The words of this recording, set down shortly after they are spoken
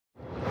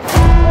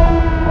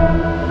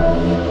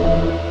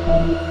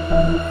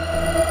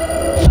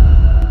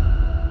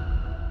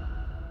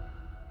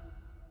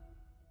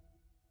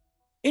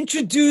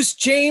introduce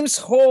James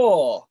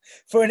Hall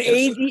for an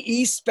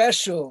ADE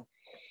special.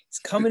 He's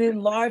coming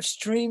in live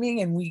streaming,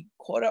 and we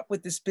caught up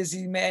with this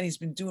busy man. He's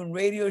been doing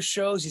radio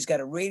shows. He's got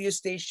a radio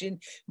station,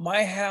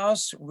 My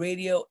House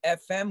Radio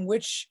FM,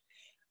 which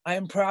I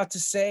am proud to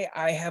say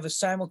I have a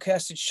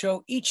simulcasted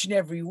show each and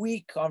every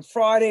week on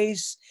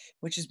Fridays,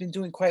 which has been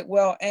doing quite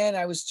well. And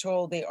I was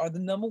told they are the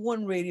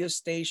 #1 radio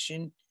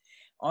station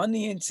on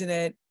the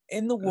internet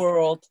in the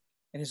world.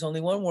 And there's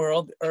only one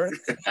world, Earth.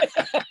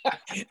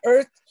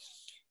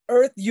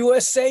 Earth,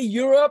 USA,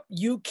 Europe,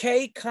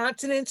 UK,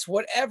 continents,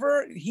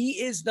 whatever.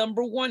 He is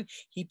 #1.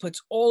 He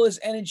puts all his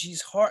energy,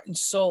 his heart and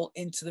soul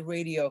into the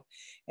radio.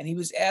 And he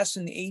was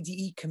asking the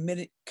ADE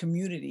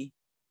community,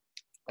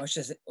 or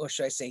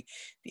should I say,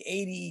 the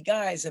ADE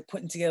guys are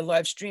putting together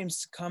live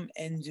streams to come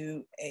and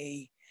do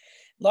a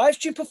live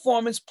stream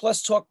performance,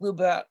 plus talk a little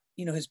about,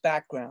 his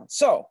background.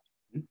 So,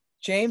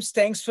 James,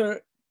 thanks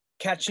for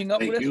catching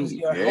up with us.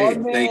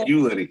 Thank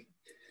you, Liddy.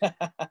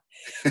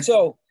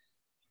 So,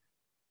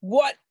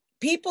 what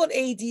people at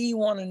ADE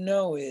want to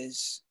know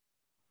is,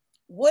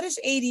 what does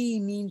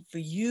ADE mean for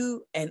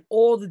you and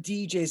all the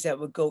DJs that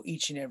would go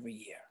each and every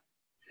year?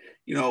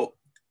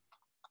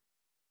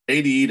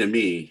 ADE to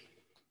me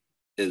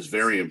is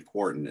very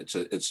important.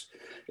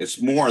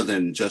 It's more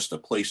than just a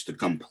place to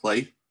come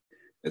play.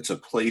 It's a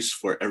place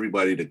for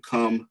everybody to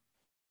come,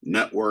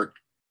 network,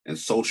 and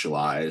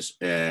socialize,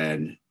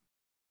 and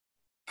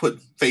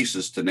put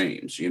faces to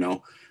names.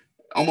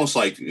 Almost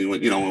like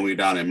when we're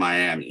down in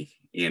Miami.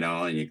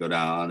 And you go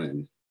down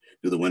and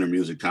do the Winter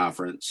Music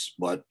Conference.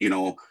 But,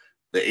 the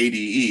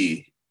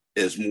ADE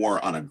is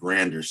more on a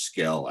grander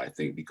scale, I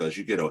think, because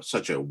you get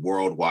such a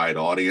worldwide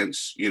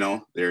audience,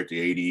 there at the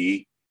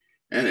ADE.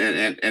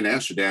 And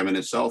Amsterdam in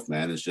itself,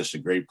 man, is just a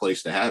great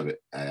place to have it.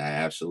 I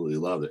absolutely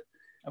love it.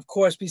 Of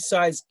course,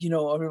 besides,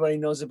 everybody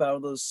knows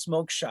about those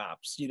smoke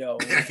shops,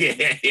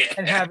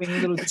 and having a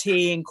little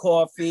tea and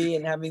coffee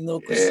and having little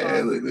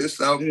croissants.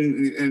 This out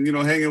and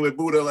hanging with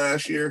Buddha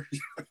last year.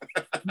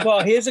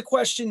 Well, here's a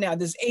question now.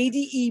 Does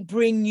ADE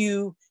bring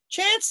you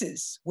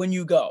chances when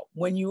you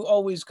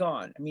always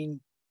gone? I mean,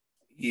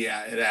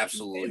 yeah, it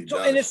absolutely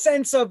does. In a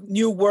sense of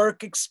new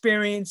work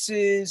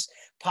experiences,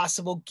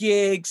 possible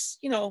gigs,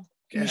 can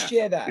you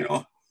share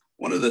that?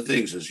 One of the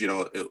things is,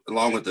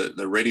 along with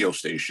the radio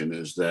station,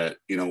 is that,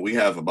 we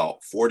have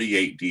about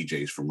 48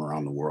 DJs from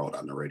around the world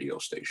on the radio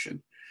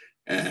station.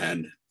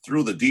 And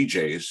through the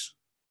DJs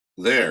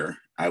there,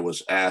 I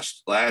was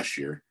asked last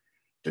year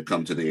to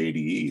come to the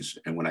ADEs.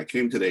 And when I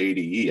came to the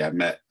ADE, I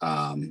met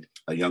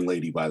a young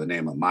lady by the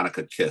name of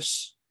Monica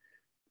Kiss.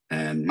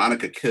 And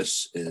Monica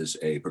Kiss is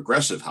a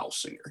progressive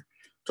house singer,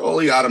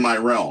 totally out of my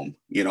realm,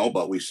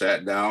 but we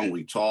sat down,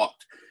 we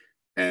talked.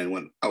 And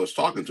when I was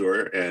talking to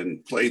her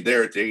and played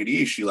there at the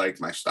ADE, she liked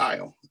my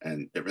style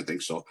and everything.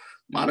 So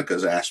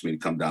Monica's asked me to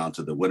come down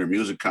to the Winter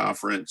Music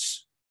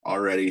Conference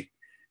already.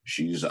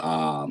 She's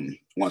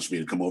wants me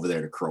to come over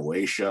there to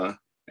Croatia.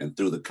 And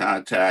through the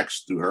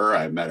contacts, through her,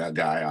 I met a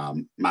guy,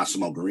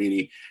 Massimo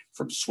Guarini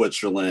from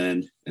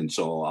Switzerland. And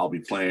so I'll be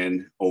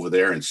playing over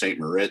there in St.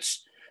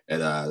 Moritz at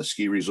the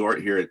ski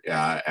resort here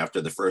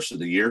after the first of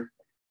the year.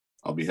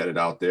 I'll be headed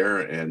out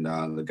there, and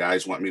the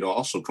guys want me to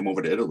also come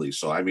over to Italy.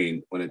 So, I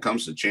mean, when it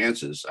comes to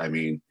chances,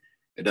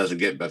 it doesn't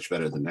get much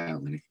better than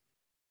that, Lenny.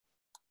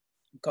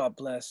 God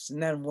bless. Isn't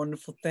that a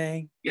wonderful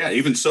thing? Yeah,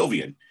 even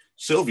Sylvian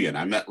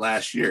I met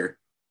last year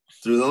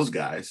through those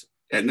guys.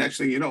 And next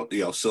thing you know,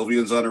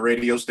 Sylvian's on a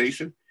radio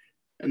station,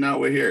 and now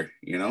we're here,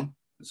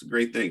 It's a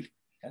great thing.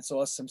 That's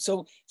awesome.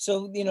 So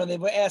they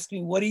were asking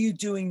me, what are you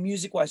doing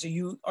music-wise?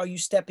 Are you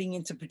stepping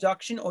into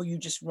production, or are you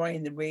just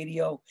running the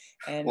radio?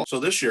 And so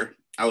this year,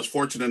 I was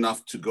fortunate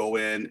enough to go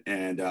in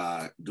and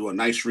do a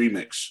nice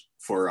remix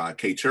for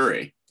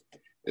K-Ture.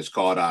 It's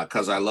called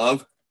 "Cause I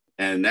Love,"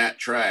 and that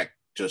track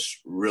just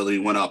really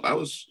went up. I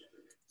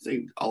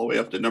think all the way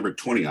up to number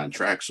 20 on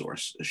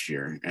TrackSource this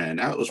year, and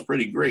that was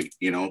pretty great,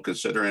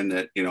 considering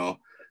that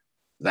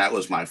that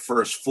was my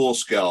first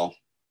full-scale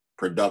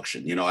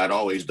production. I'd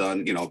always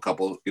done a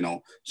couple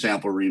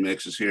sample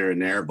remixes here and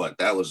there, but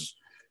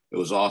it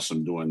was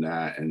awesome doing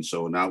that. And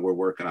so now we're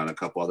working on a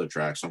couple other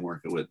tracks. I'm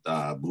working with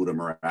Buddha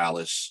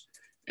Morales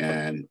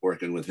and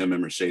working with him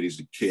and Mercedes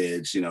the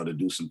Kids, to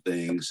do some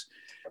things.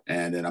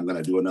 And then I'm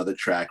going to do another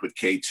track with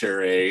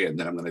K-Ture, and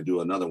then I'm going to do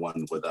another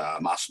one with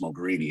Massimo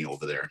Guarini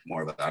over there,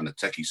 more of it on the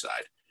techie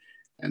side.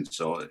 And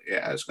so,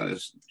 yeah,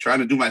 it's trying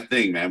to do my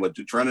thing, man. But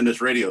running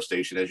this radio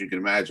station, as you can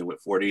imagine,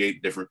 with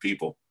 48 different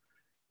people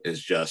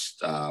is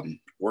just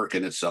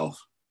working itself.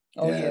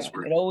 Oh yeah,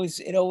 it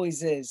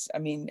always is. I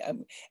mean,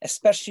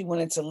 especially when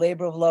it's a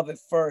labor of love at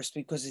first,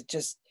 because it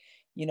just,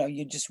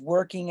 you're just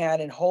working at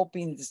it and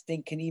hoping this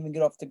thing can even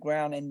get off the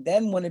ground. And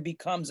then when it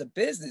becomes a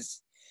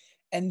business,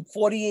 and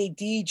 48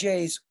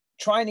 DJs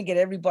trying to get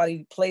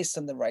everybody placed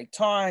on the right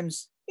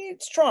times,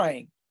 it's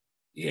trying.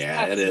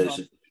 Yeah, it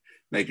is.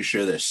 Making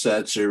sure their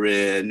sets are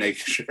in,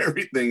 making sure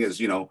everything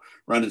is,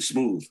 running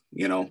smooth,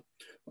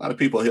 a lot of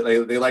people,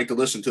 they like to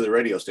listen to the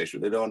radio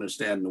station. They don't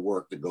understand the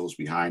work that goes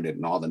behind it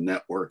and all the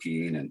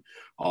networking and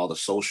all the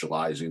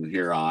socializing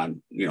here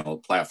on,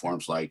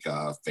 platforms like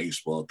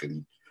Facebook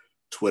and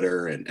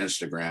Twitter and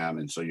Instagram.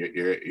 And so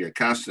you're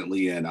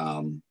constantly in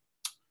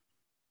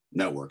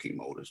networking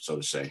mode, so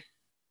to say.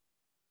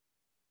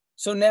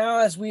 So now,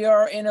 as we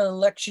are in an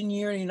election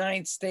year in the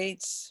United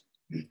States,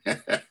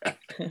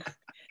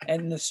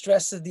 and the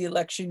stress of the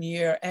election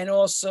year, and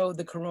also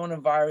the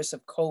coronavirus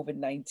of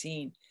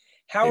COVID-19,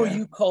 how are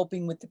you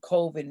coping with the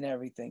COVID and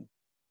everything?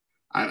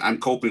 I'm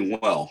coping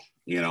well,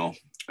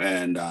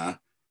 and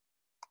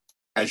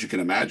as you can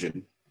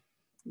imagine,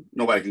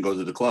 nobody can go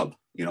to the club.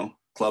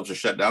 Clubs are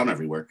shut down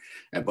everywhere,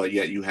 but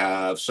yet you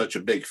have such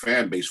a big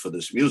fan base for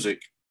this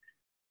music.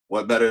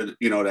 What better,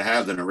 to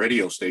have than a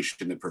radio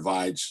station that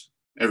provides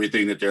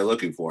everything that they're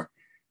looking for,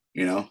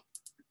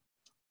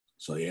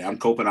 So yeah, I'm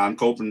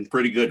coping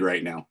pretty good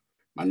right now.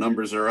 My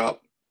numbers are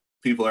up.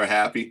 People are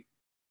happy.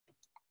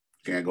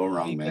 Can't go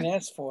wrong, man. You can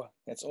ask for.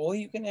 That's all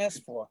you can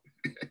ask for.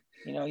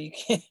 You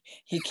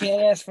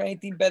can't ask for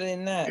anything better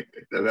than that.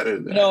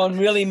 And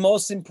really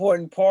most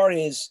important part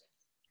is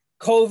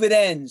COVID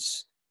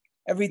ends.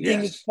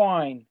 Everything is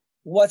fine.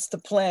 What's the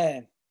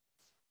plan?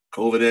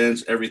 COVID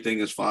ends, everything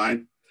is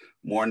fine.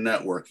 More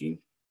networking,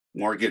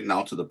 more getting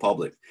out to the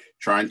public,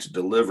 trying to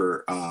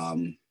deliver.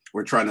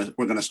 We're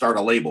going to start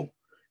a label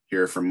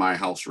here from My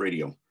House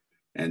Radio.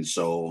 And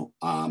so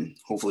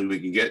hopefully we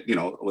can get,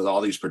 with all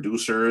these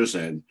producers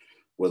and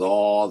with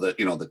all the,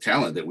 the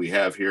talent that we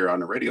have here on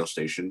the radio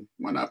station,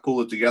 why not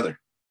pull it together,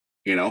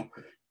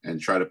 and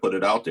try to put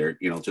it out there,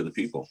 to the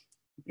people.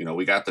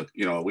 We've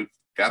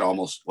got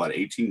almost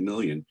 18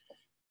 million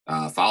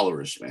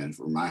followers, man,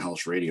 for My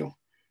House Radio.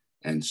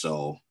 And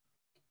so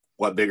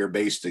what bigger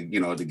base to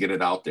get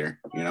it out there,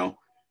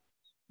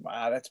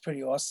 Wow, that's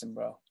pretty awesome,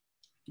 bro.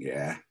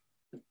 Yeah.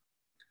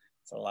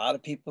 It's a lot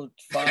of people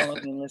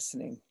following and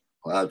listening.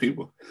 A lot of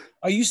people.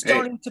 Are you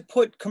starting to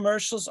put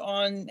commercials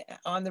on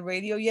the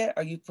radio yet?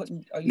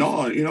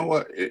 No, you know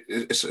what?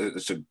 It's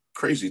a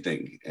crazy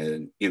thing.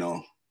 And,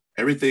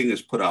 everything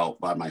is put out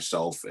by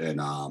myself and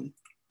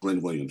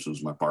Glenn Williams,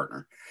 who's my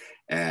partner.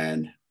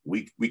 And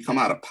we come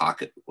out of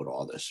pocket with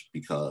all this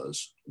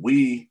because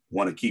we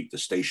want to keep the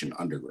station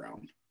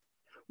underground.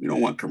 We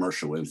don't want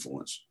commercial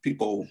influence.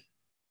 People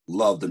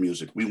love the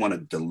music. We want to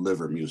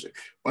deliver music.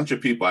 A bunch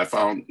of people I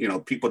found,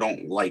 people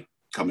don't like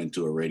coming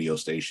to a radio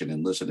station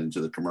and listening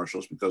to the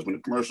commercials because when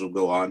the commercials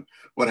go on,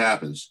 what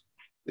happens?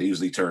 They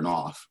usually turn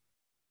off,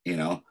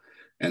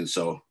 And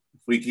so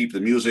if we keep the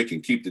music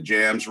and keep the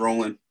jams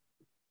rolling,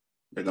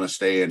 they're going to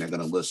stay and they're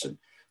going to listen.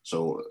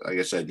 So like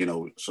I said,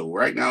 so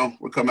right now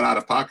we're coming out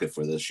of pocket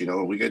for this,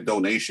 we get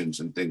donations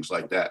and things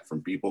like that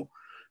from people.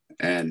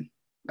 And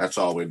that's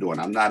all we're doing.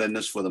 I'm not in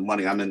this for the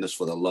money. I'm in this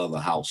for the love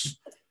of house.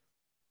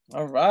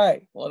 All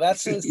right. Well,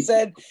 that's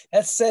said.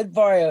 That's said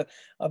by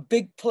a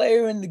big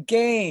player in the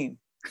game.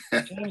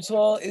 James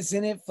Hall is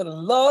in it for the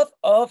love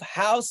of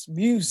house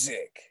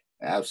music.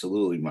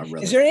 Absolutely, my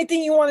brother. Is there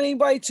anything you want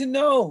anybody to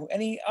know?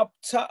 Any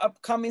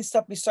upcoming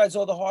stuff besides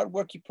all the hard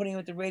work you're putting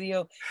with the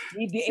radio?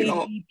 Leave the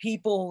AD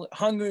people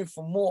hungry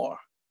for more.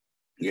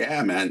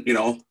 Yeah, man.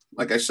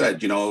 Like I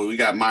said, we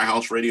got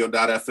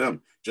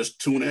myhouseradio.fm. Just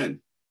tune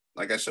in.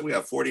 Like I said, we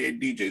have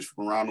 48 DJs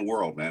from around the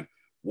world, man.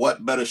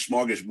 What better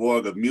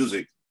smorgasbord of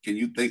music can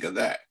you think of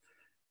that?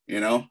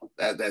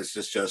 That's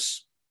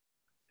just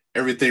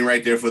everything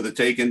right there for the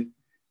taking.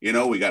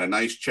 We got a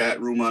nice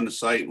chat room on the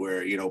site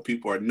where,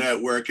 people are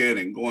networking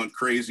and going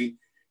crazy,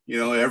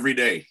 every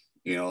day,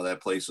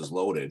 that place is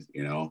loaded,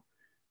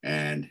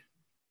 and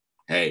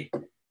hey,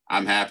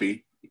 I'm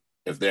happy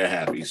if they're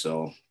happy.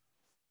 So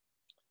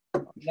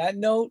on that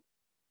note,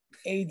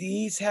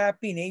 AD's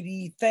happy and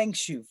AD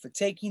thanks you for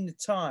taking the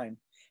time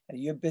out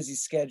of your busy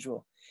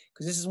schedule.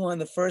 Because this is one of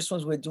the first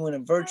ones we're doing a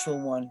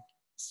virtual one.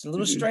 It's a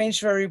little strange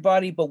for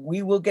everybody, but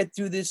we will get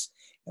through this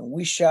and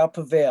we shall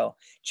prevail.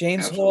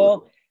 James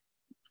Hall,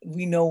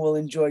 we know we'll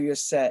enjoy your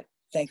set.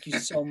 Thank you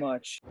so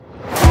much.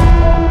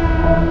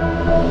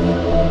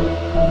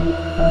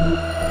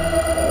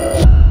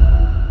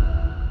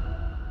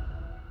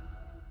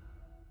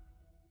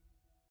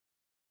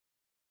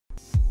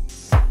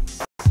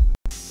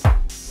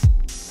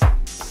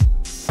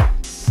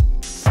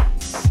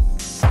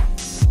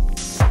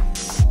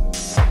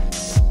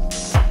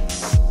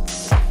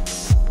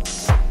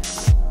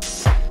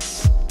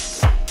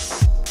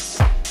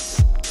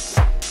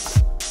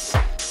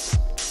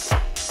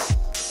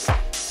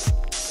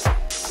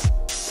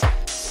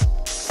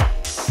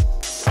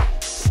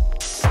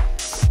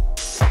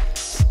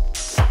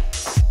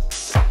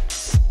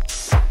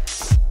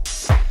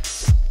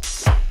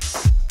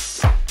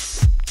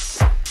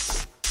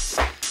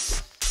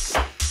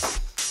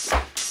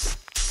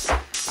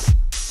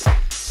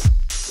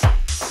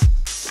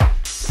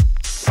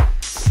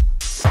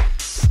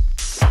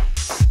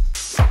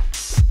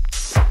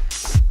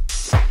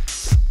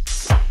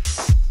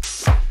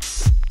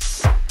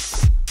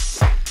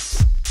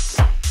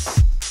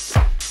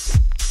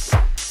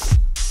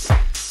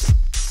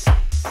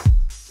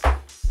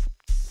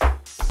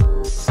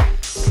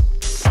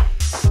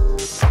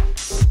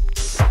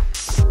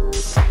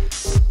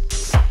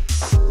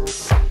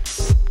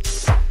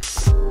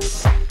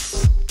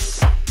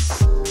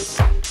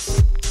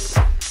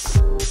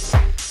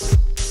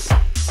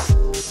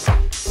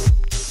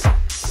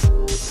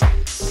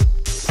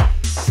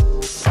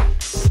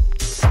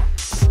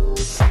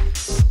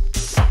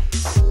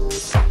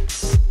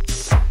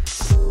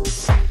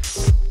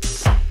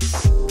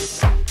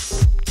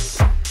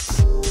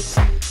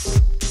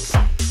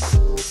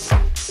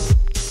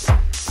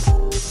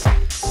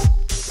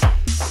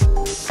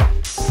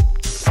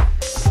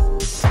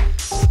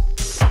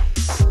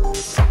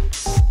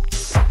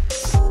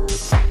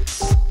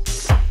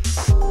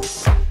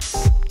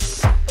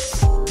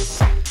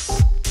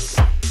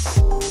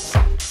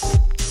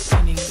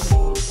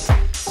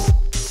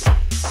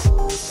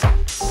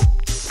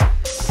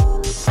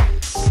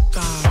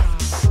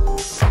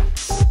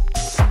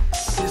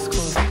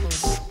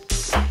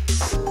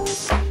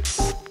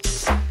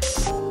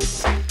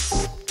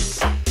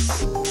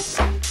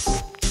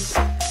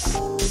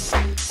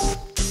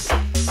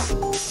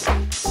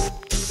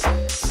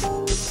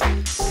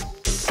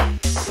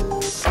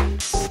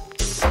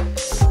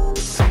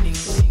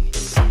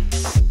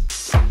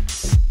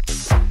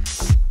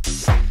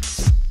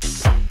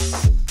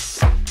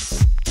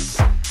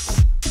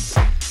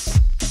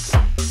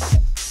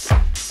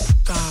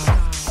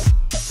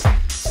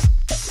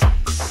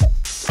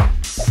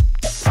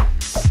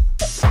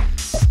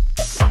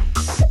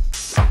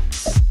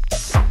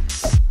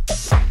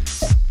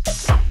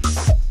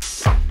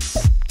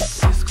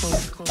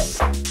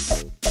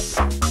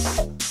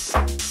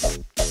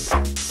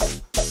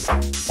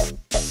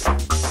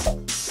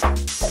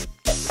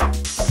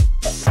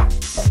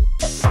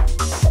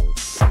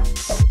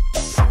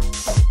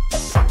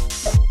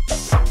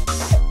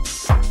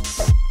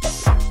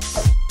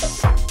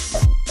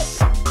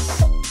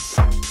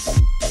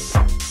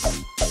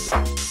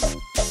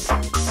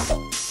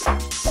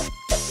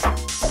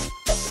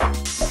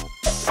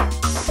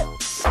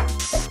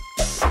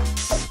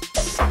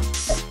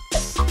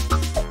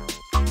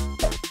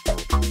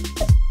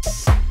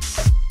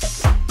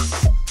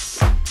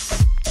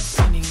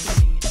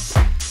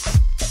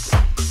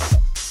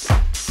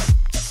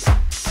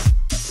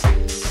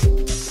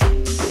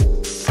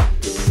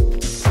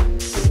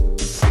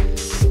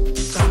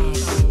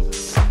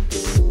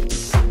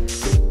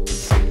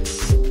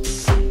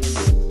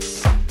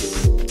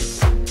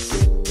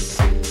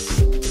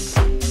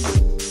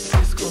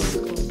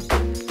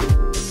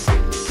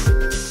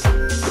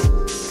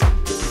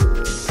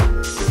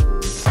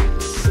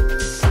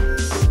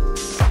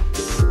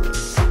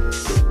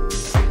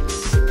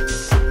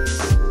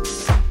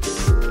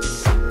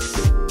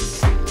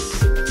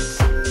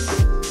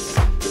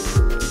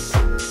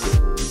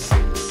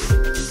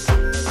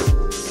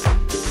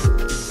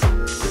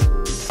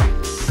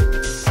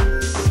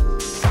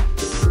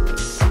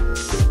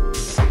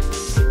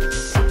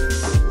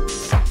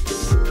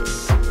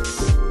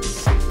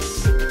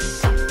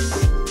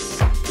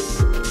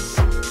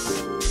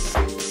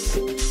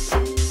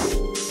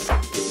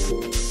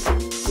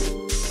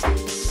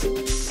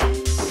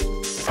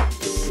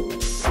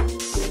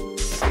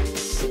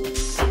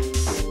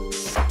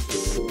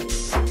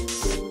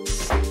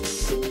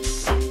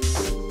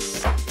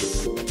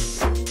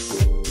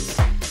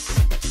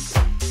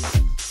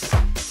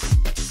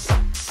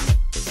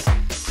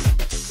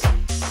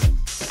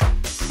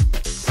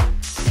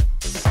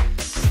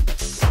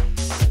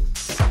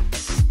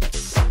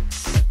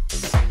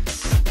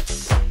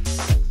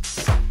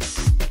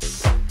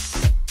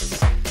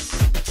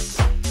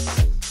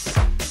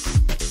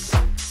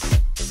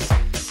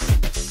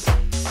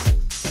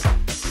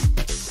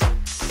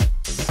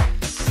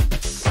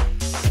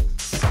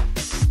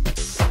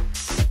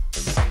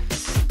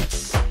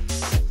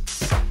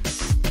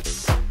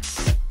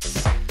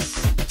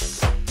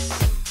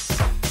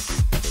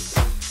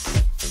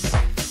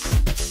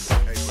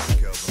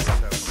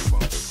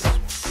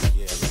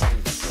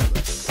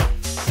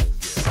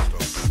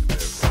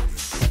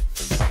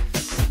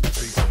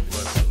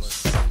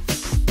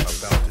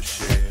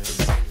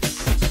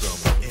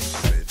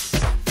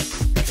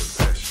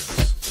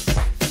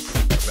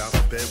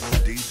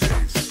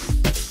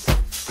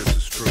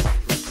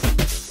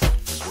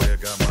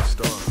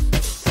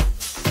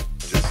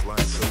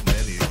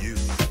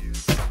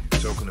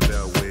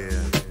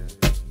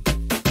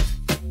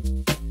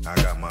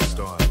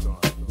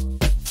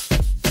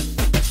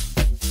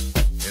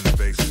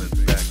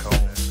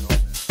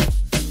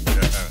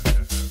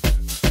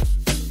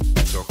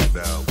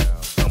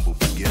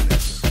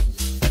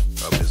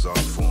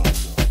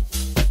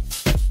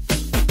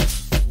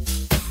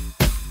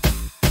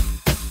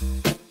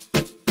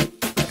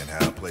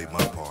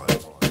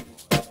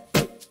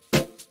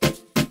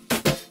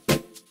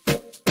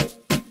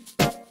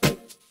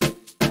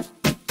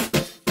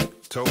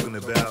 talking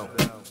about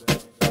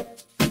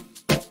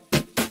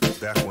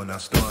back when I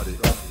started.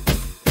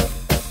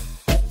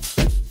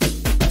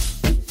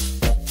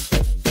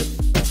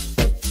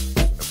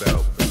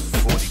 About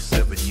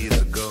 47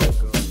 years ago.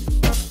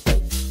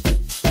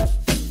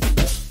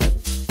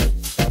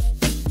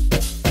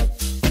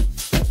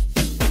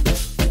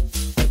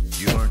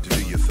 You learned to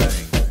do your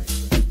thing,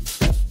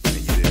 and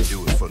you didn't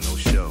do it for no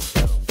show.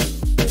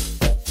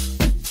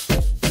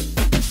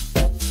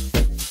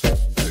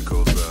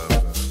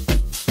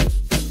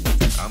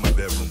 I'm a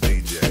bedroom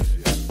DJ,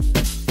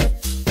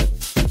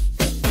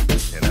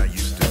 and I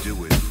used to do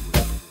it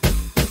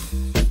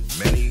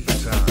many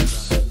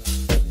times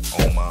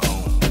on my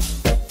own.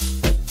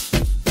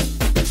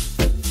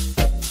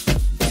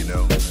 You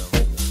know,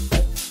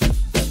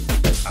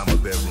 I'm a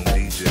bedroom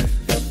DJ.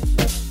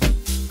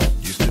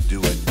 Used to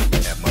do it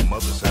at my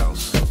mother's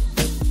house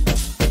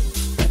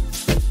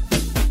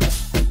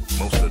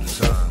most of the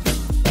time,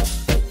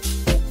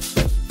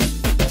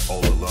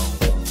 all alone.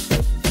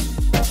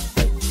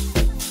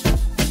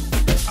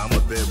 I'm a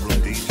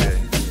bedroom DJ.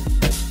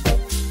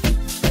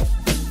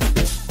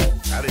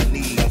 I didn't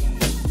need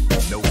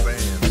no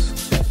fans.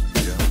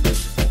 Yeah.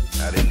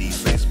 I didn't need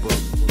Facebook.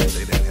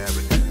 They didn't have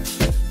it.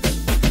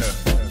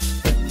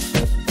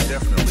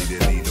 Definitely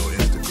didn't need no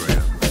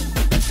Instagram.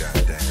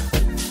 Goddamn.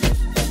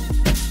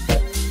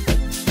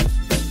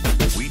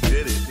 We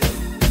did it.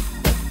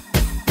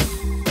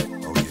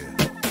 Oh yeah.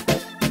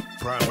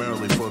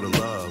 Primarily for the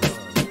love.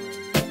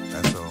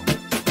 That's all.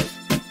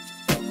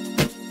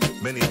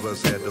 Many of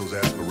us had those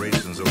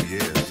aspirations, oh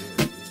yeah,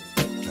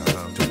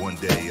 to one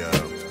day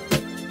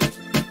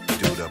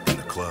do it up in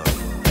the club,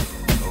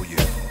 oh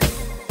yeah.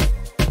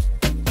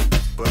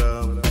 But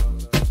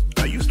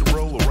I used to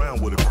roll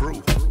around with a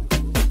crew,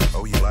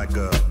 oh yeah, like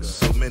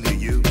so many of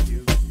you,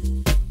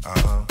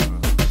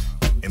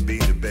 and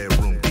being a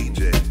bedroom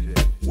DJ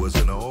was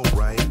an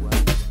alright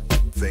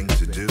thing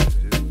to do,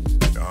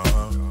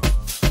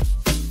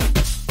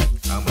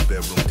 I'm a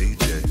bedroom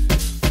DJ,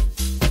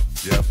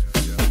 yep.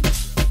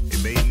 It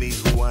made me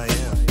who I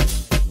am.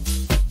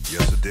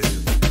 Yes, it did.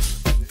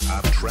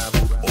 I've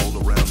traveled all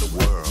around the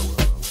world.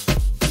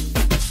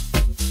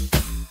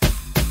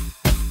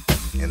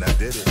 And I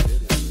did it.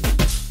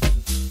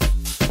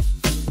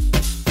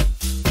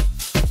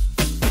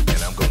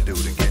 And I'm gonna do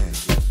it again.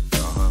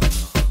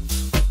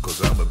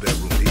 'Cause I'm a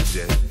bedroom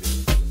DJ.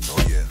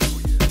 Oh yeah.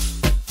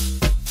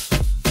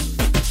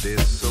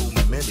 There's so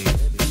many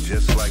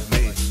just like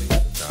me.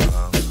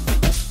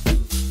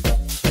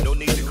 No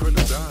need to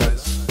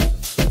criticize.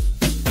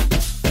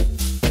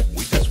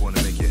 We just want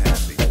to make you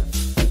happy.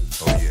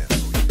 Oh yeah,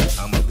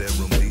 I'm a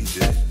bedroom DJ.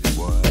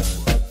 What?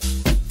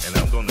 And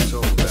I'm gonna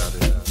talk about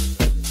it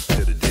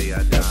till the day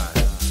I die.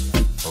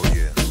 Oh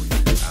yeah,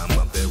 I'm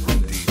a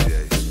bedroom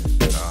DJ.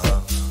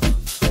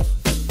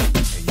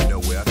 And you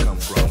know where I come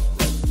from.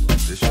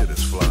 This shit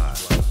is fly.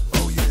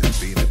 Oh yeah,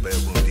 being a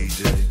bedroom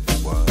DJ.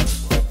 What?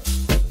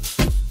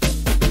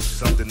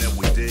 Something that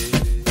we did,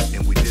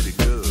 and we did it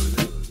good.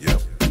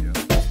 Yep.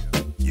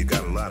 You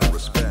got a lot of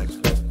respect,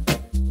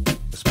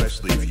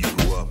 especially if you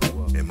grew up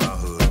in my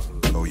hood.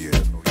 Oh yeah,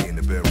 being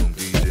the bedroom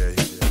DJ,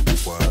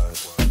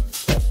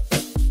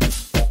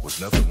 was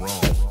nothing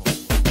wrong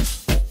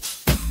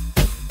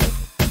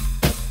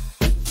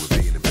with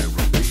being a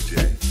bedroom DJ.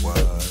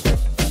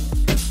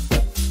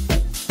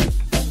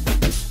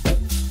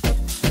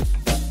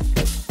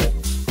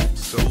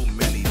 So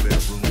many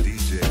bedroom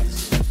DJs.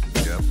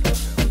 Yep.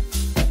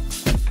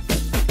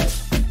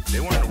 They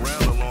weren't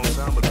around a long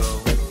time ago.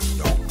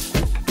 No.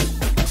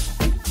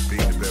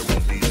 Being the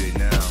bedroom DJ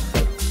now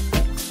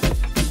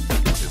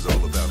is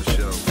all about a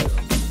show.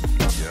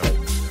 Yep.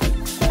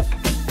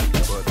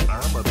 But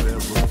I'm a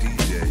bedroom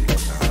DJ,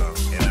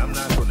 and I'm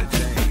not gonna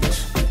change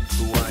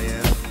who I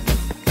am.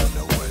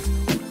 No way.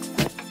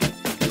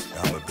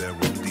 I'm a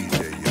bedroom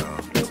DJ,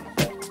 y'all,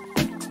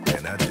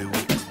 and I do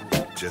it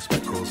just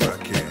because I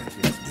can.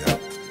 Yep.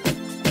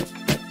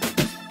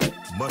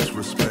 Much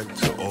respect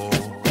to all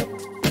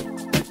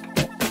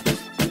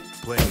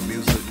playing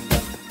music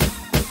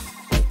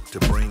to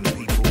bring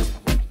people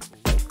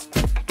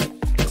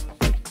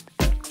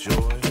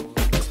joy,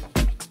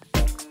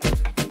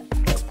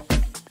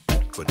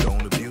 but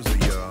don't abuse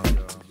it, y'all,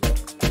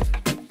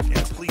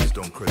 and please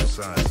don't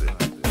criticize it,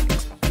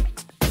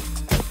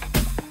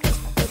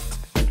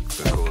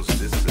 because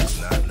this is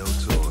not no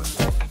toy.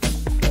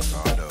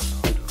 Oh no,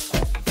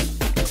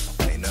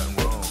 ain't nothing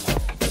wrong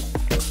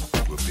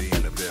with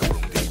being a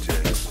bedroom DJ.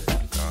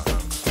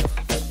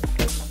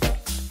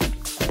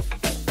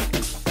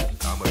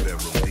 I'm a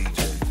bedroom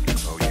DJ.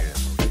 Oh yeah.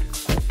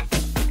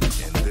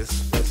 And this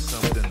is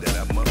something that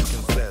I must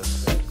confess.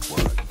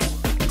 What?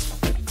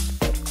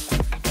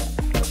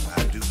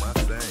 I do my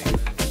thing,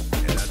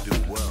 and I do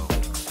well,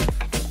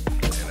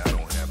 and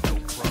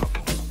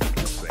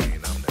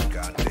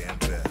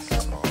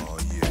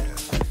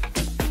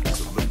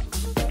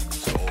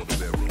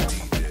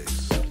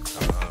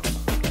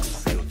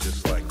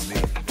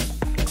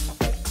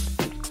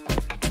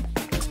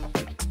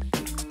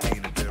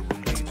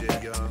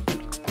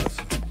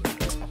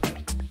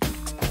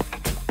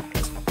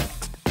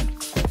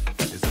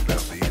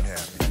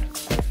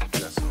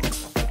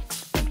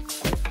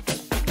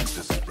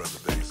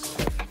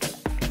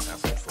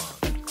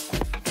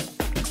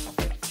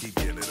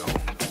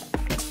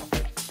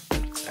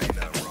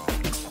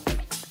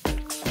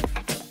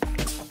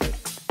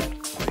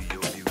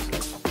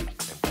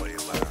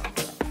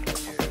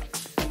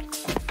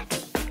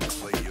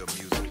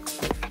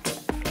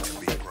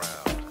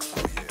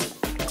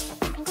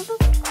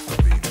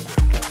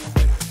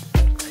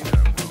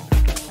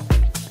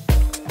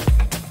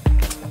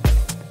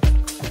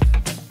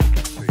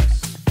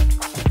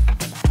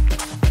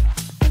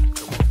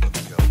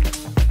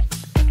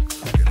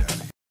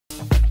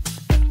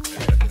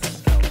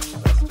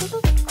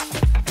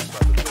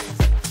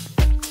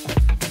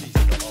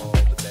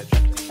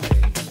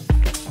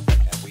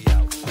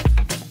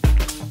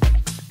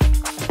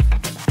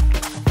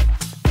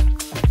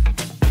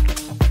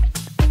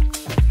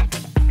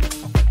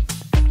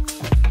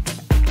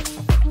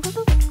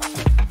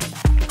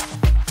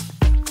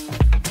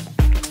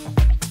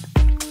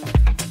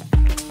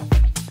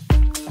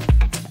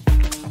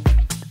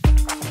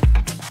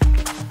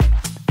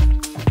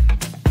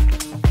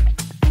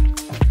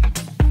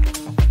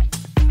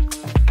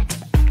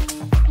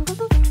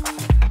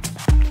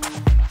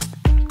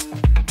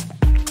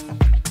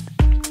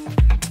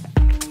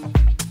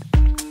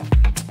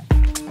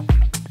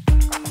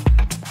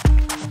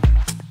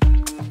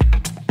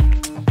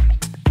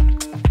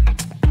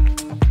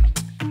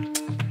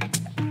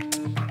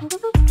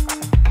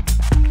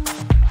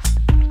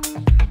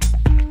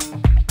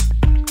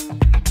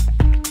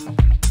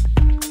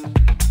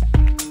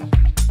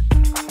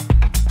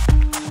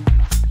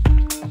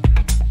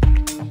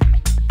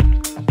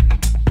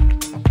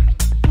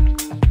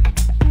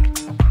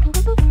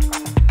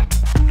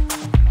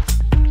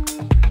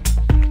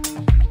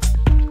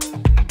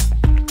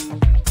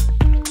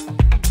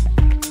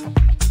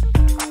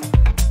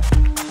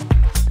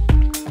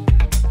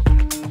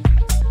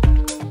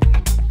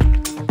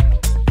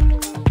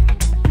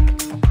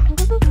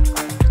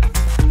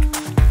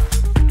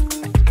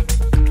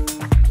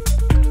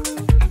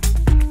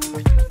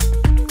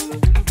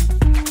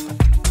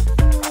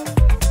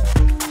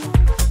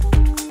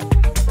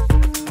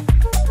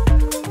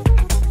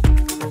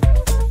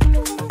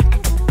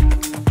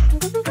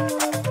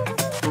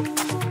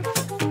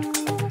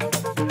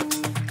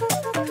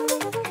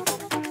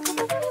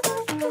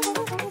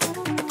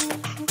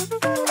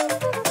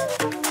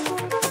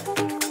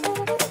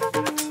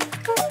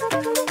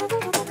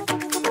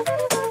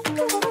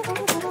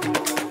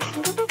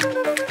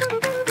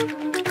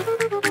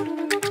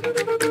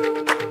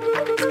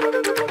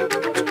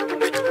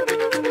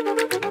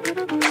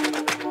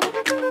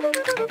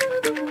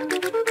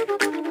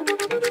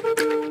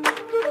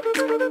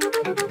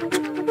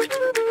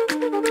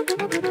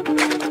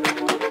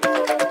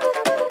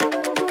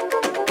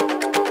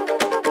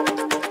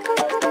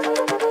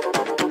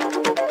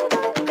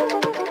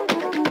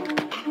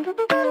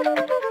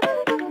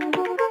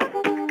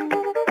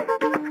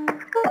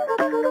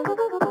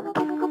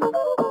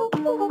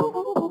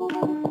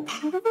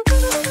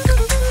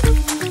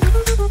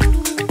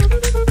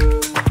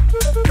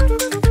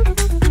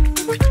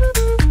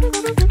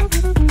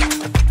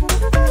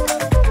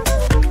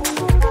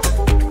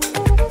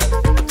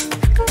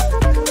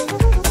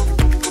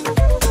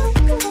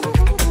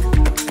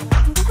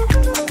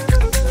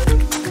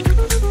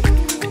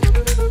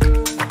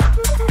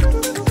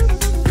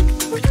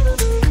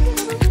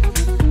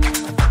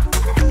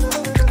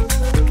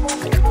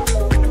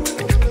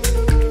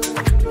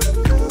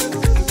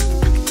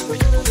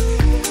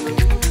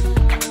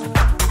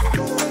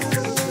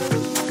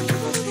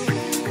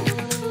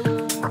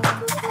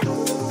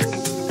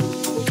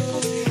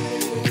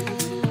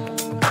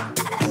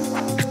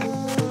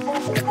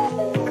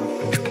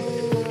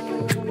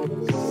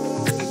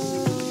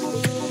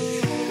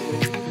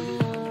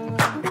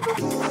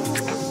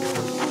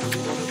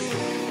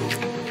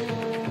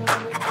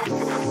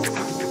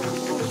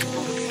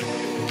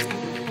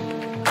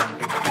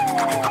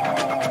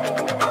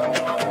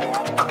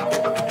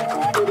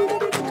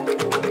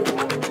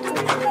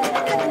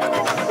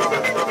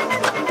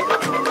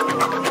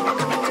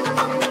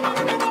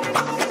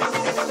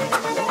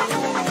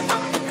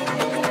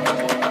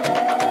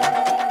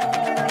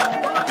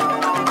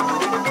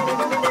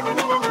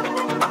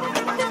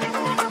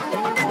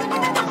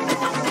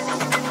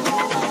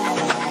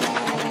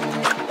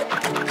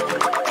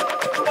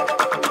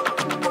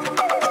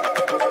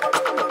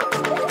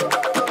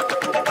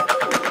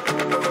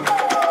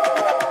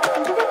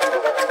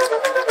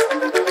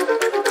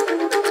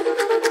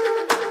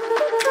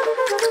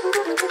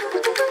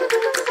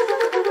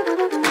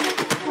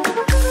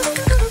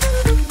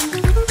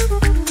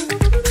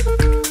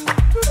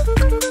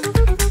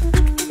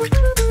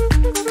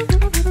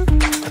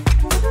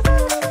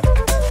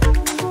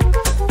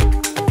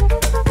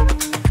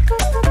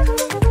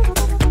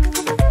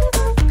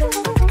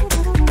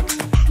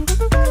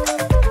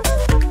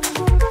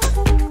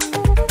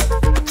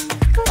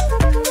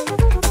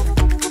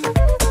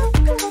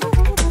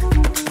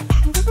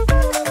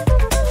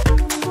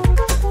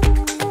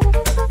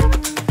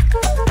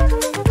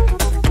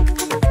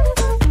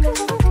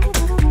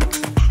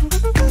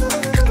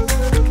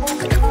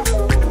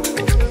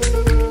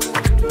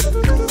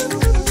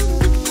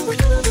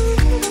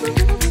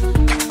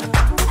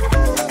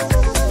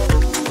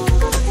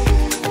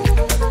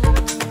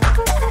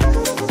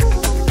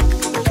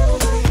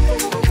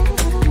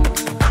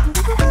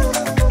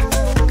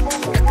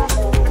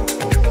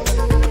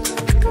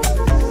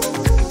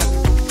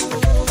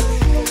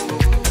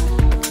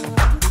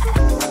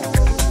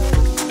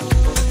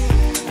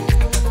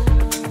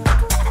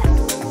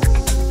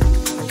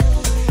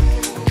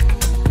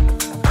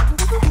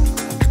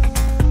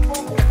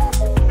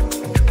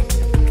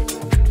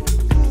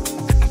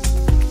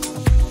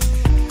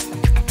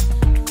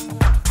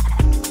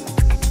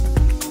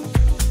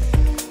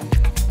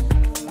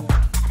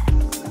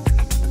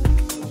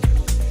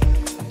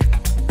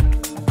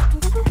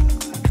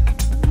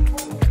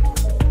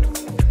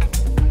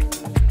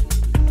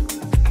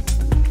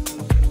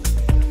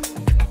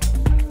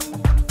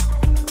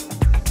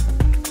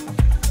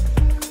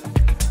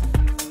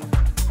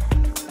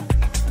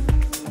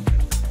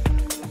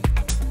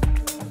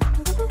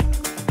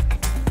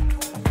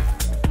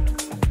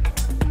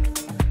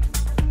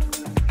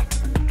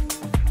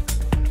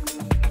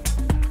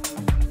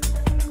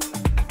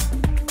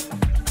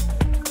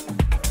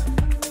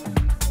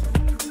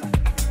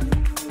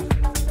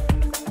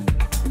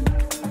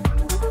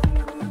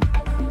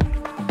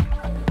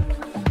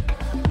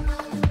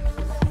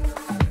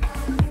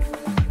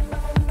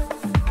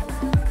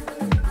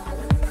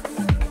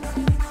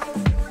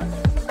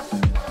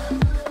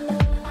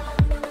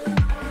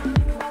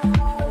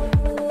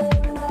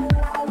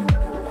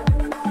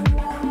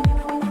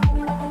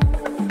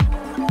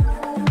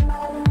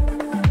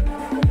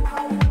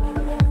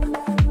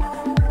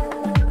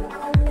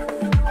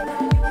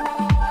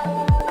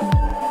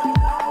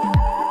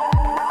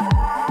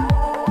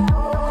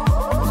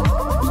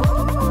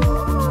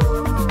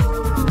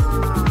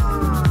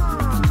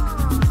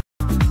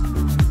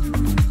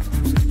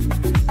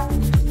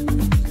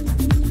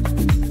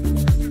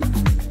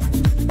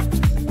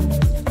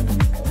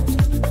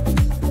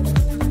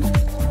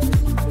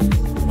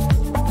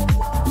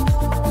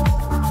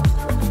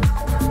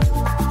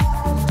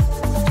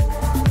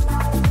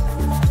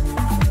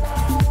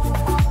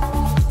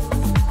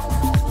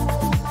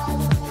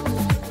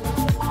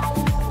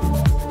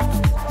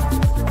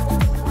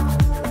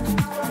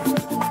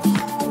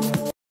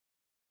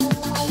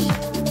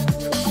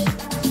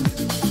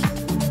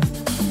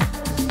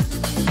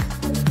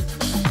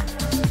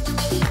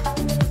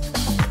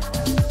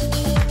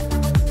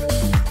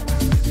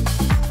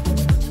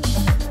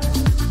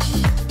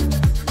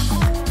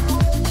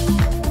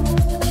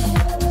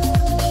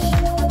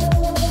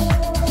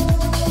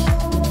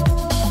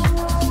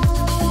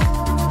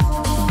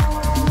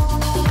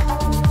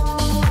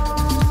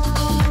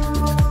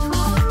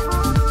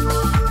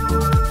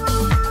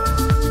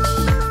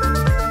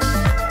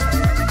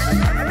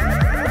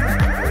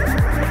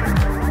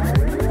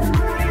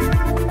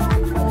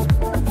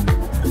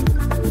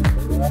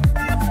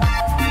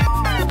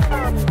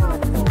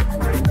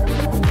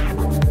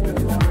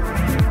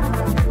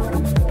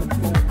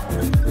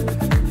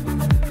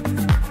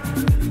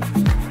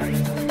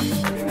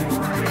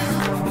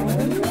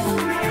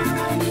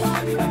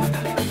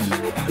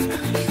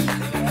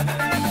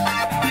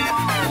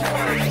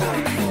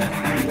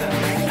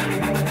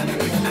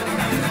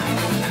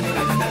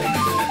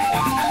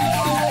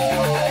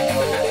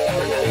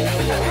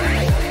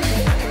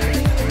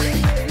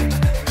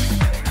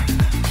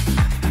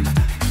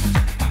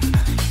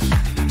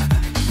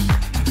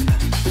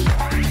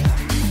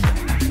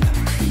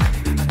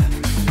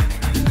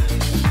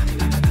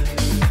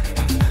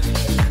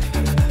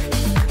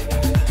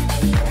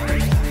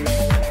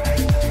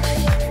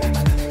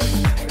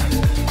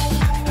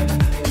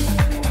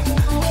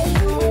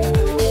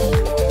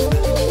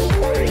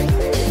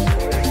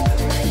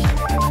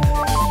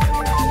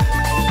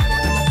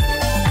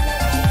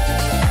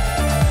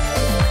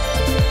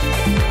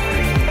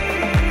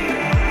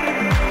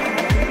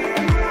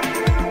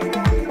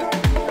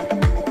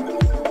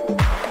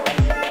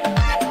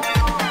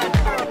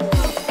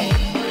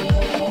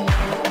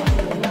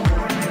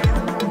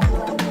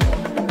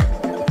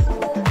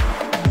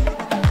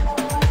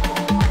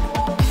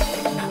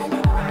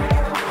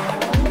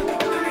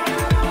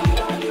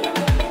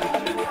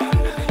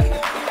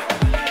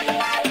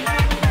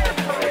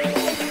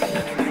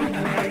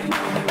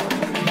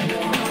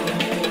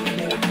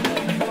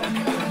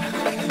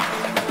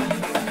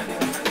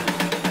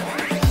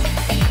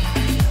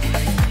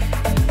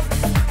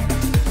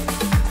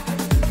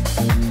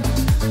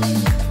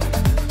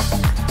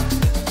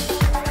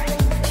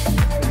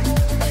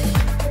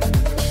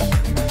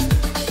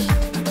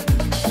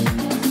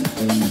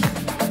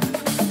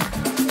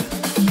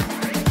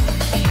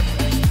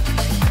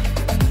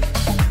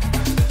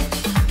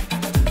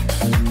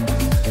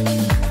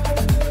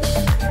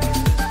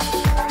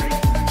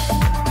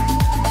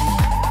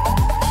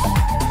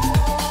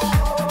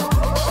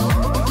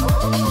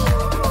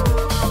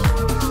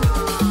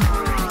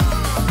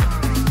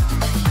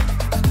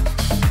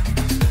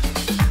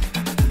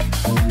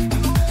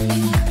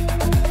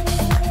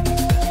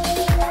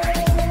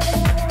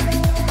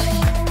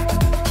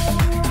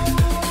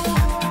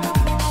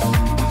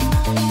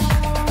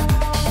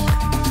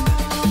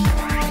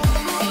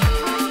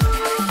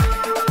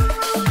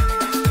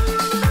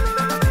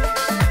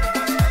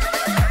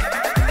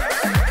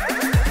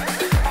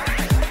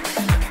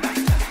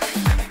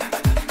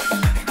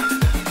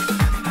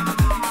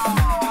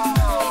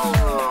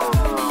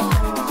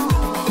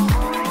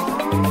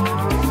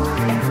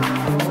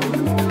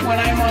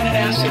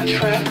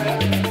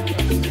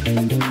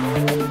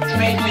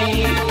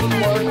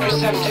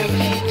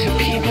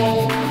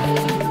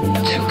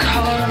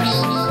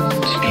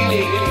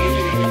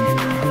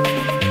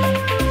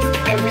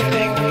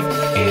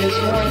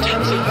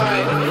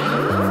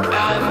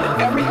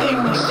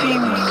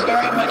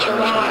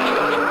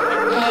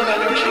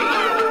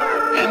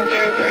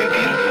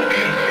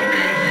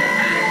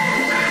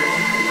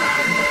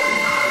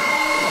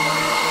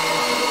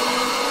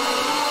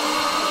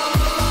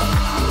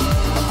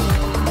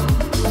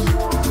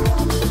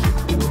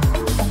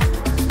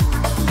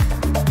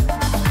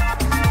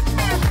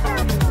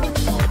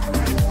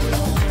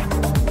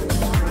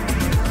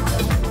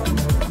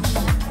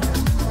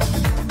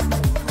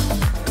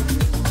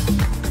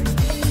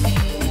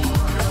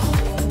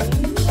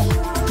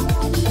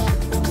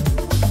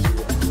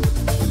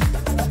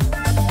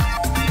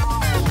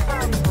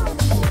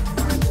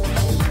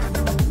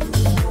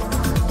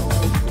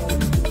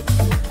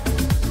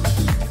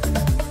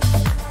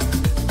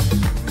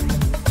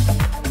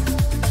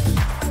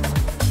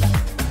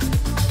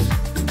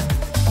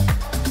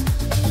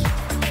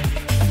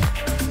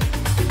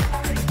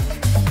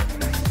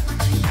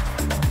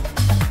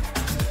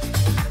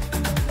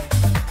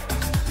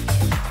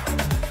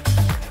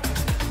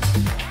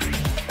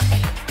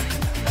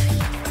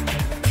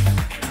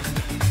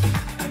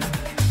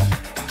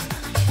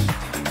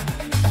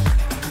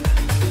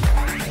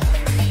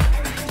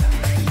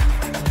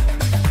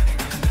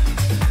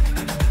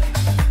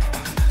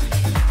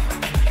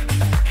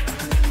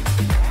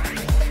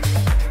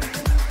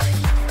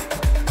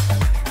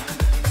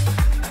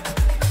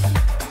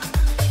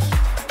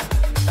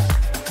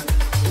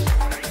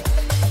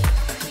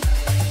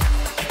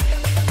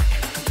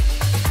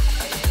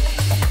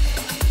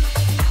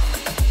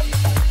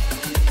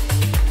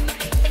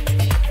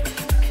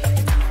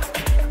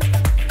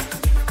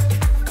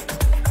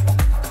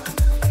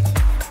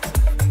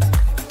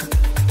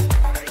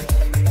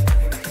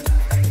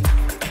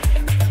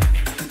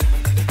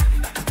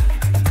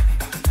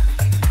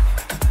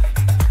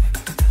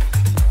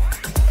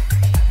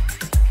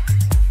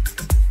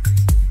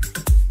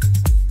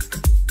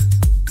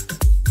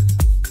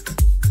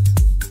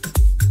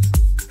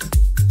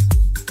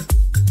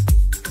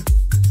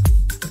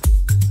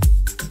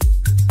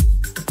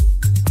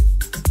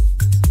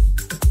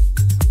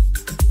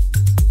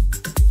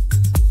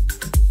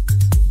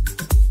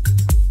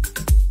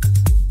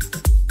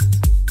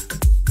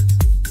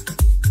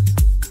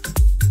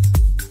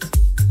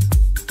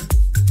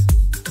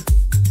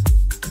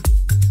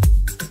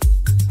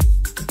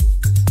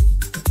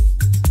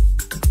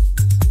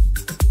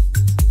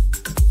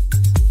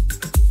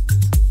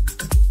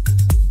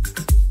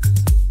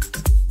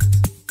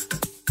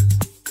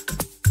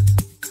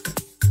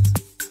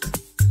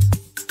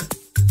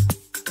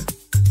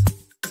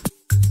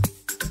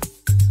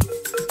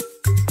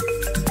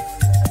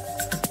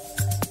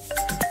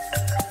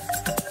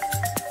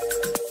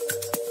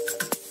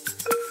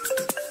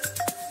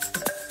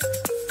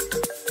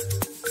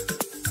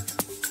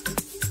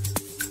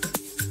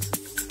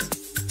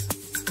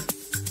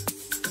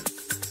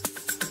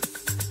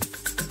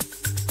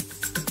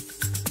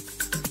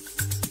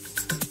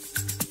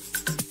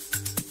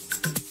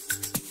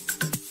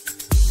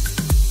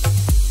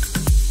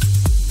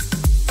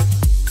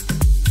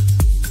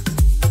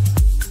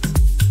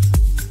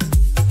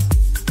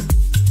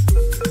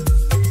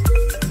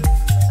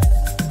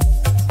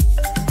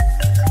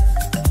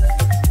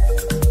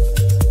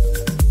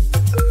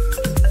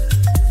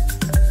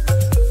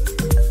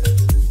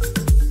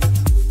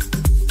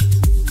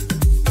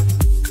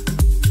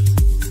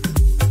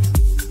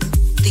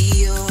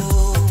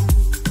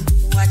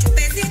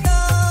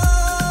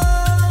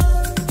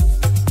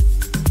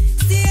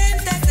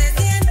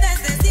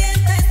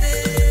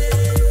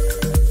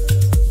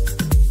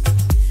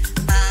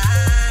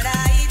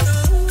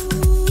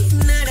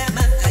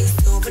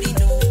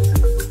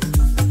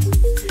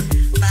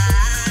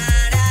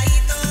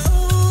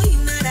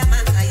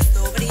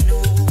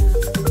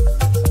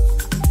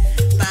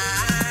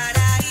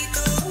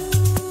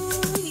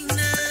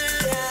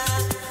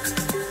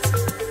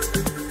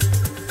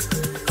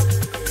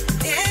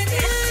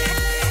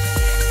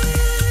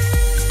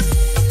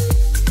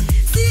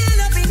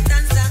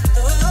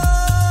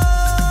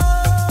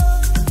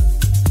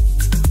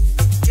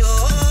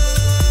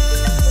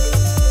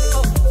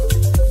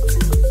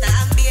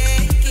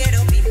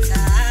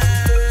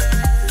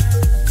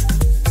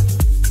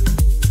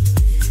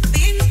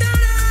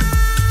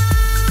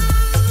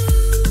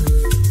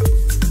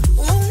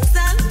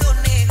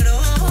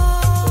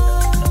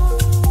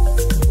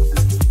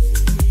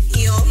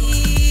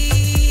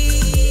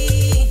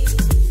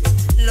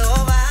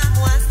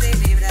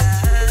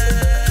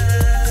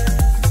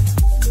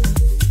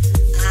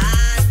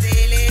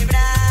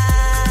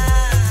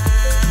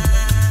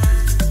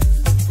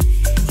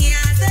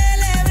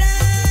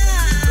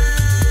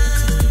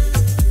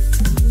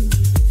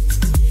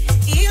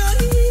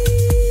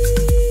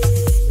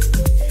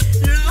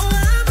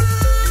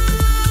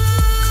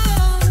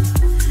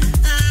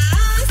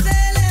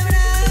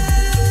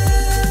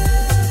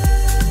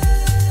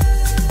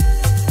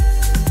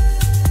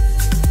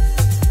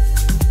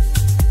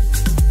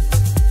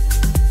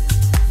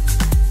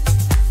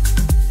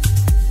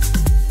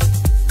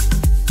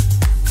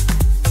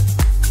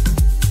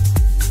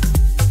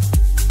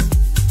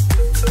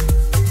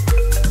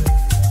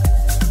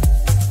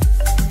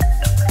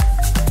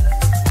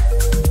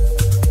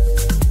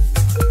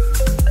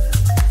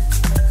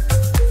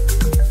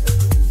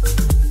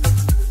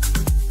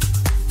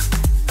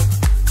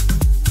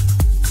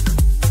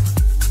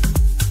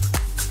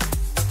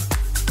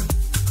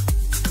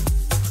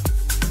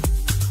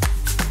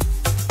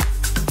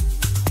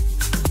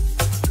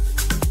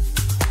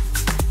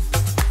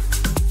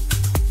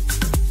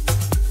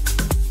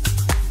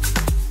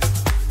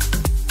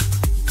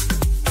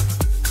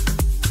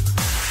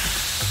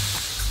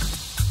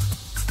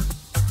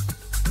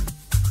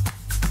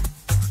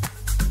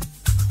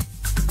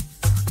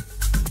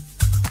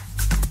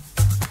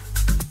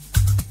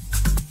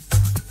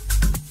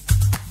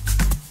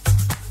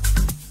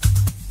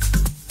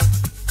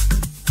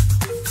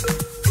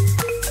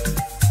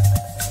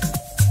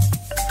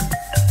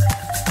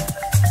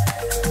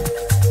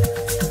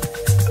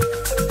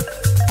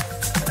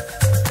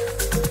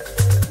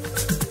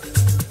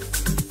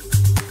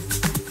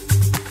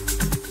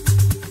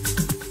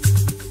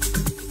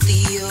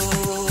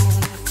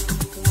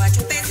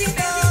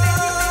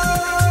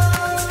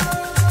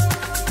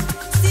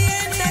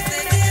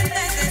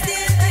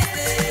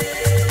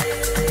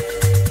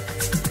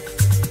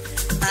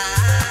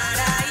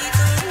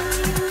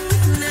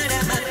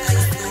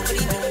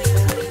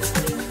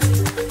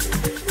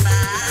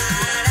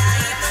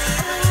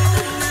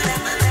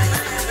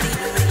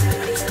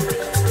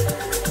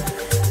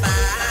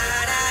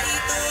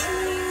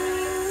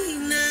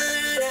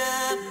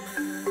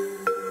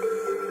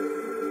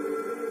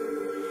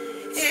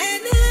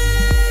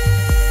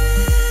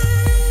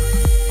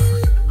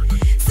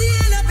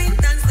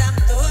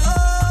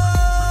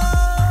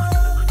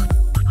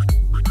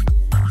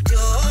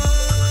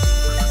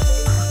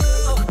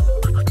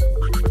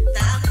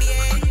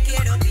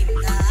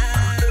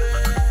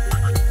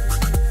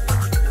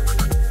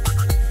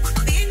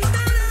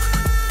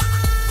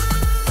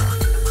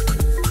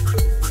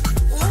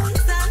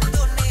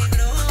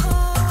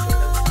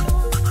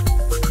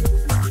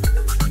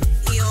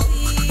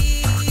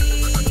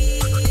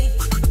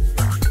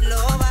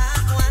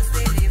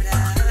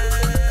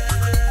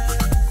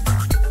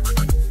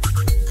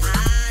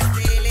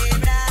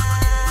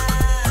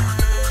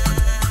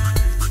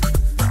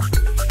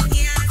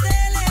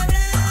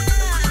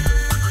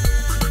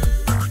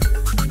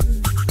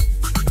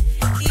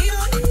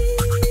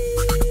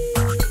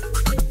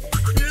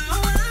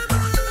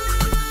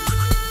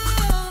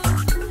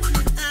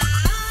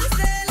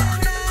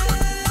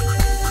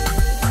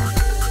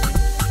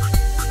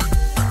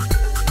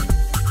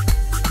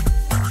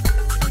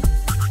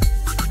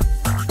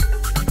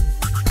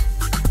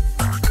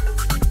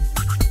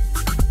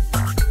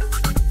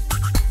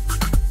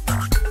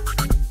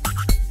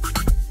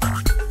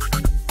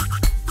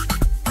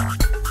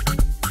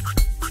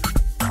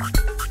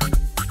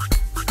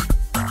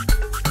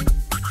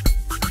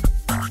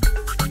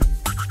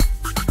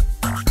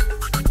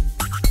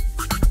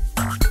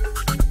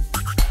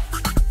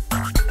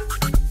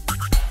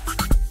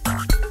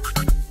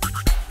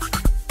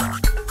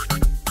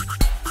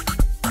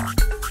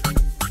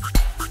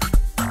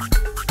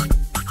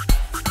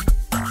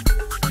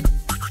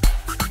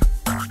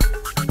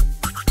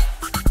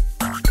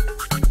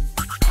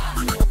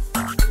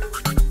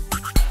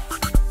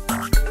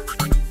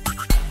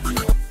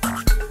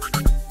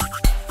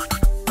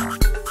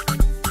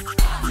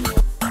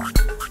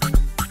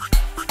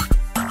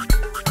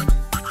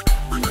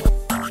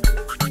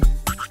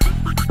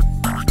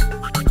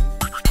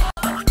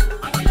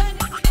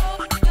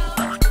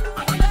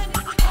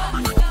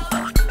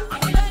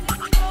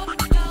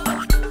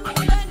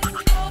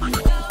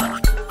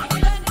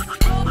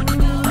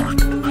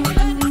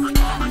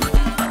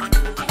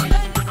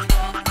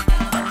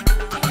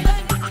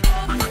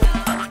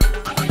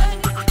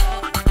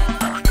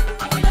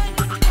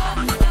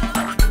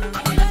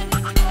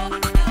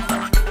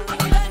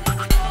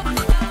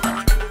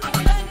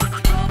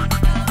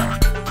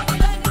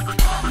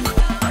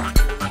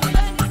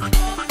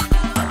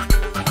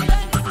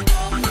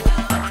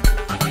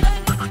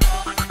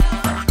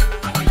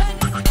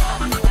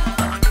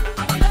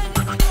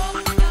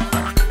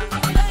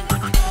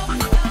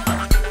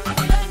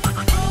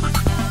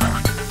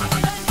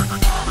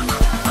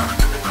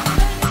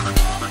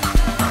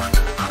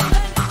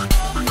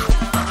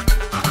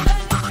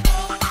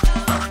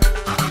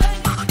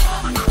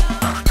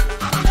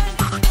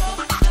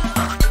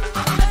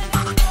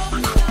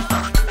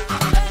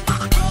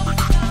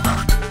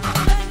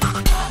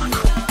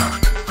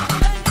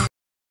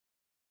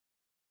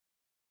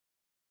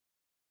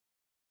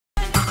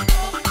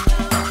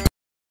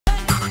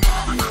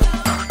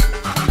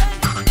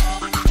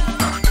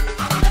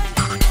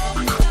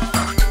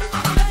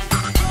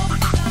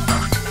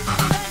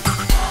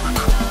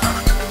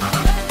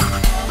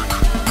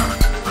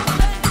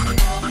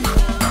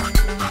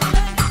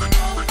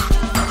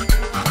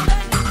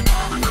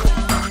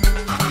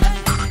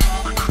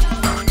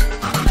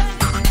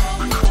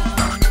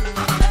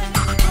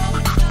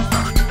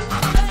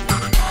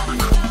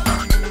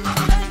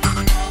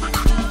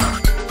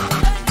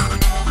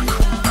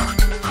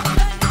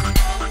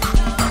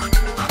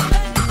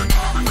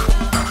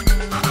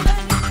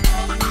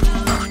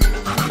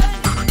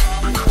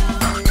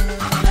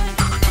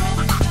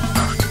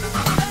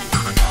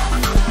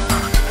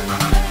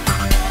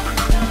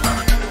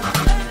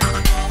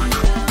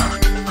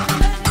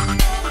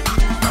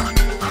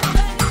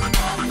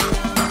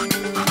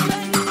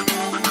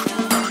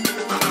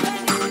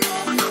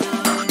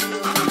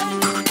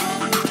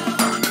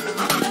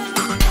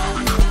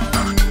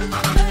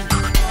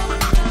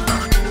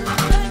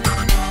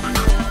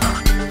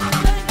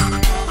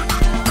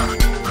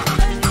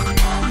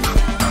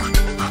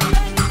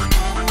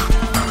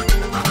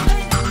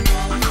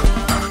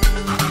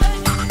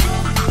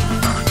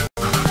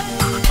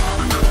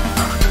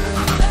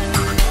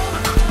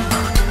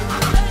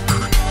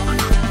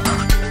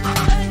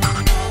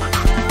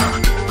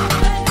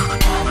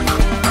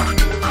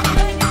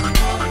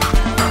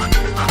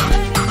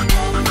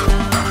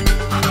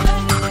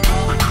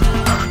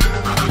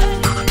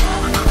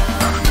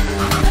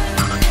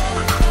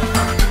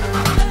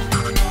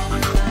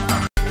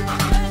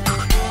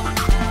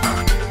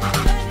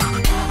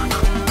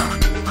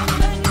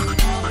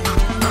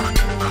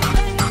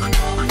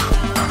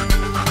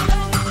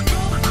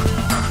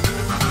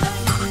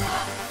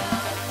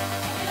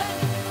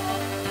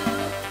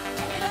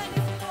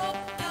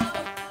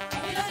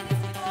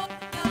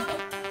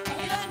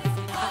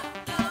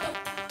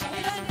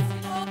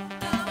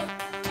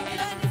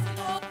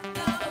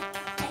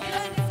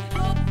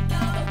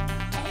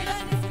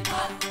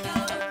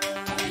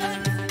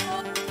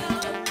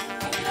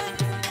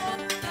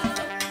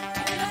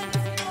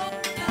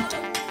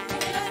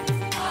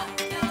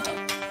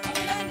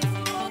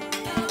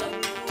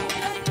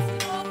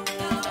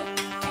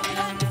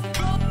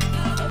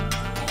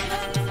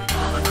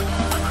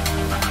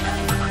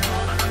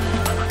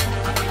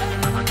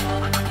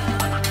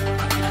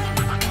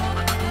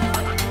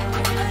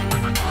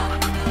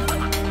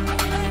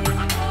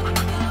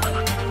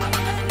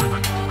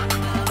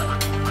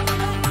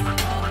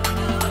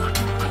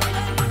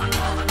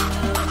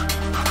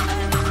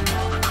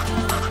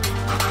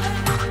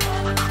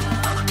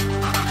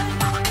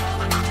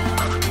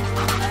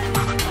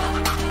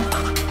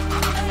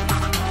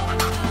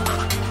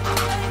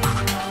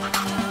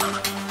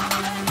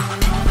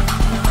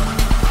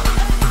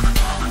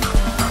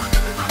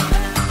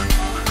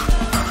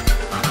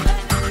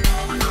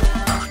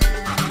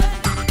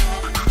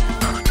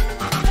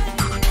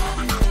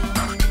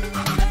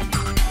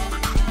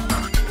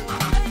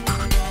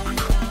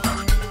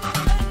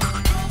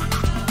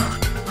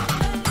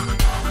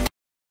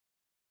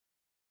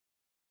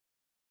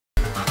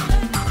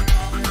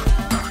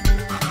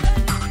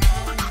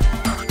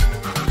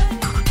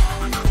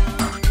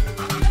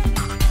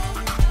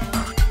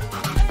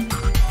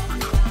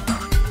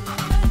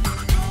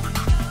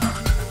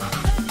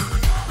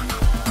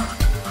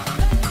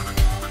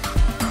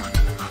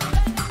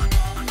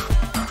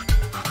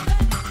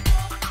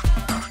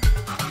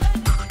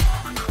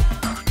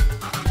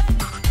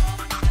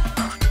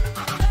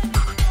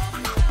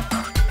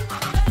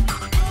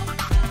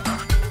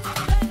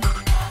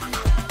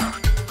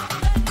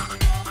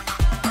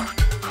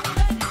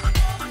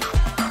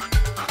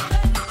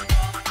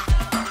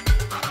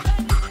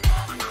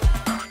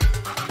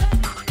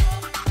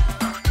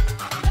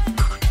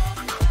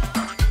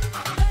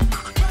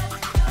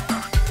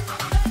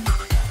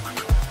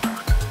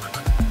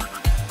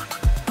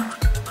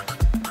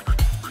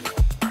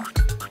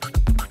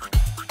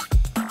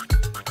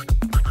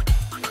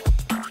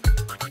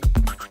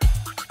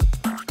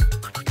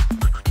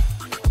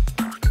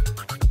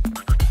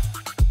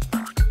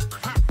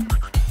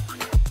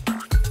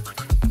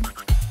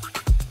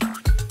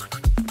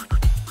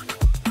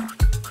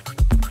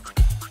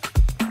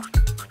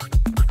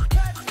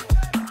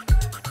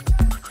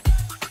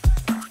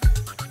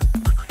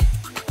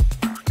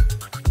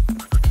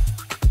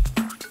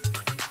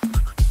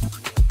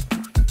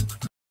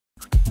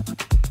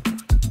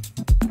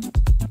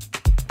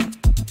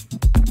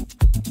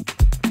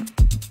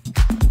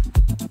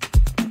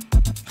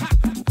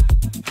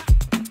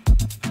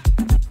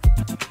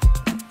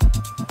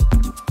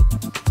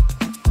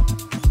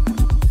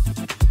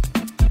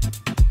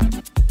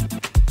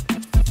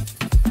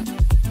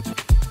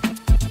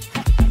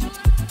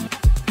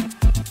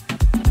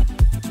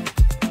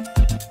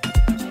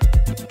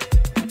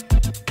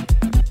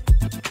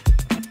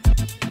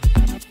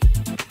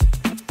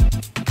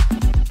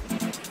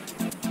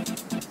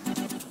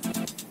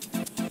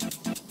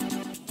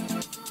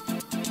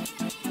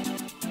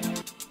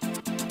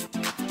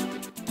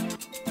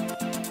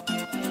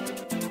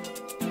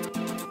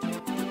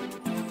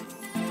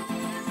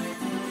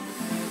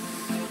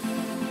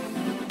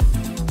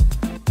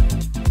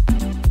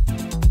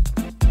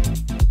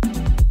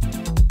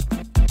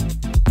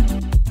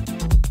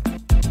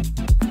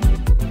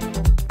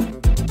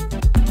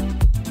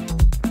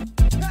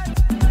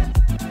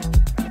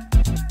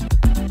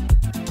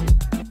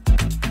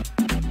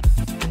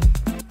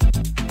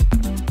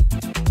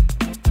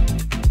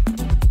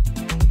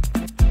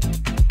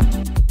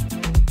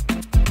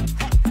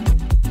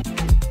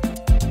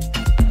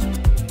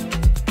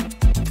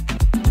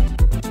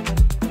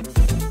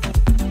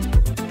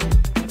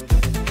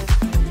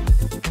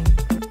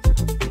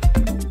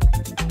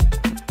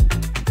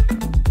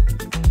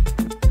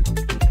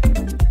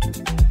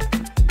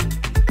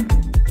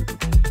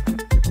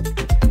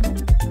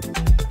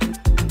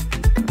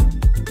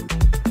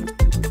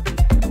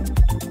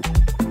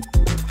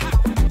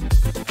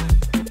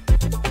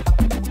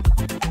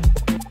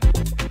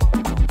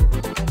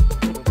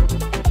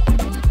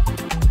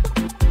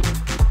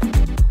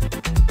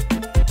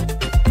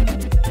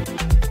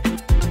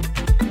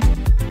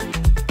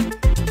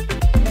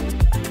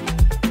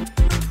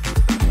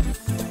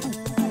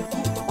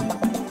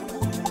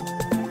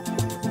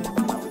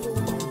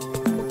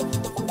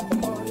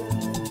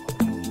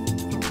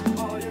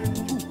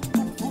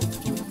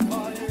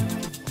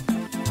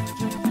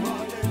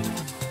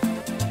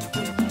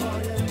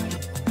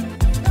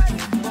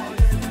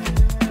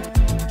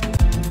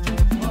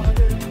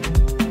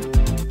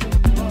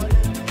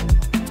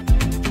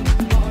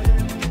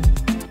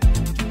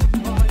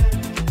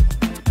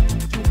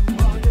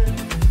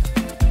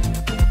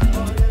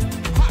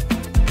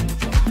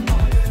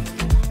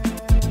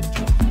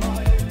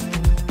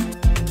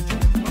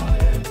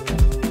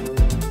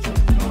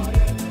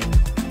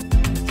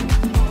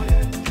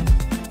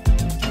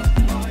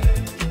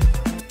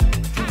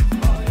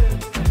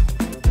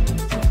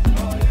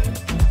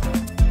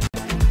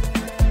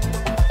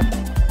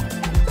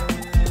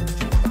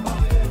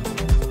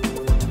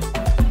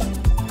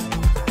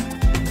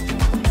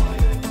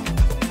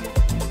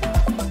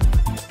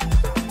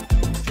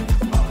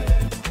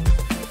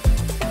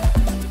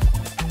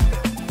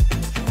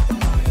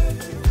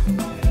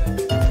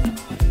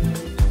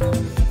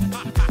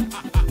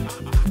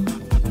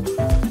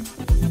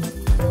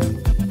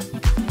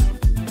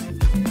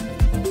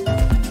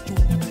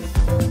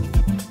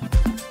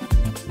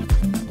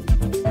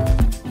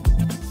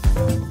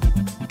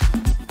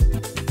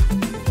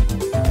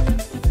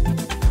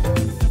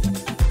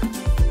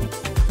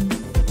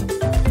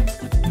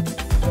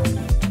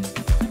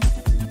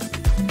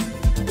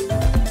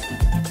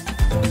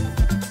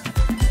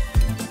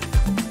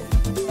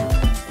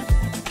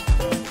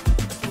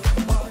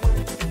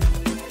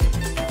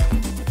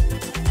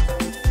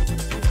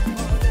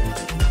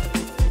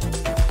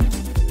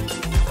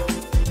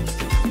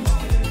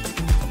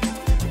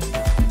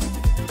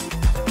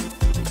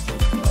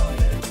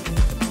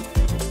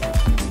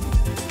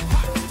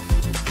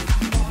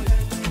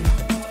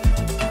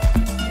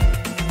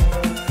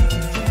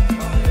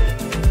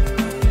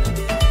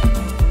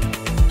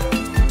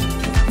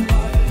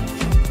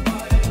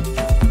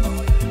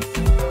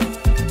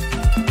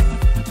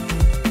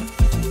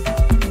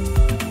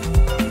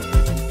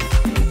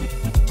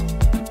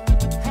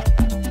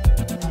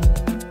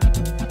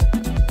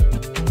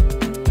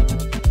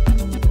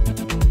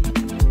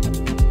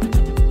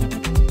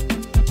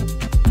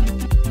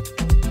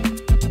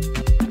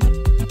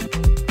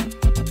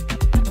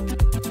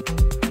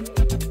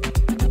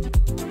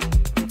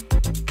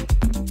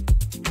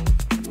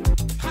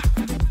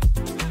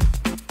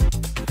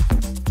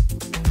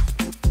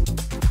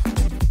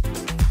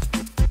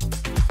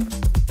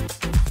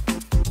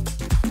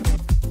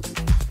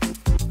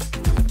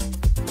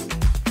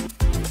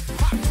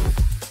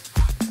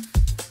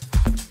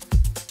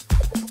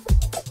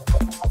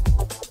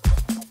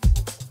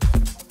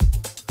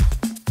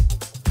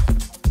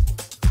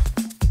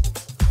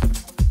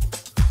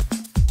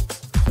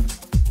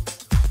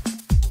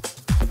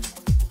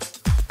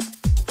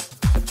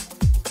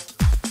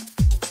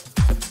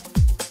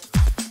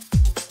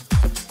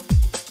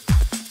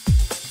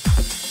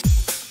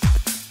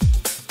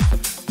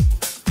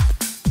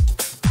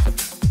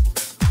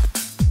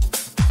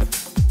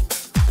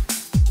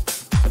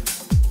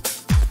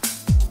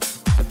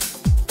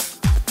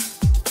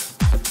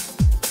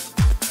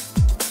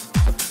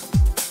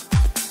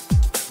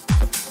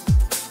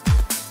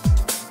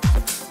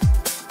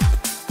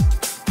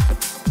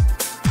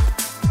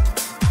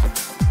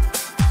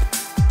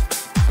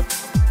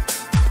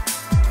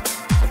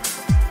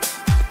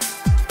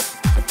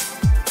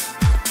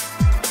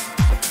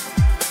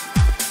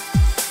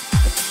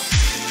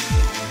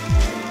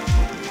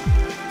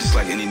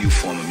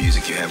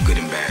music you have, good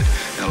and bad.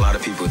 And a lot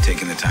of people are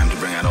taking the time to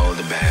bring out all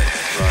the bad.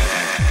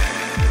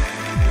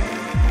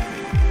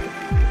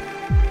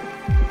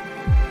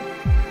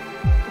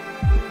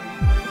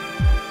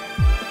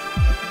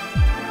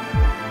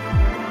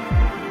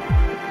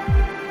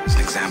 It's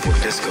an example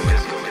of disco.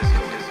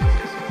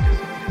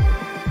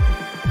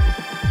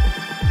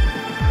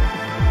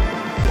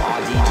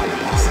 Our DJ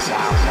makes the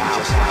sound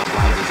just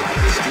like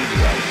the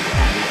studio,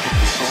 and we pick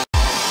the song.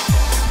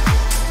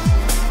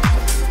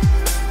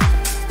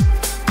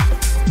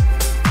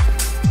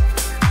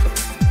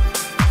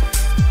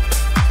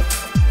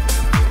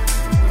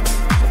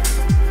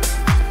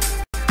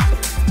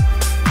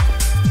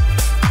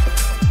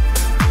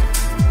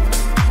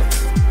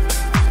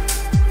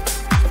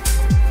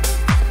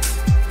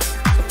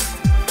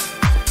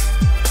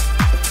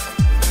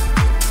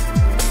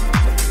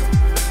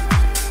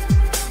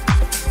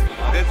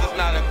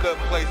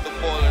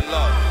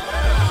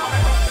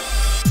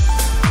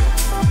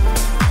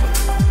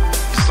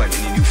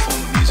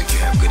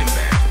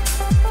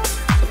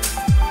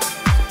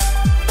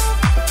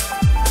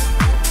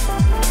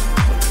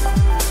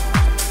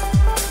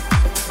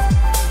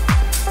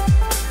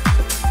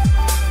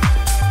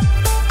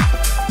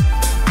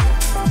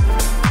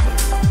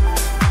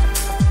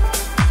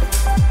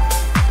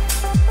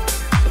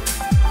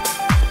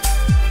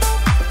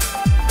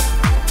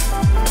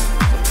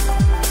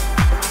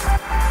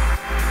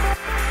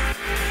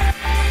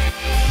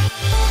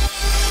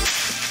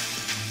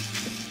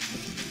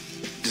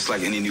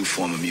 Like any new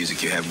form of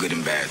music, you have good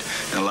and bad.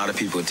 And a lot of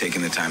people are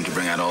taking the time to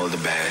bring out all the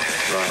bad.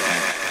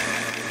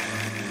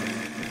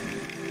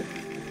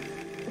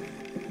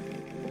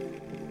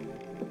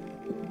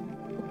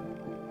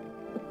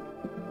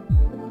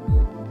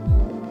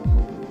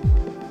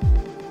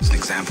 It's an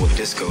example of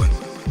disco.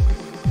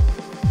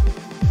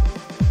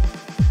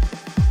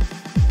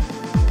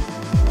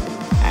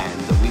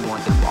 And we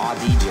wanted our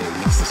DJ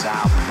mix this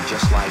album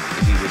just like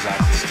if he was at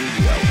the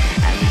studio,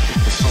 and we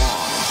picked the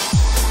songs.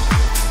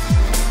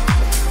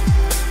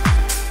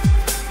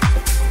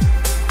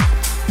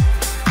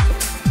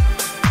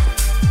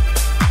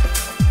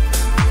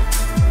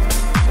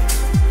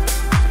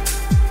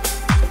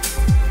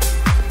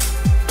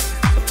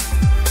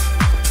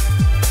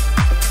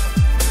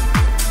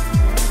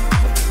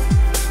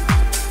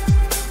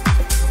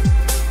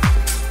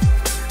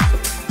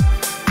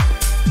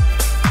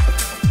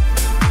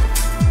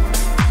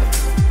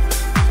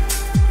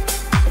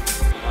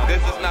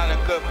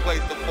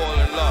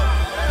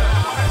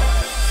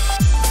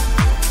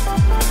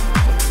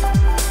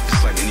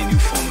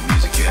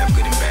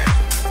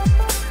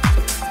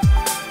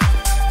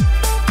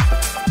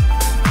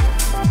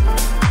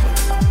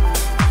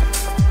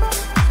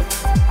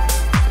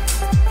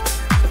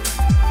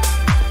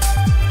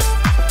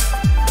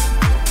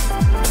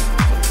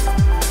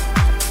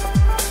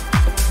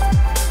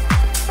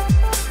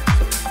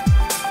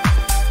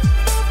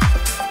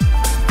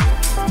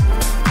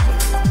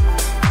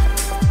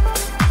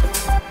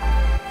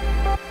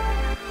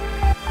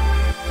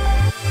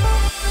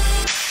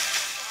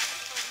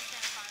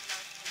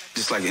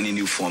 Like any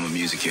new form of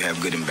music, you have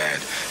good and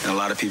bad. And a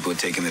lot of people are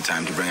taking the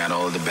time to bring out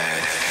all the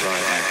bad.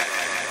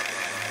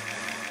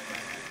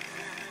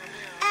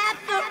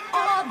 After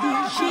all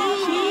these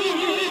years,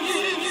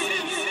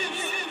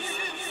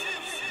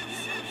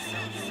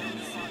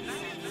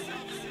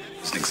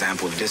 It's an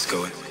example of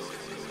disco.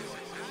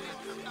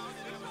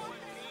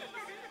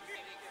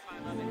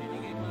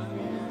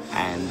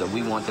 And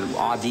we wanted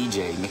our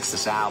DJ mix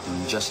this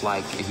album just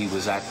like if he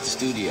was at the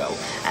studio,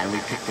 and we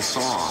picked the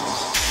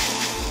songs.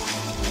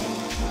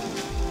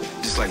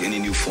 Just like any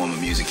new form of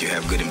music, you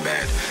have good and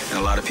bad. And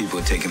a lot of people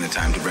are taking the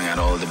time to bring out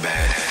all the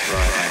bad.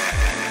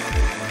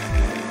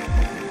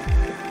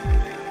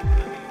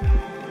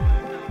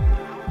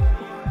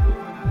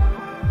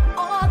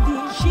 all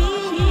these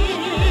years,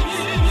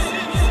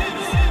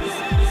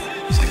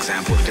 It's an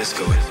example of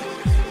disco.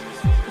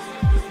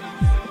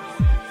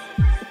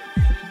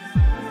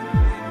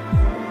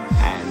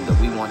 And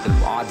we wanted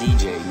our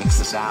DJ mix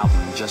this album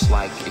just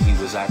like if he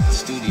was at the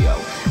studio,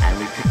 and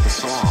we picked the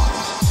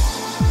songs.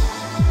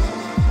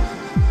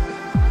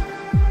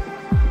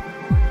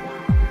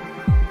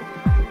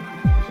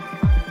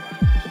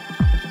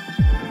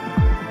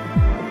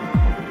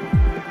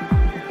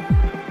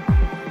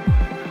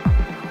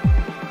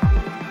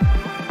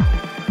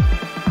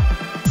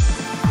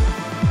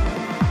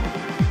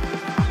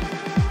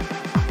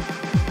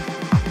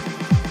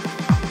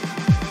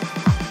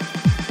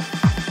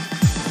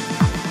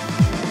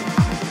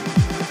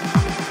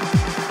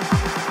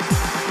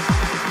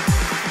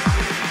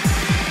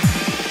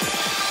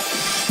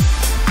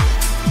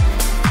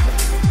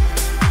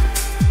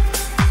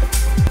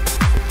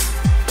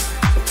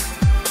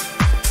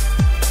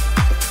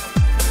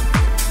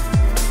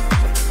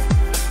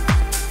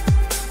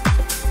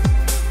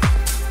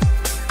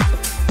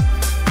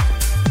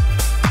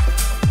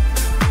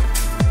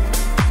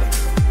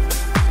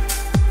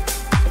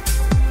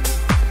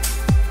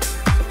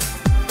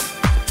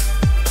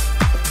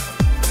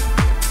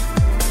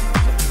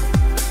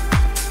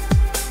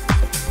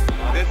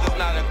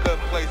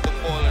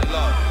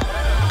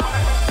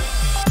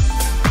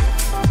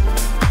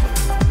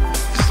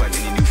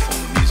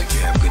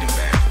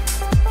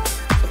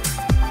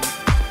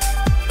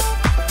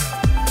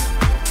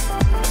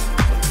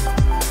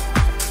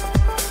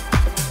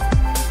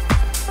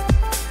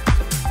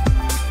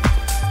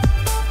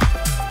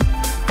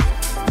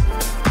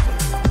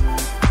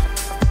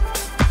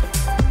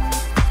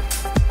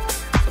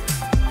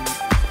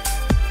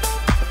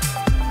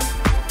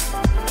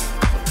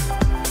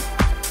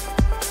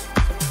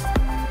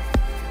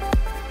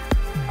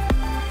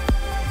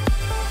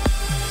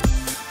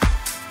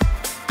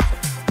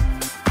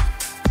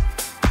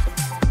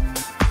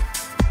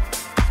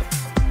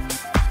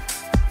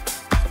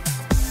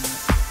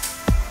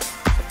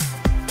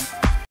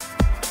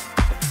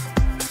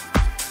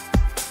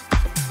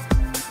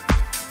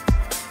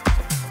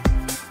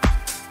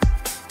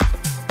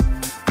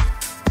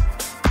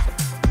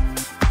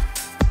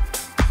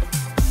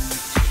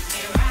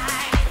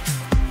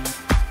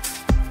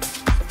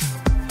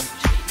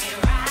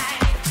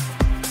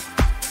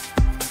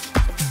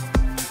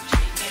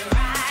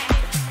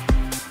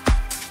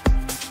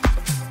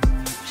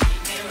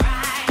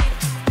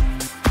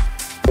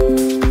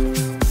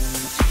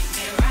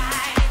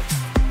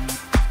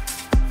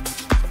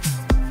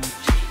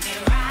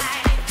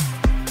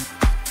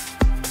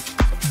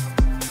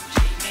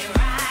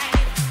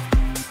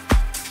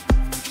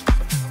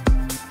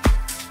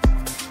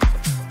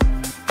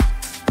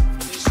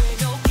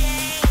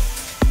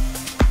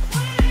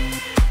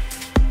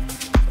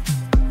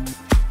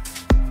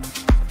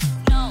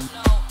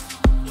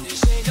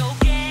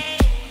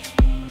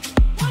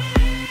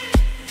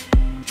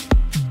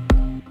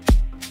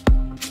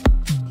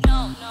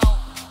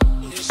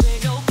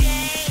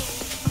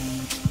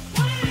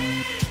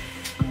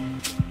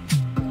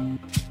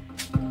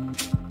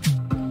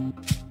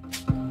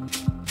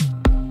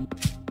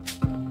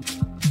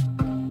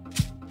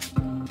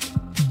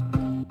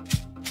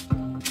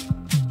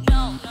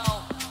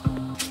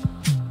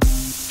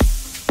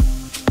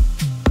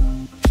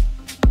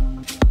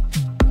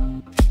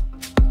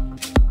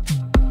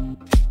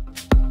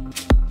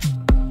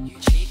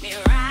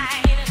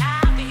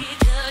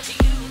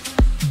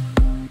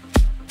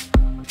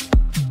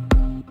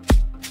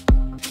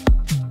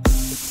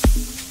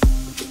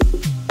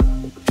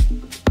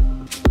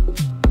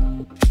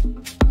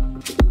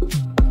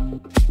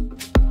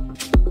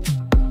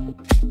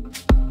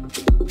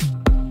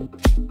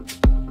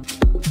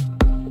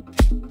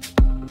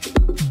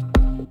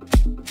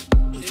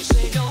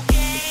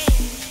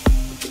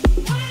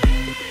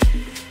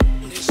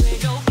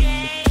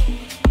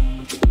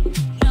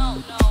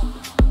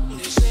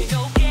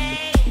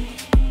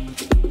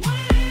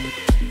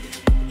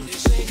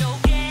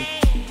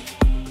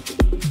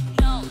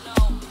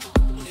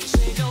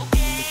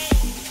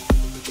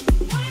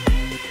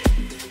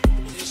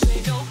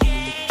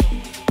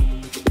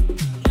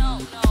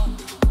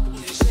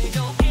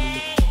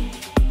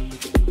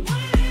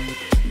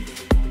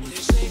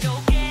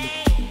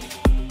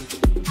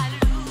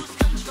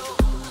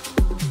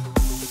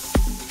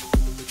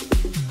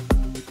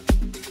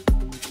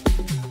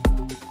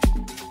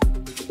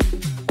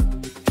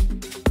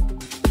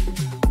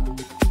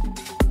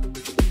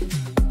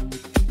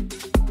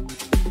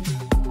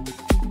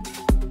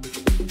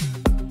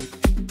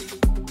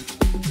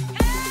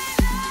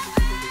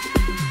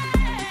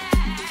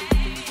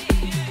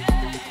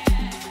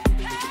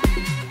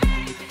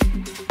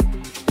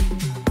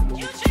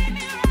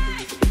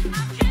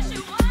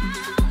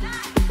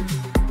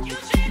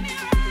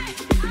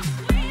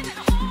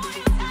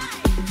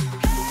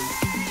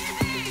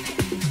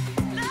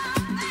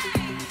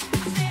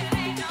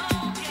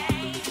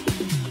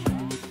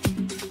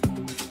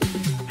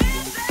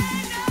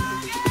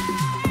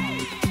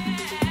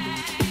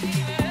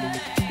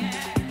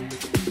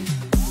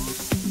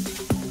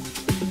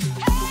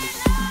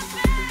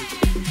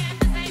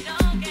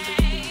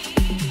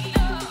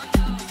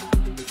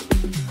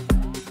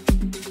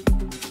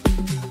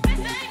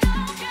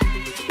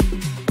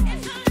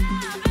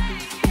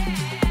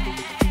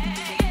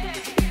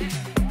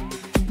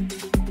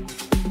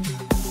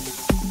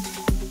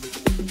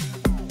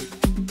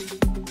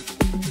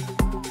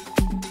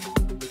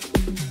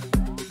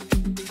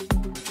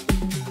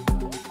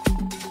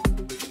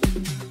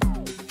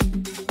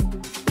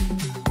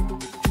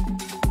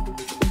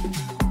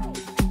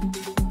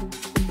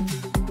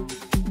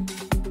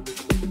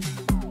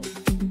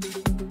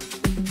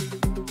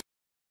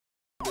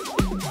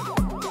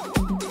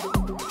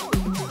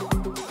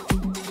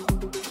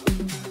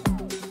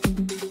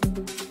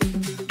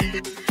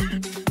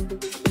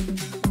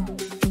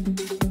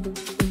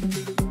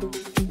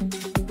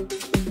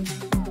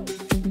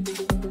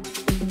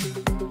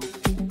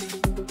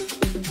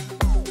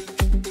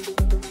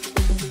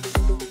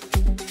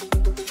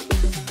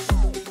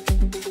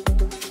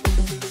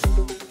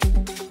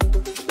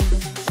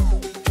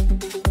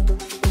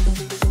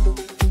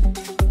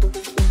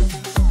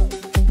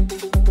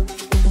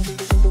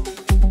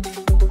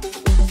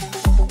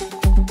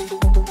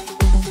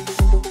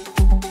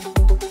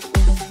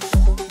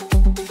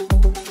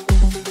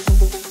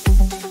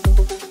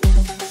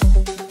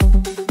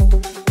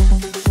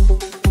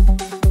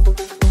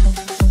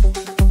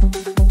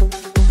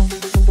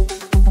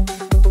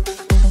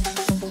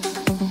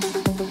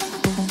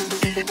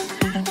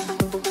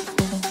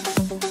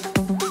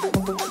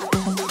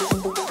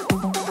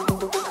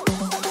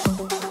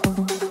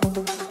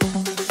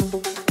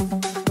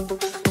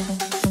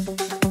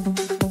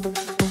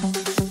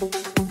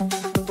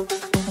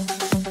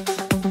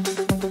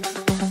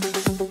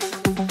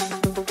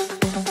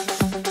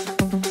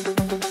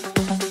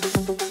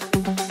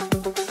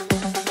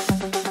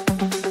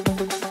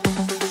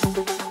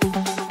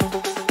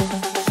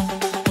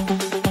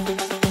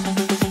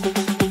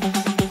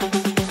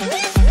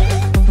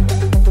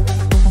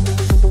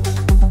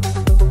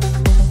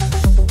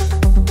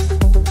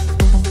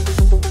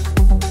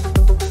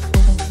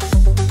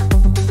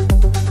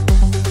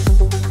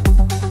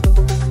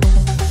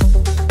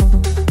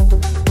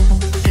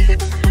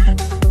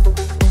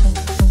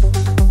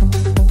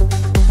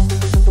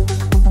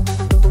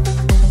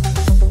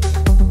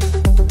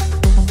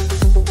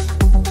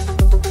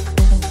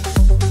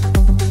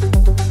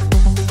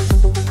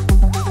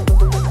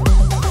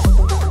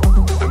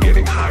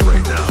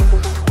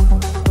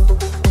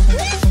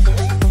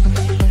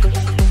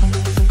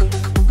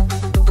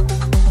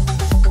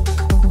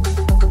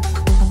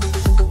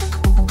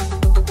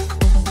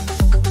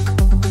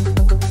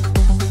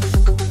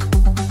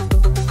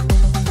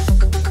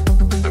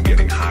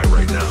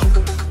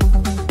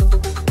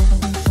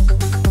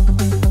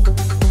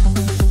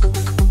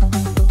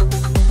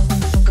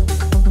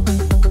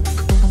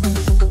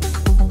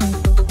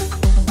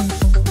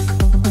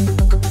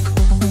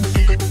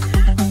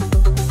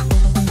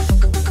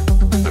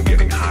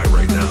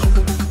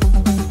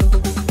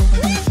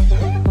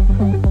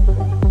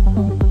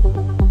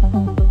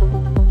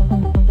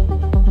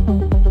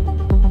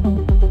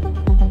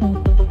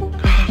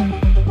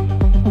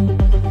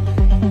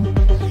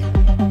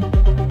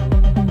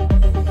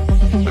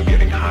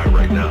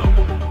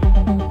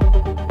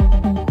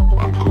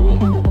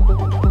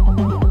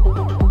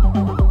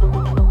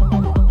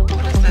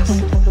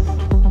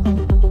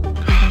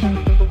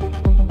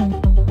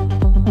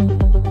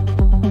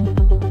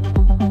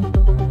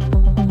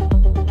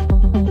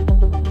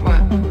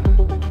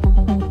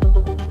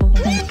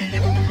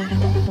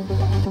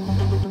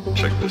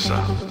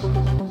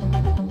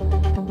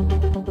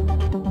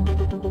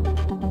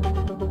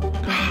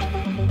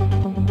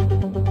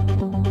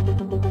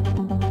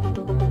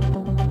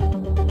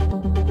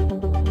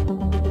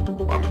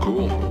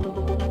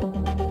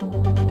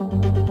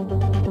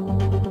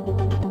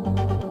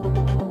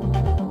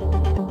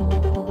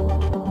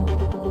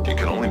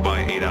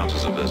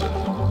 ounces a visit.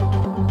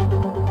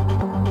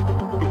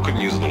 Who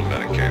couldn't use a little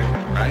Medicare,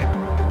 right?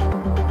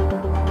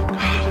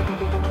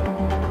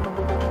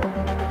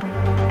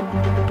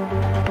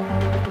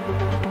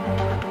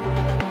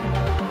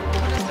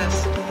 What is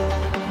this?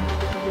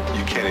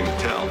 You can't even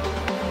tell.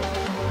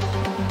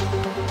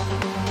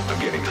 I'm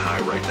getting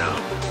high right now.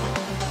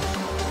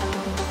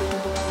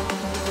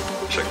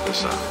 Check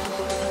this out.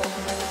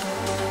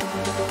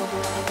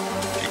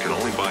 You can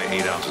only buy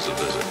 8 ounces a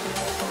visit.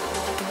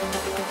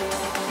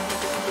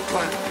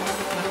 What?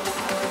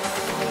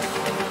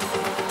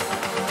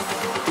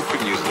 Who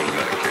couldn't use a little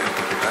Medicare,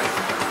 right?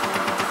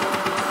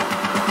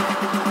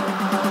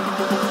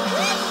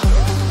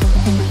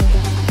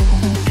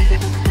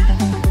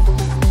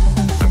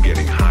 I'm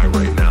getting high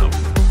right now.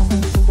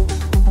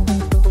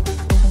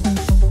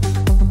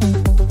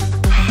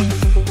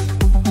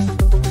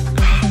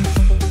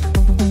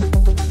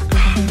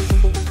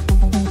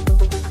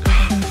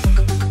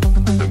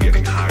 I'm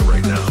getting high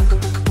right now.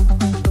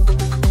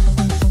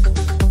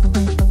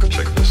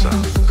 Check this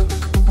out.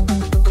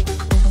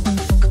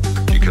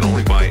 You can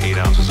only buy 8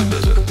 ounces a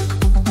visit.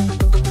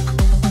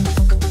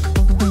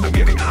 I'm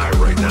getting high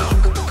right now.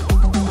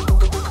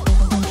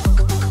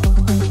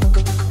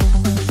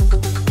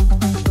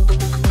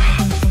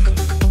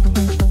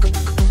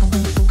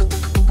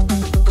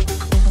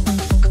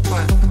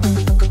 What?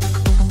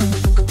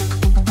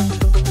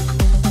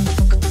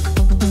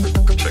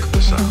 Check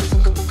this out.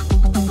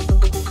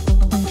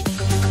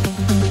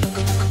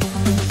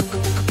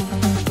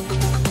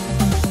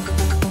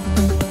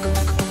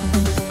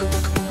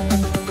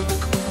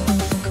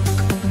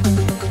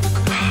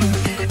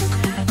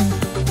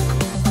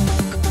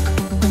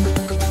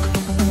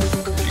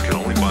 You can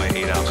only buy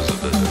 8 ounces a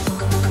visit.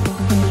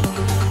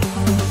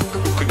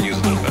 Who couldn't use a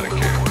little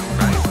Medicare,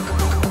 right?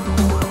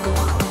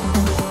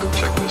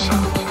 Check this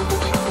out.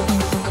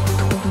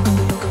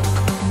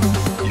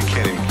 You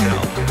can't even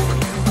tell.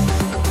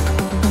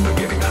 I'm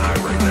getting high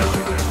right now.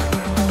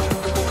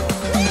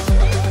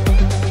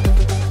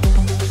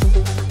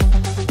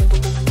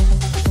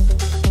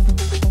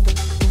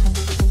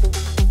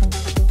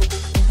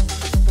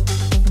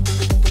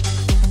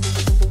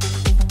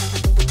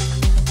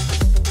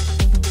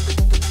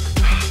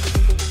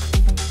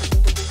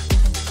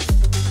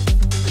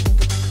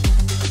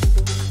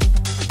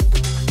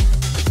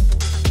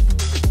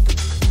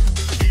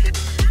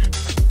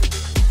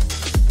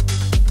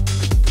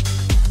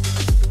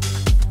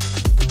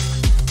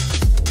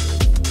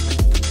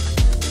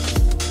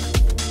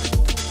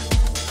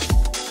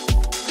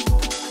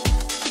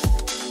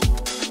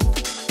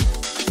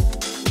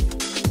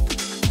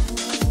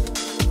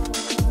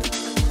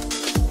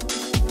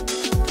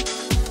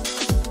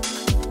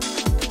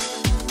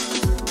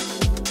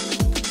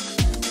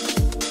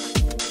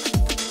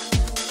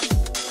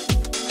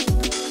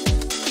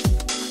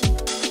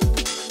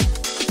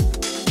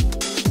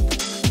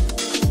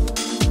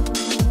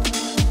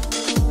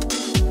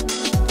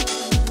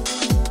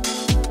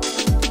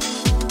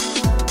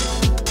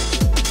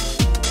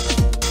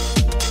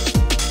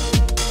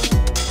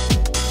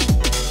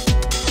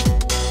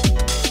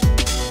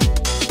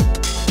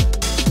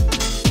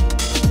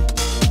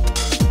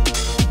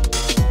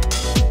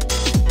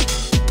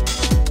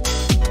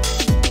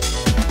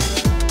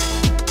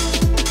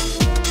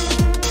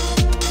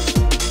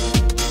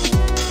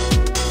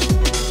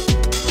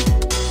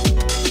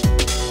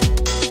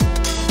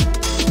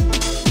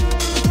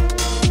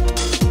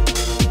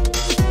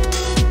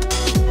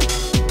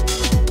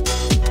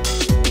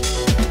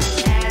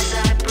 As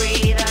I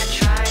breathe, I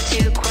try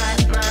to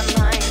quiet my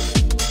mind.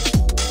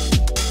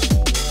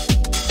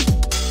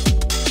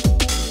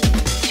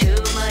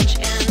 Too much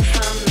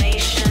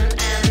information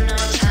and no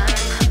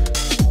time.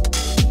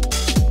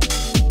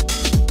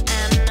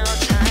 And no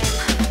time.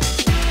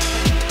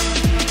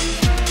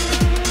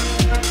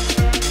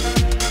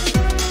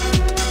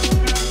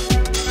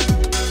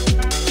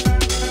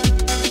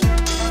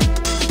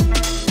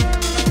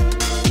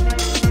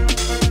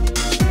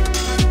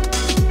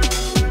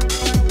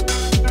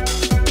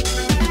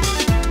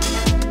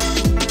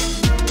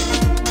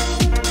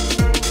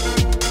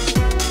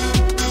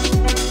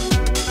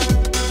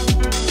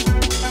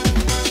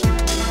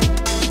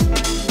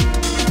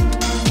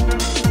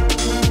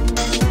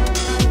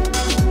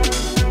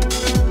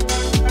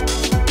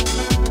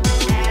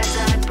 As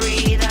I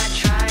breathe, I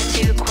try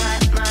to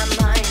quiet my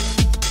mind.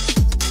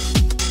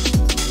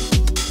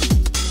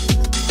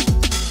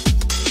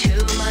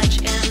 Too much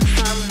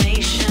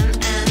information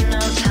and no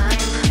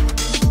time.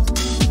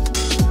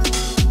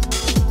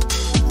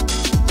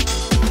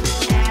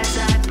 As I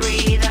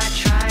breathe, I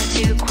try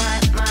to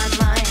quiet my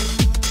mind.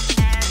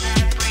 As I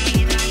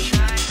breathe, I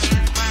try to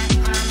quiet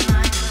my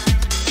mind.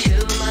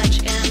 Too much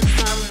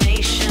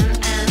information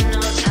and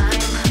no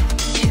time.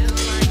 Too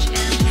much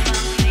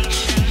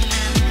information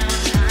and no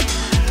time.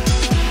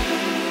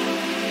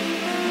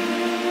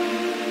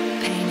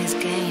 Pain is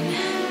gain.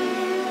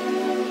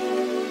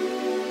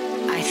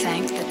 I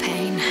thank the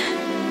pain.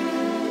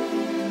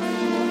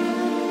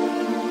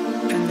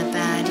 From the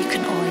bad, you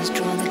can always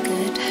draw the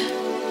good.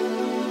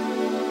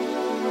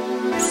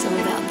 So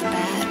without the bad,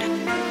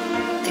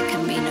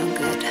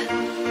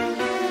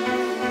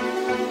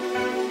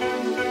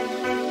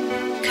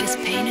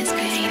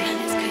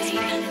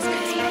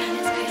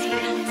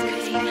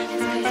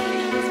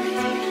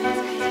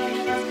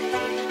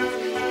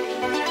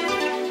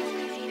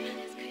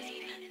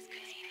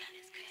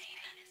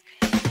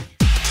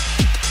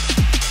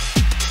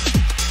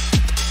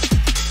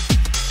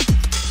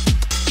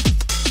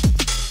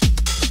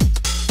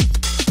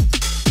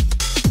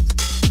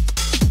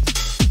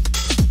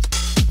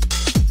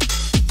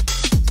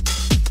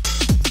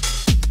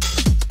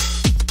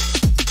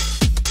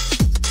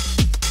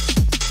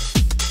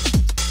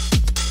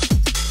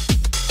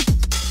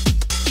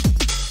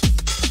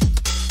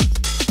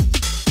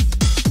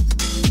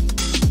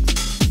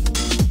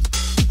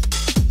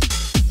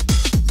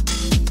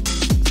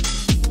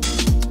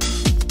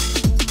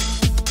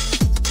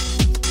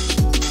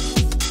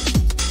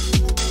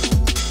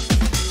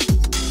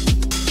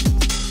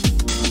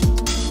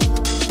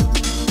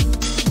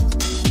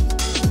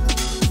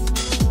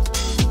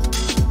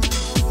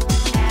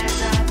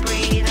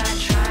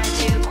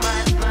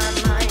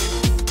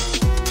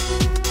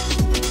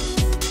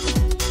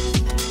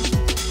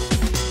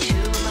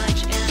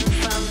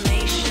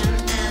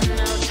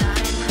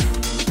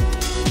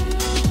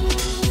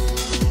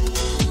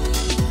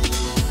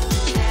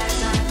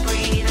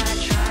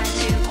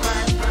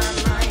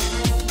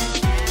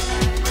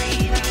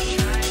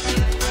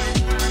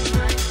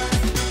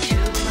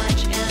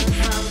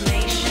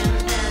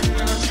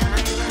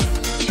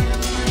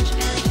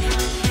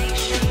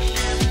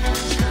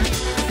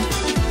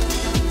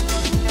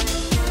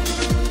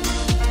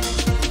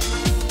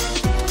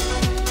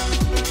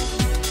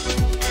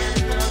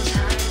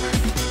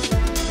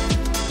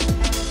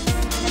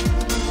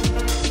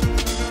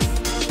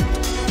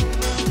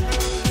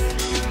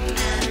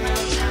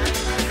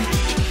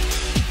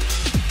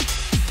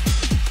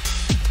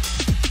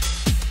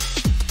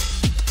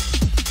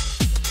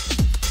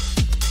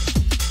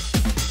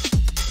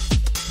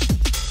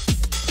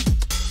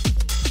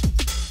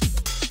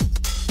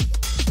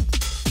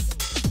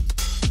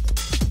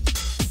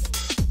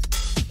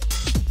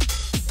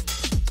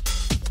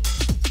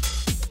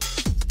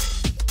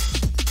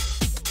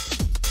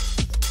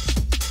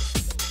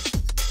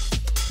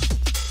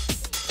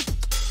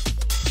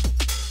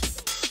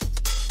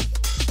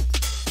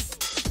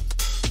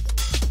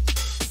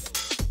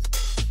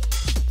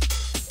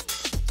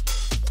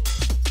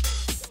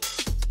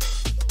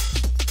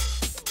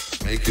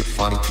 Make it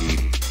funky.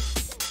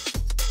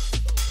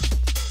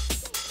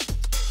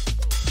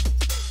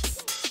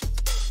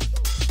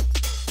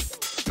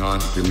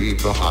 Don't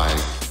believe the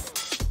hype.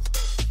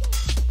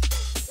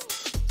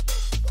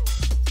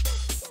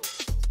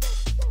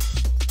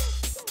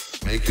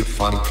 Make it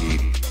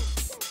funky.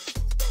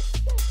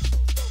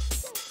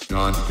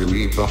 Don't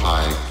believe the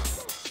hype.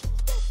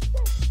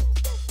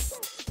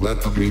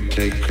 Let the beat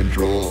take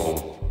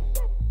control.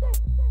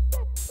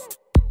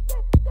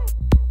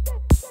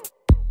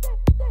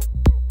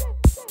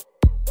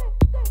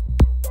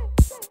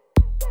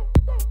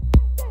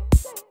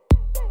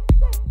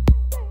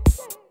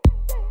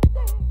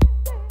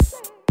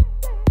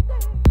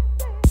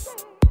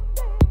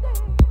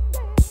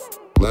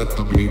 Let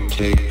the beat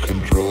take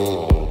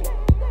control.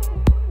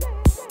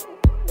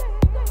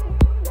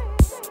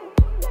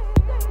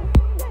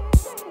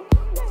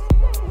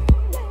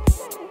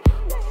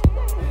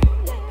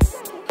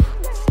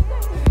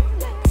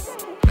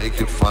 Make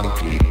it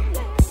funky.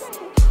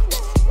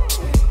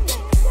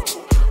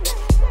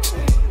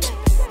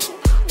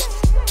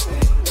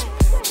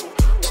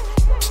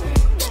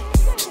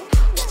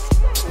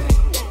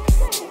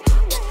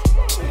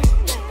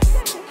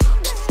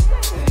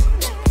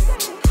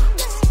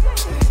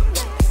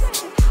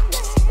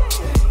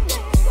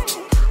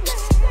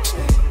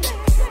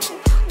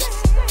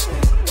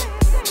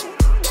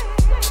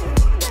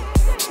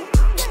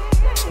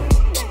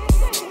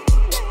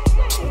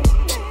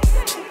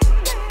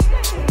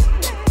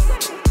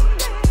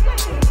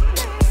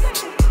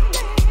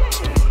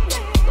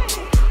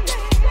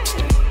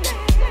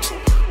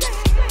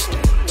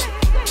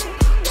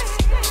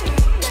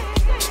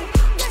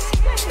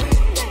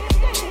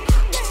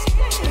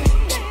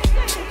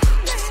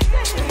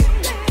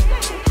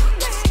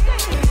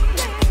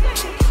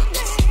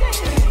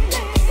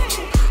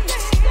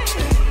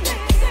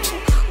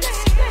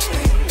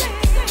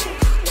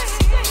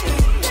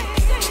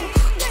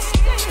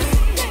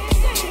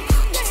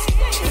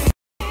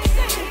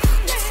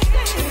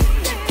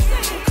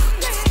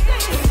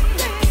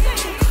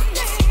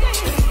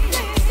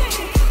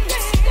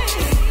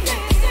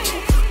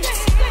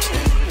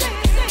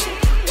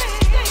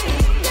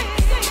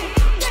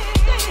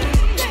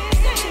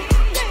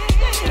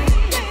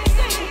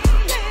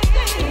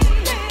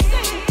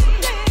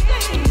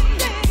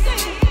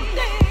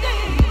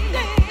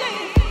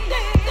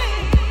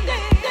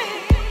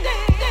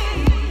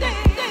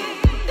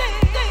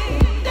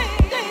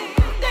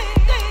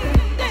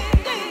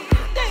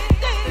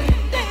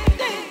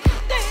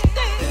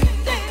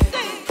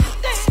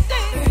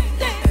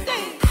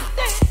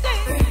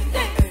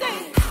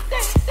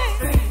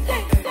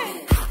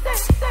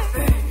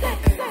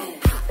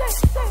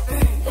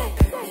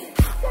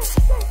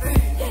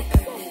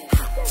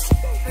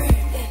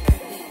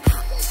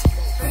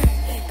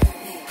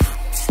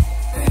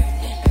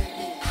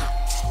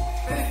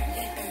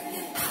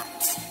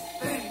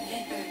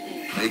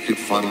 Make it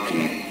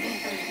funky.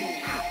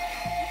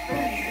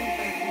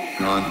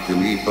 Don't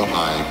believe the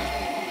hype.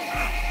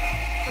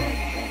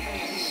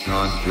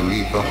 Don't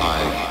believe the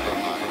hype.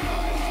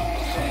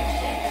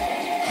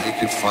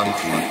 Make it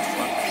funky.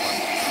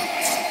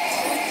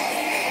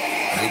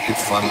 Make it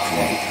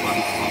funky.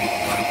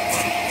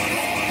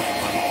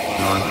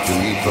 Don't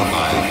believe the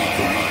hype.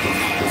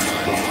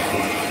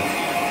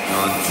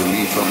 Don't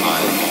believe the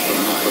hype.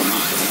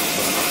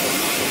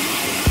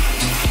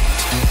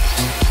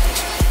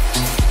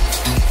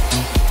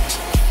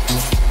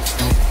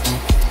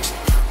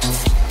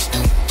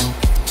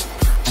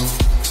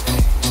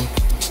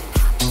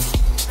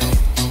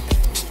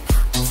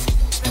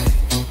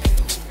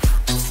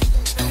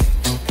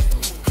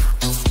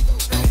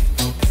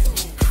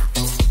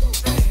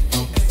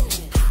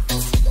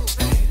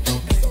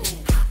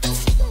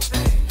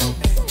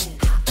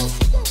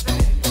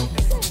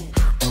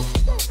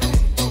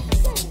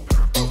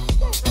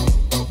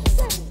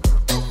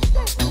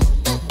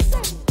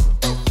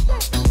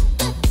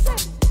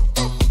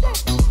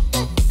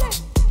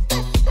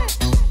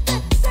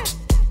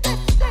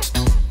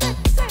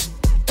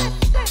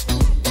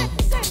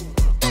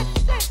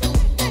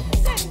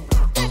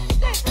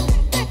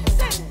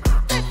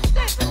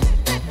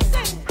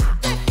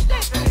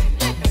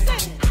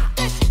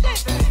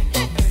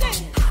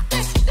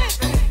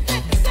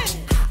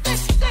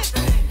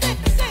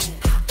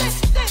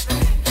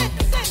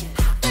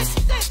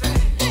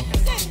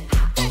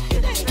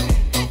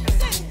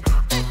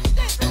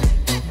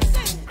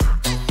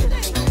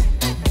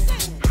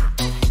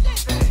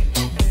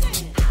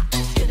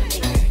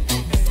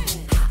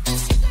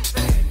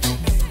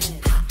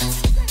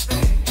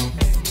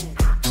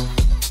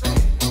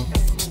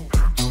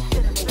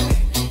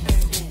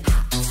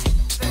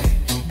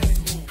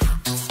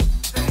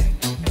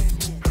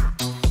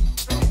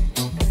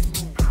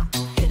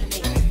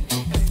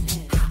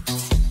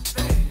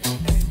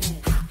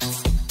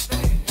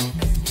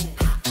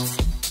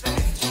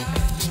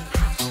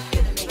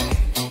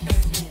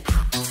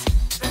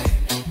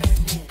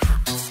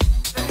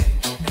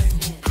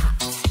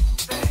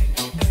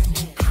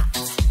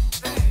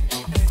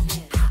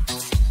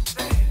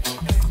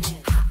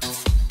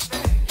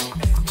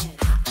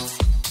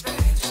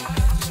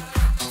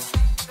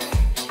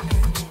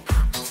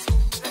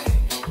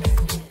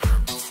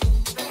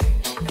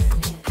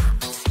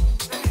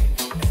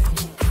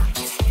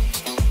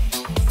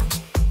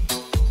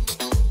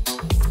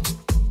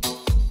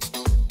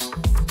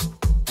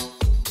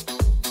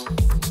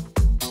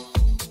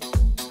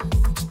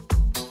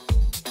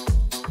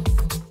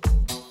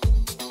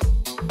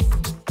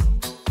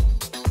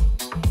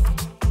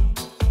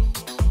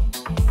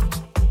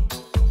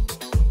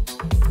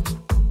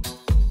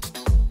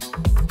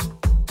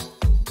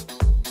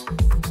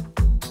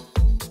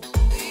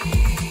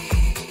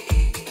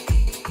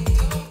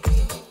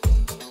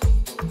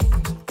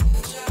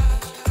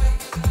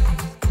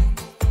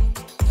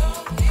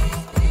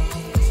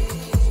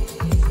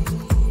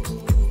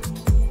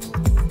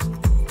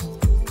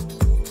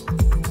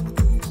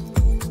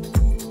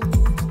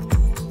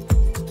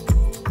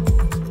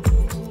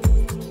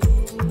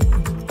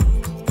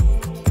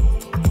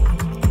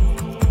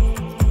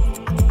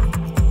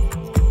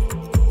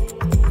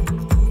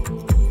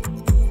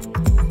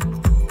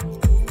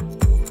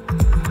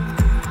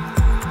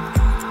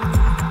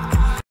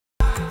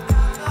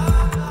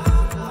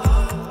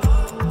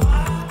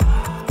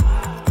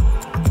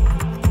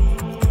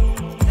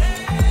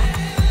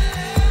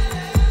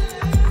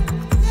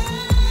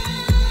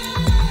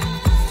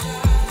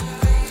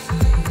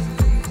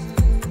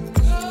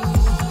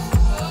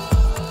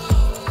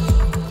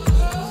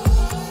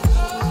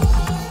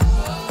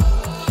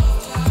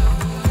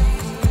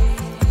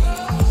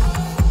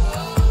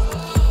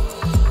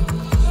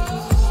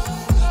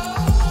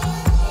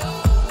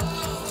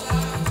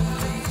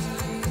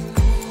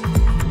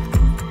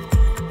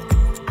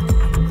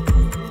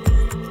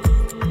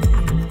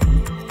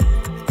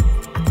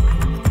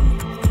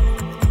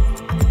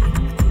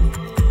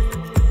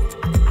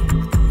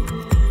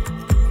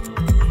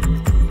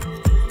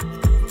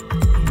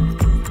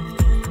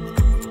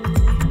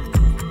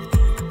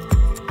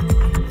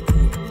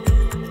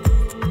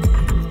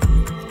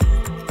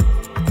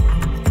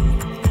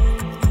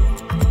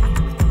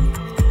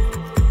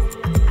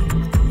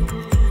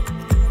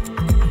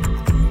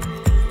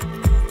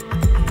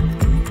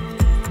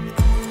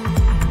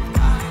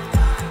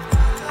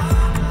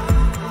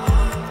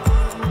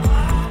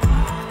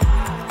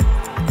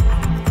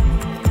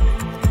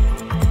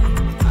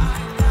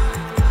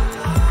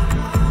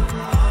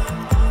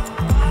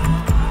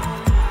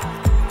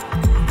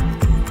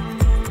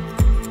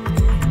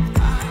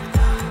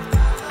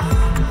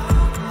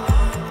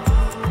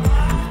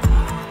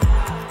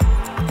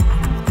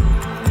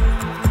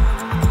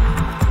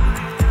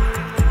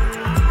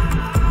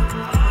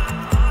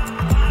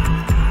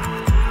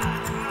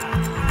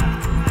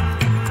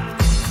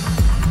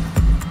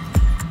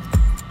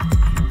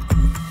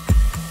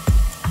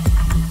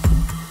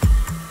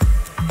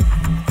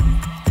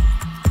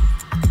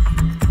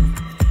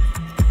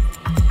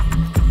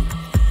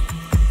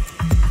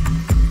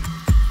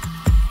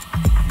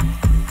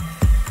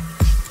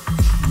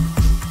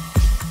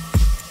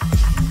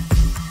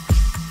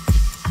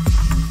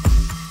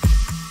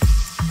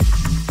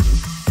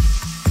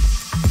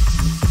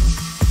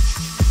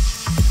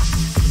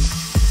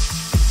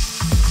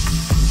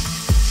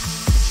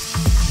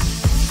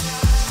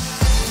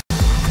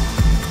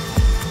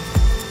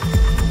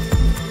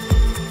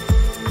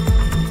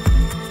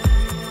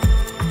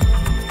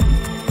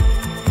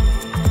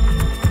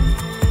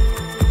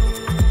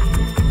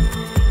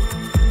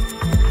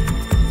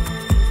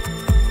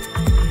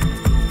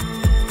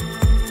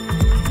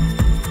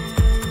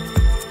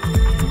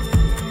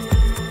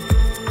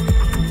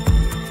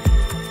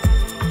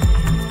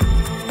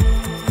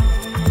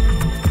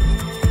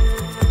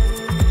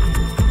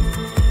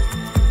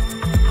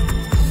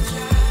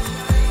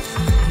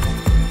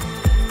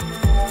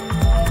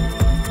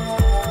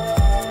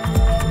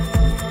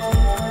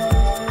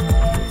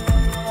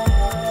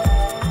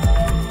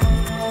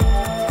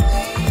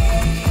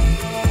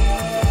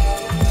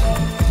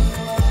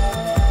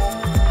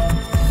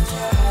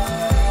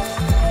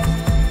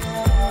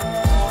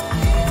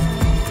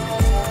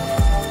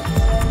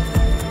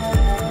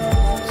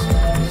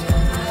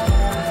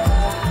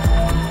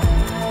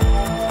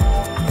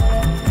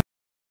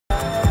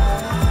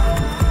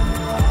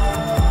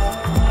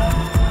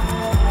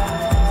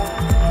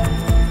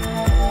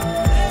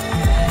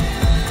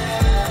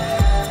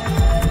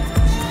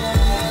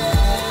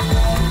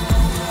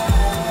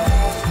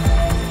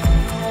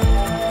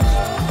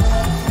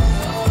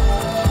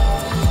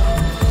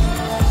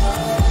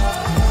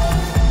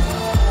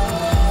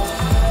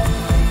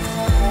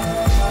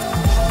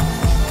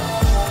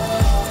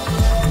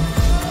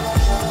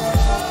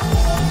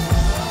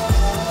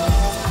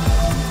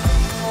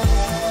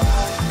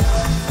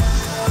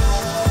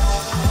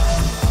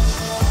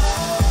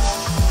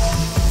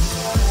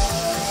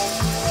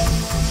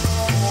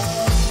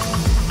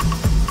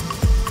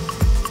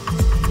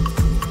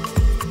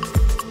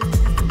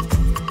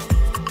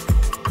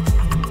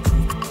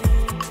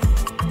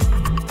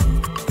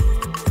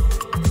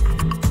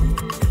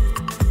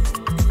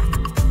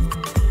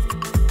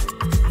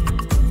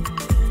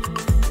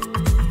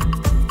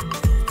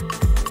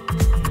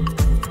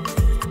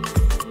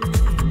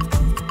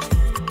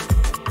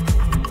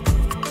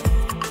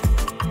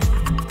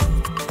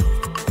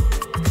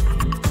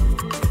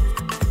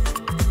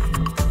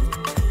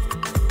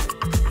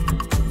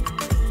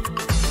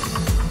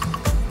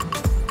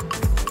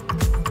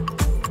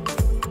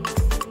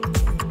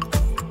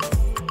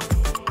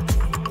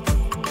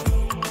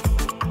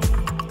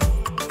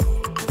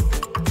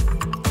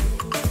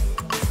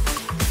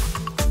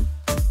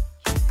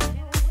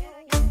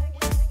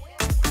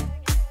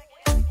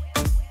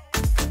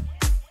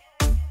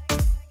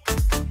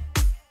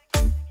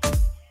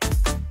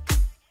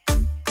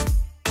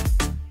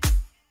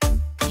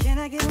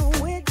 I get a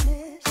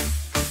witness?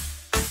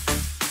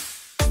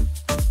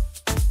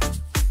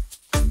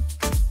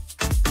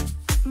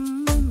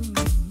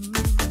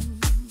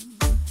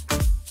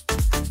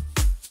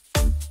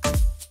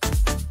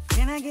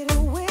 Can I get a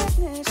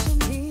witness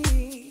in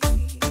here?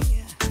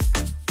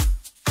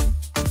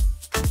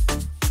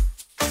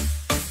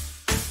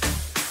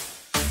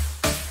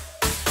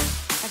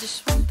 I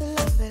just want the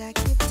love that I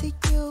give to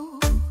you.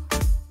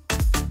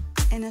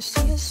 And I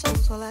see your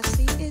souls, all I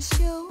see is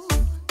you.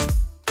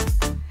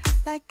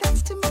 Like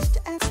that's too much to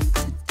ask you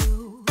to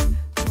do.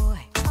 Boy,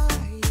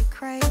 are you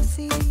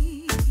crazy?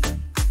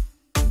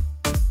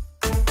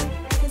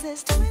 'Cause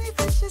there's too many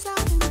fishes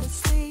out in the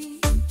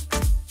sea.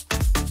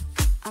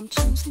 I'm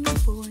choosing you,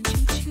 boo, and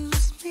you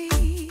choose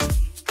me.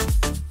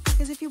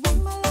 'Cause if you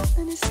want my love,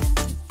 then it's got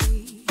to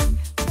be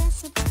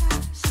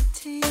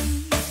reciprocity.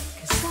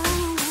 'Cause I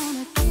don't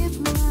wanna give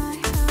my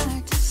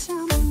heart to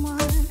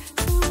someone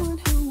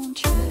who won't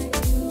try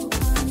to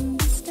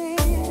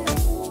understand.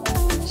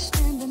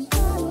 Understanding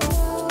my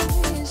love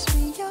is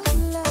real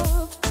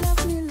love.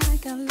 Love me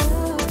like I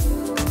love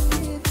you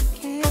if you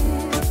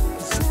can.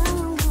 'Cause I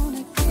don't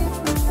wanna give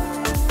my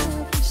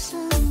love to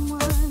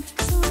someone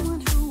who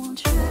won't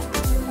try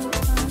to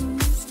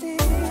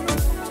understand.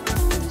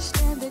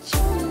 Understand that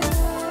your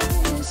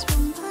love is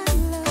for my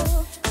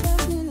love.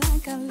 Love me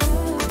like I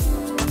love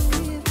you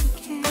if you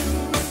can.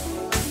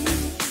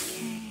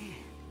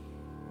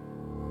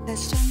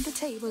 Let's turn the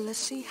table, let's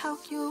see how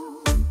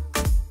you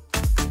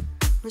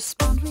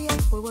respond,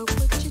 react, what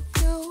would you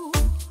do?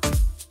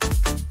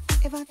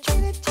 If I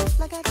treated you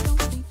like I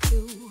don't need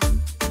you,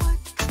 what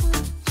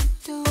would you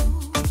do?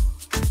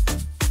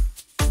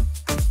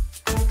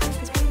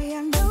 'Cause baby,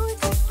 I know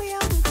exactly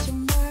how much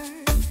you're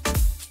worth.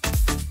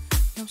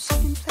 No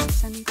second place,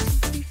 I need to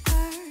be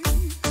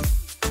first.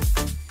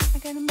 I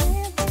got a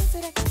million things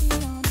that I could be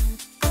on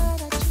earth, but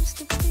I choose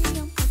to be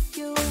on with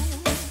you.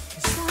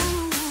 'Cause I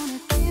don't wanna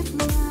give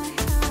my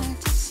heart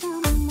to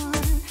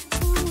someone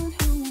who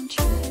won't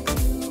try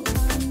to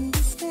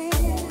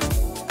understand.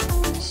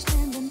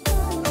 Understanding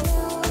my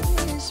love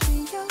is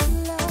real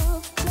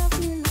love. Love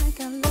me like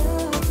I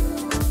love you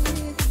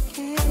if you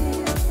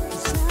can.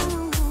 'Cause I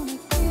don't wanna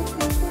give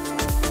my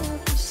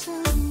love to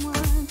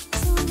someone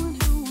who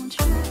won't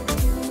try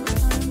to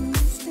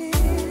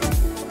understand.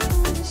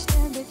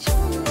 Understand that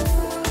your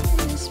love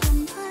is for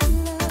my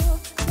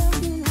love. Love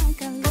me like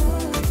I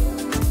love you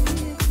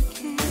if you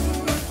can.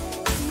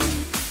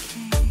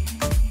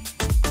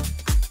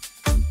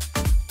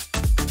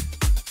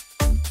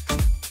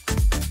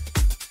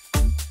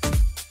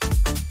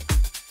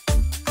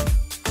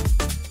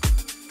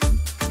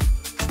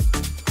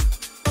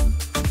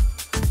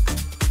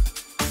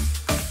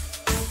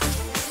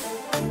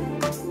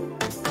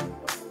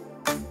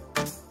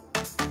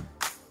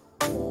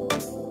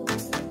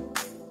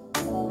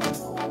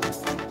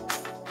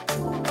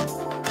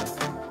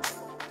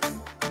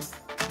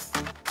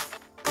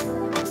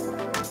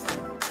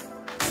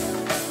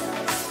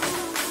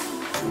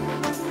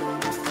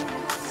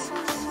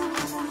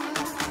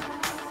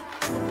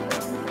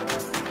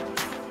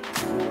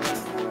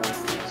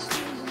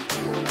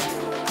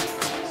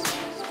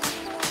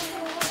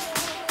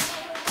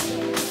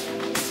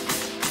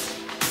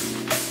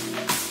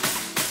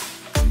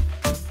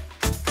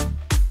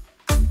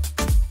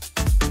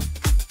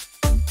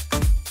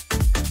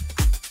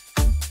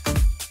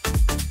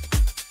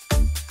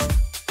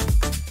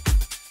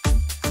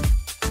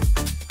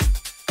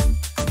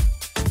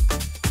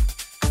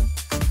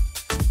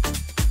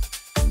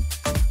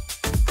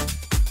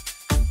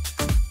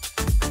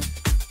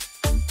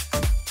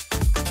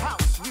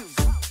 House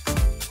music,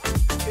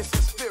 it's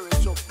a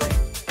spiritual thing.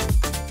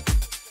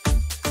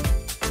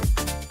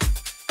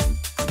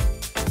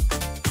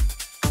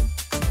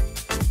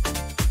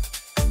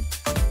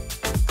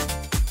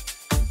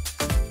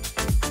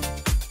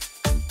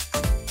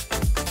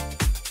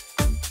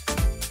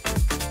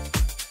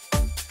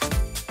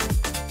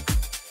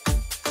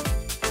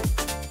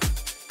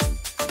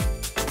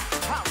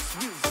 House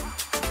music,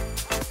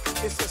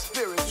 it's a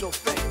spiritual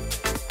thing.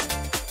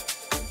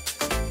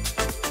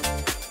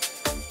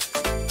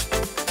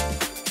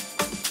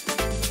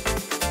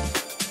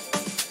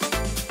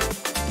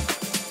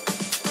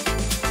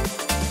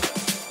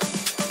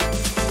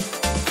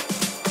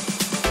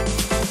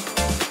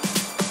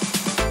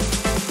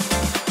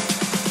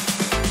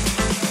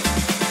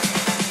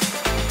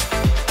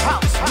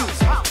 House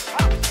music,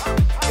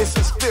 it's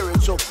a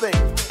spiritual thing.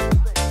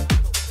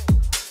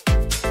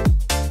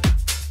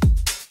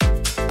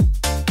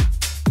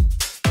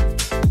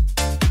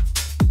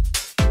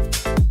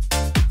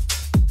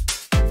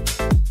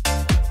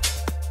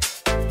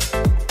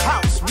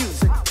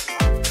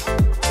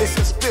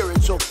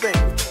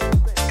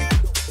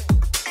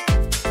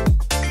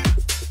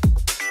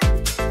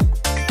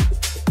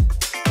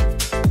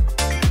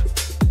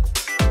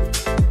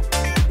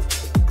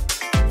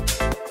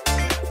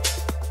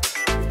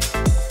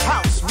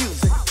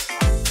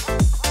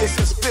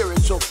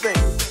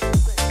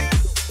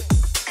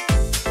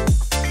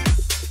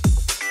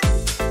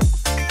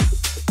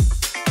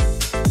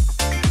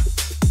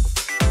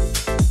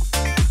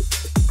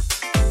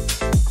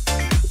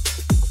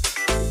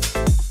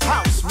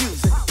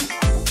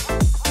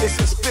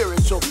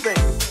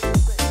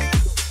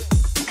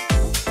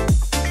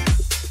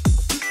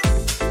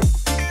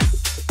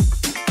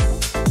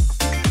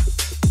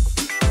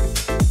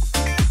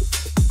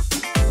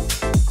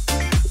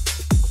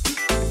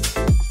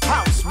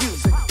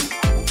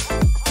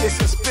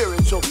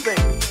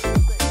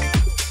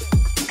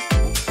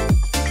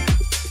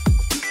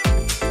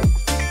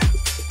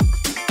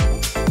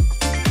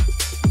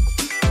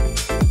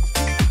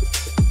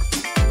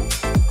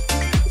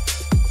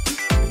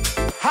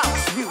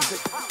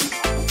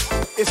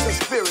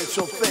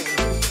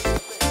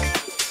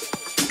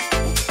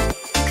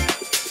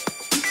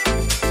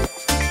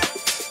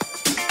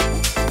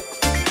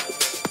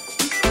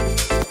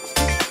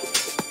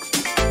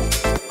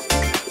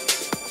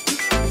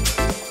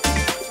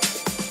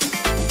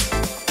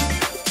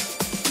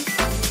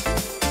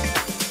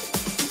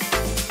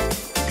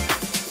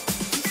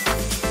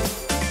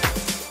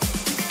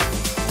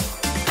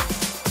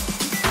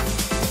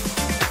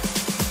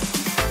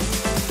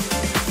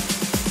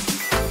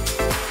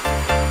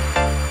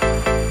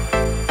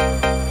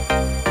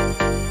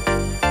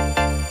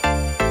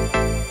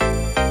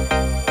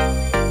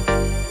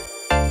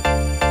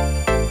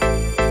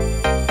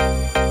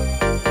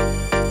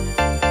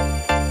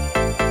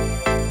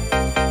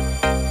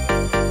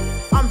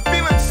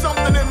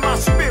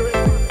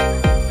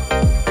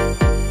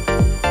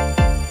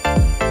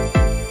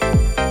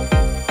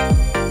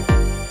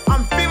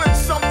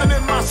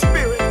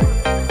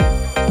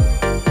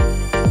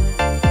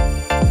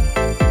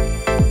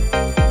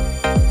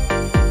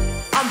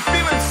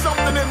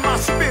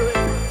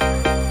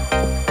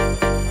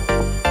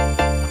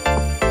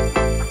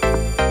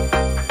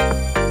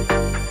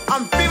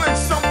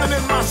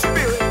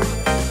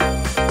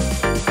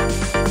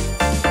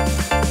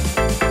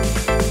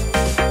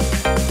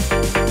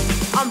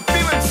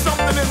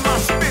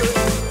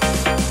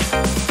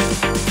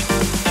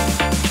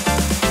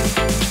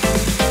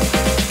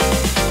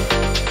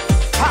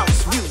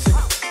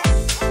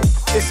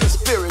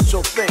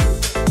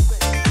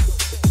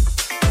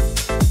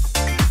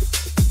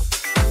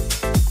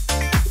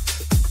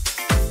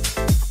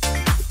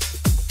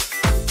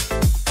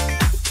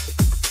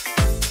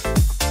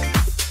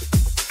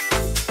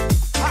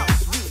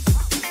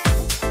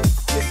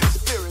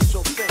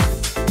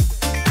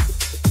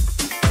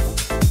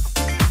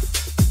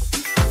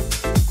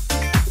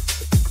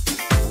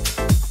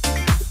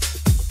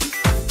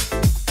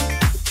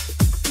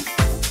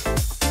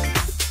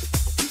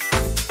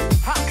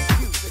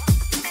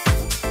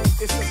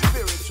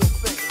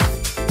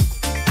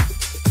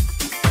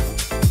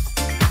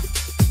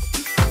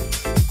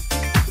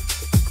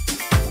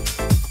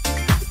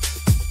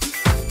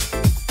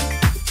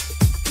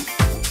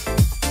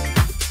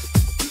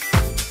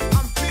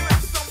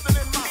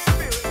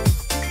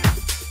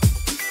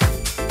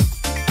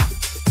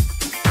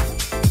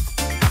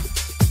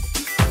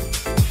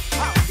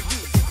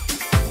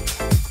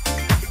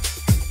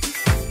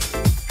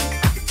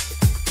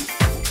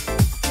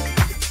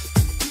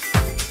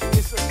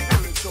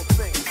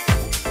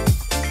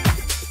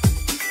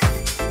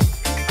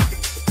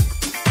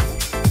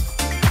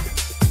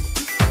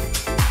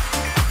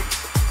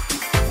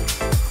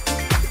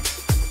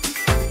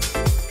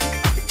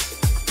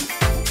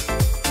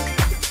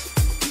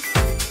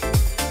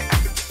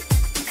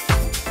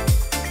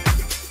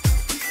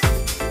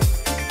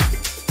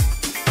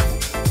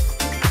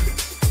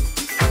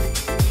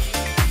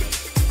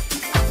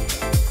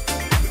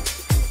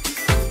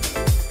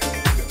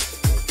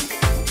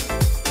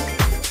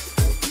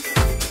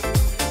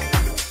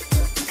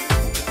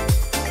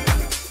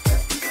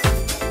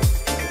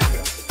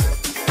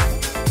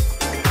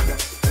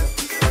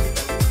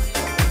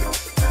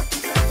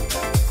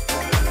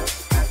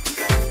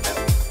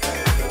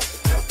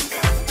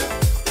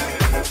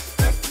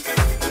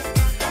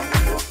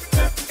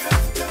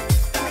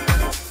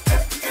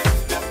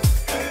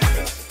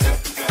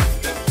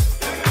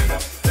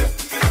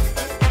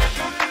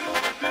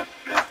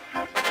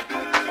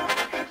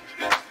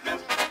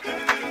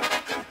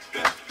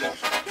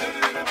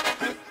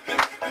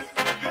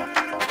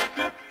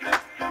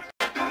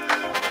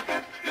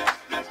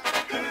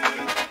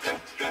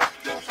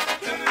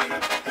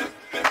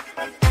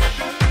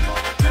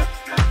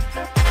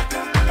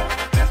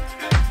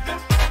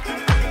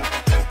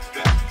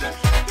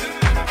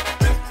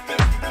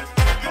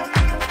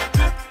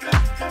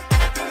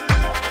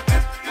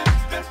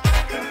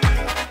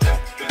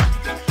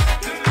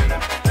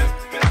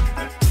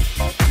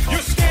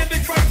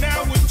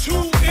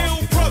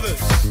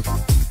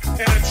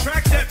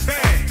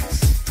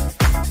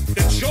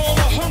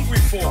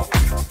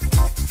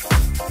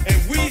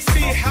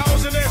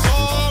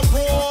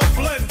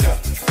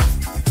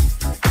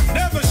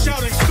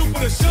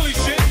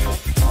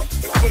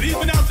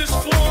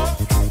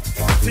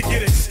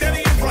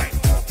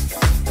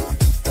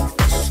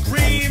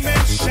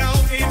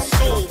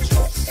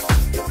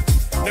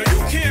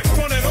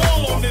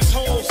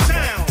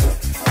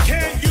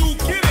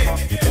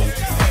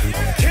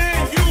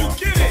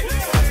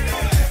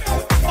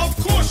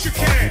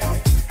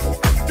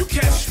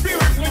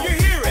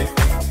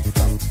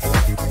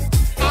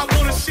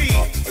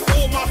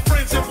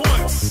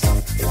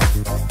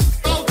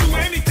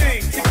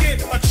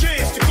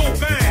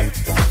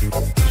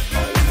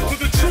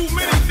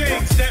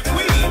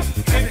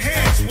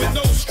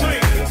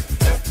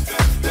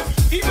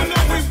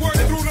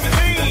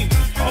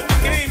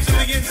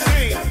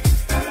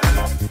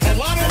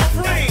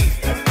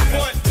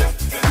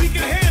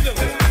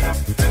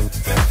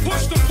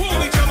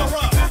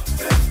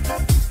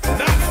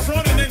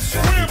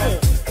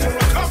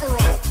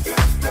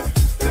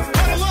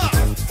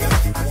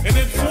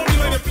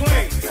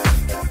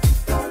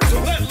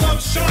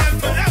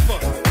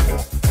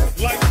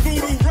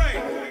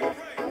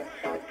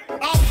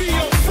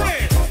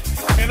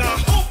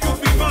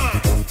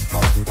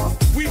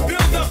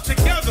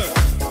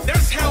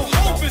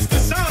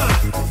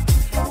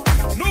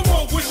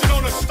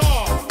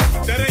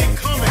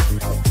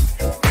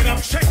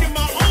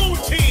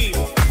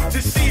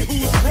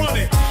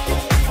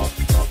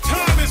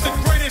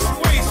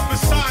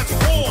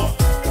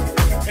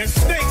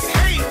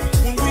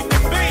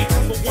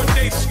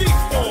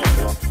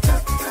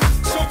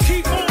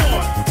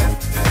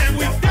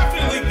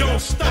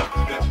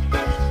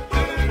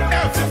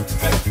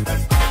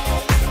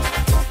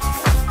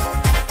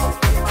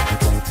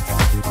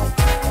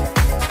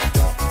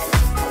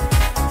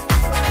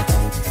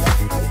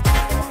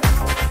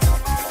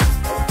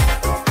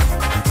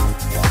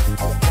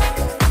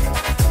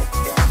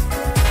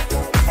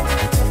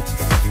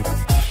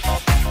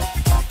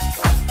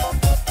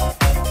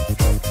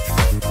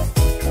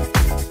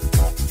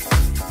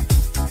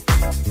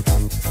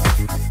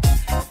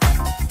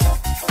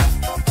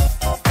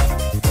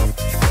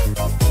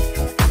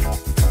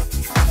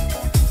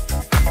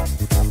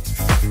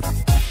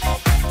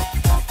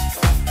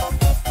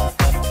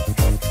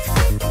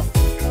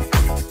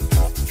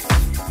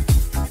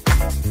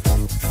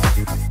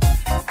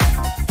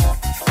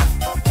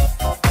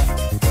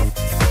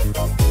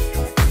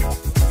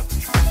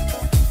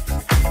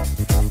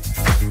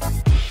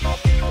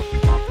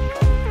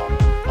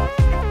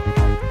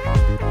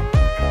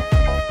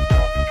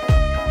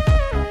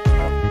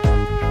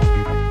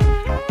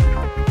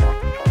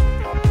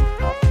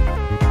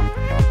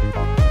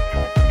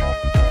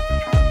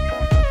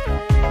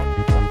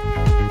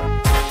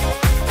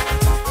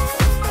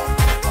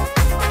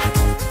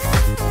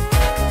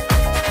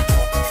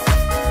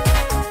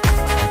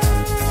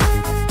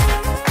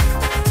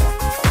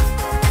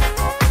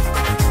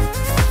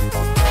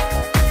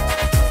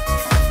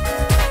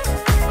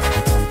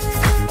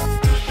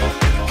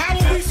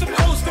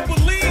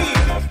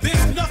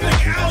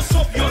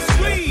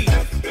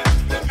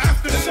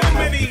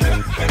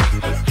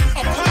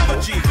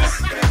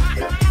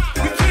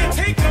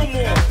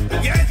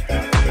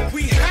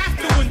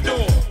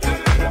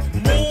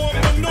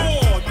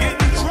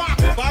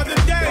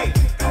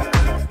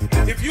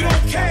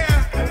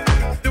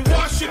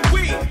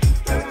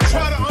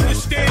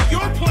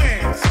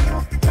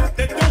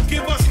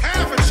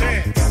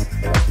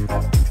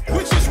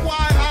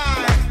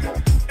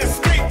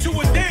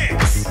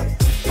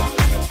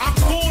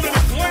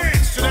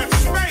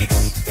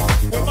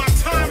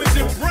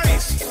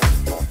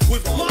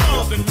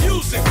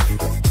 music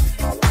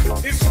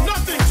is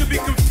nothing to be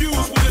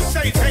confused with a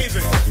safe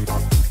haven.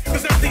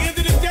 Because at the end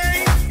of the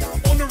day,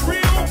 on the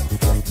real,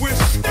 we're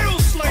still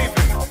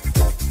slaving.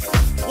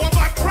 While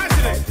my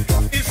president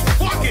is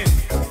fucking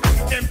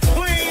and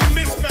plain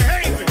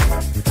misbehaving.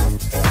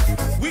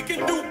 We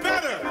can do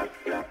better.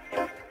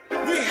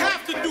 We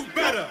have to do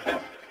better.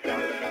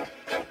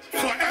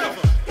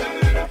 Forever.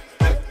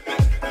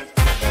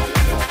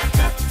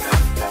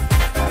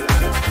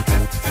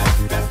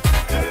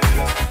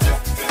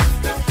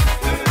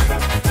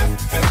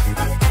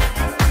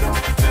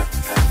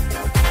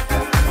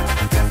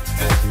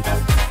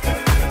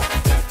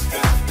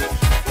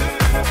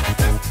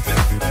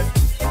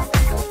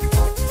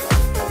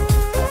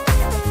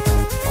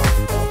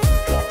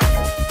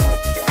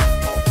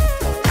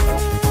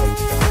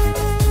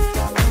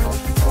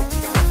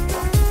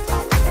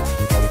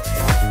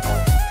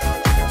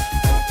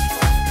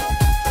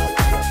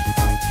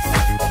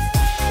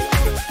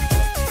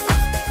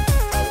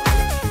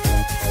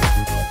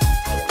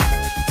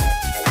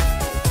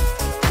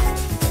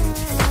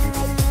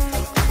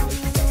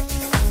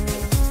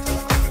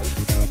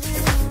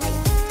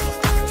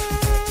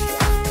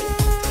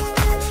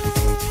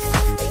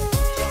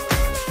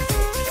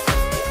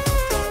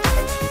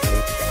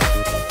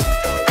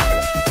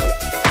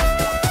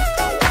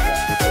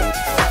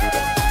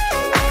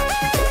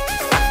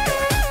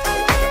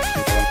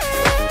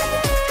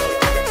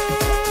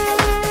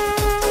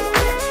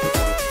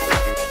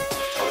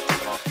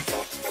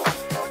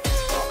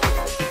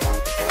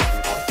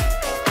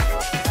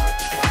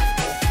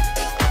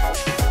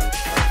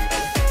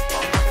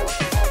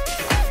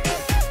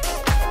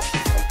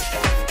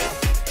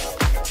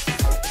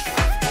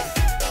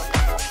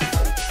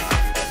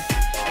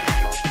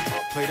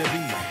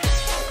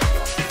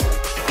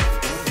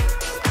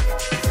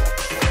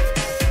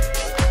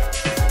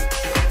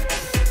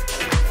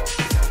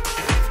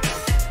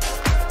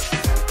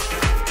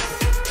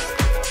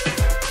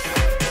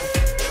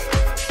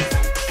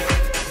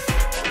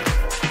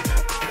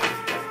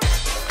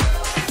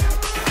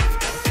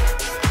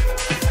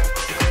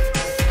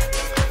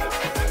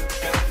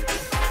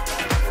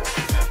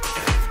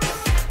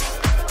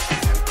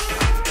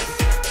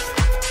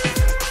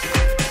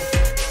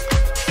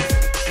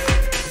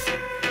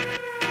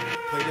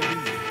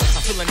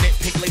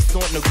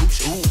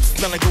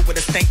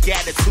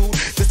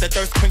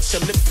 Your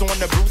lips on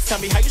the bruise.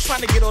 Tell me how you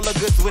trying to get all the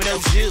goods with no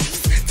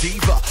juice.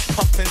 Diva,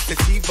 puffin'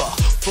 sativa,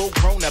 full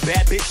grown, a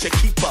bad bitch, a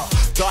keeper.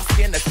 Dark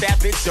skin, a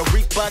savage, a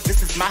reaper.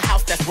 This is my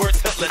house, that's worth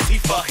to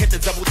Latifah. Hit the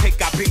double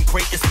take, I've been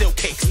great, it's still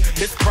cakes.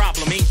 This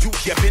problem ain't you,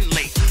 you've been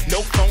late.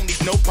 No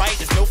phonies, no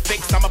biters, no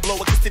fakes. I'ma blow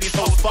a kiss to these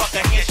hoes, fuck a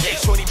handshake.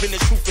 Shorty been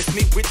the truth, it's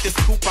me with this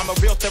scoop. I'm a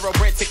real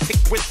thoroughbred, tick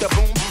tick with the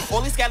boom.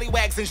 All these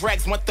scallywags and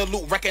drags want the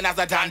loot. Recognize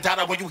a Don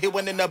Dada when you hear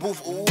one in the booth.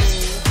 Ooh.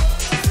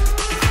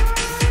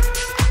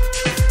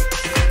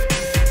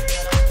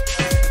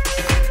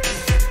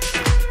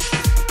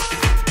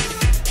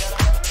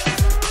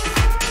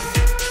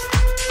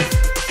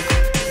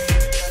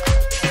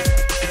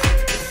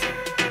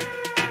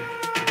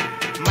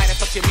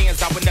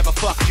 I would never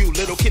fuck you,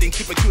 little kid and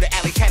keep it cute. The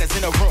alley cat is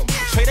in a room.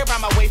 Trade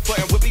around my way for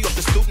and whippy off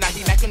the stoop. Now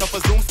he macking off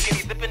a zoom,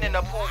 skinny dipping in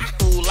a pool.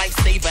 Ooh,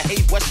 lifesaver,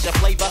 hey, what's your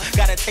flavor?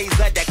 Got a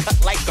taser that cut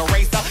like a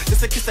razor.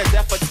 This a kiss of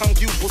death, a tongue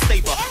you will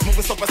savor.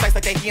 Moving so precise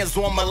like their hands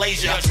on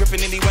Malaysia.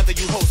 Dripping any weather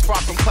you host,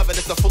 far from clever.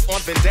 This a full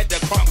on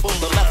vendetta, crumb full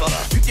of leather.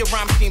 You get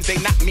rhyme schemes,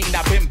 they not mean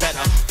I've been better.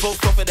 Full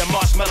softer than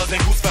marshmallows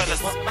and goose feathers.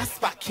 My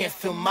spot can't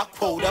fill my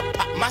quota.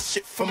 Pop my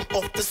shit from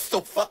off the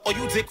sofa. All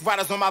you dick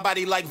riders on my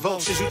body like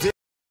vultures. You did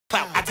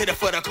clout, I did it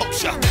for the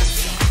culture.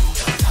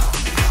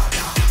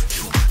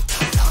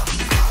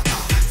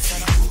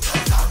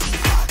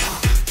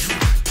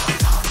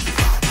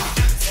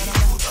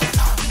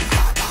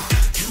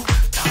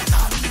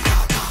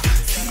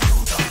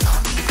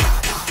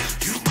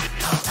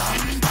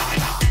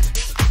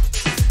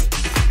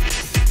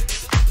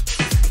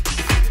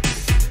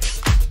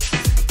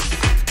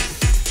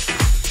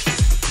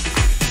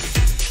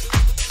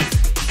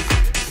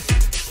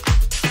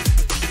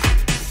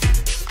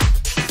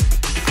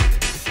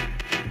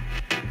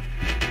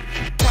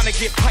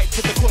 Get piped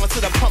with the coolant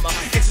to the plumber.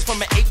 Inches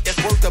from an 8 that's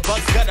worth the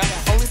bucks gutter.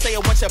 Only say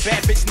it once, your bad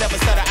bitch never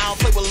stutter. I don't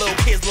play with little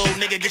kids, little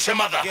nigga, get your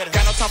mother.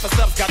 Got no time for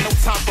subs, got no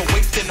time for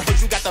wasting. Heard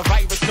you got the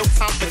virus, no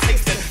time for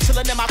tasting.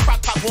 Chillin' in my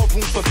crock pot, more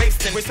room for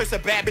basting. Research a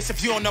bad bitch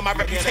if you don't know my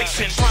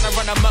reputation. Tryna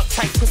run them up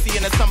tight, pussy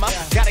in the summer.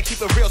 Gotta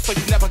keep it real so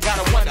you never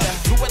gotta wonder.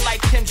 Do it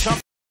like Kim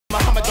Jump.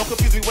 Muhammad, don't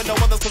confuse me with no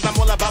others, cause I'm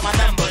all about my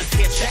numbers.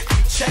 Here, check,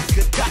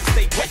 good God,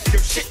 stay wet, your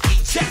shit,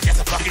 eject. That's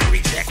a fucking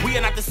reject. We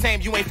are not the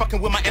same, you ain't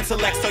fucking with my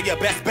intellect, so your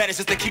best bet is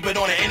just to keep it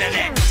on the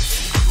internet.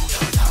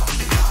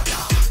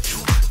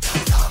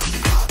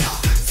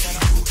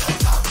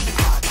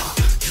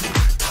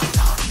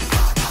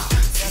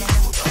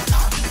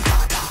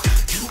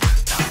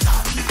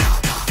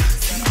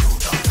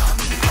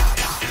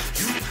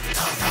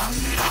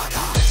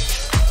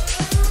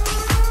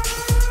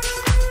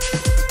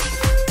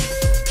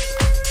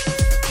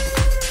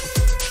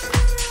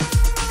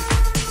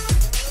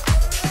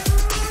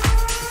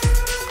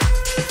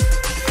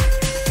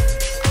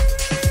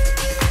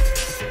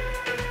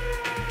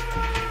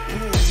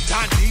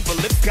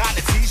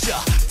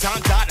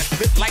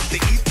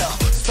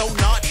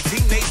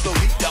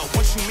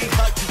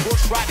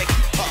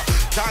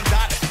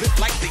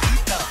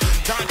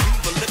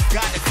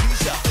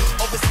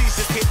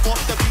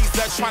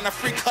 mother's trying to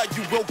freak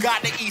her, you will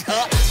gotta eat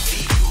her.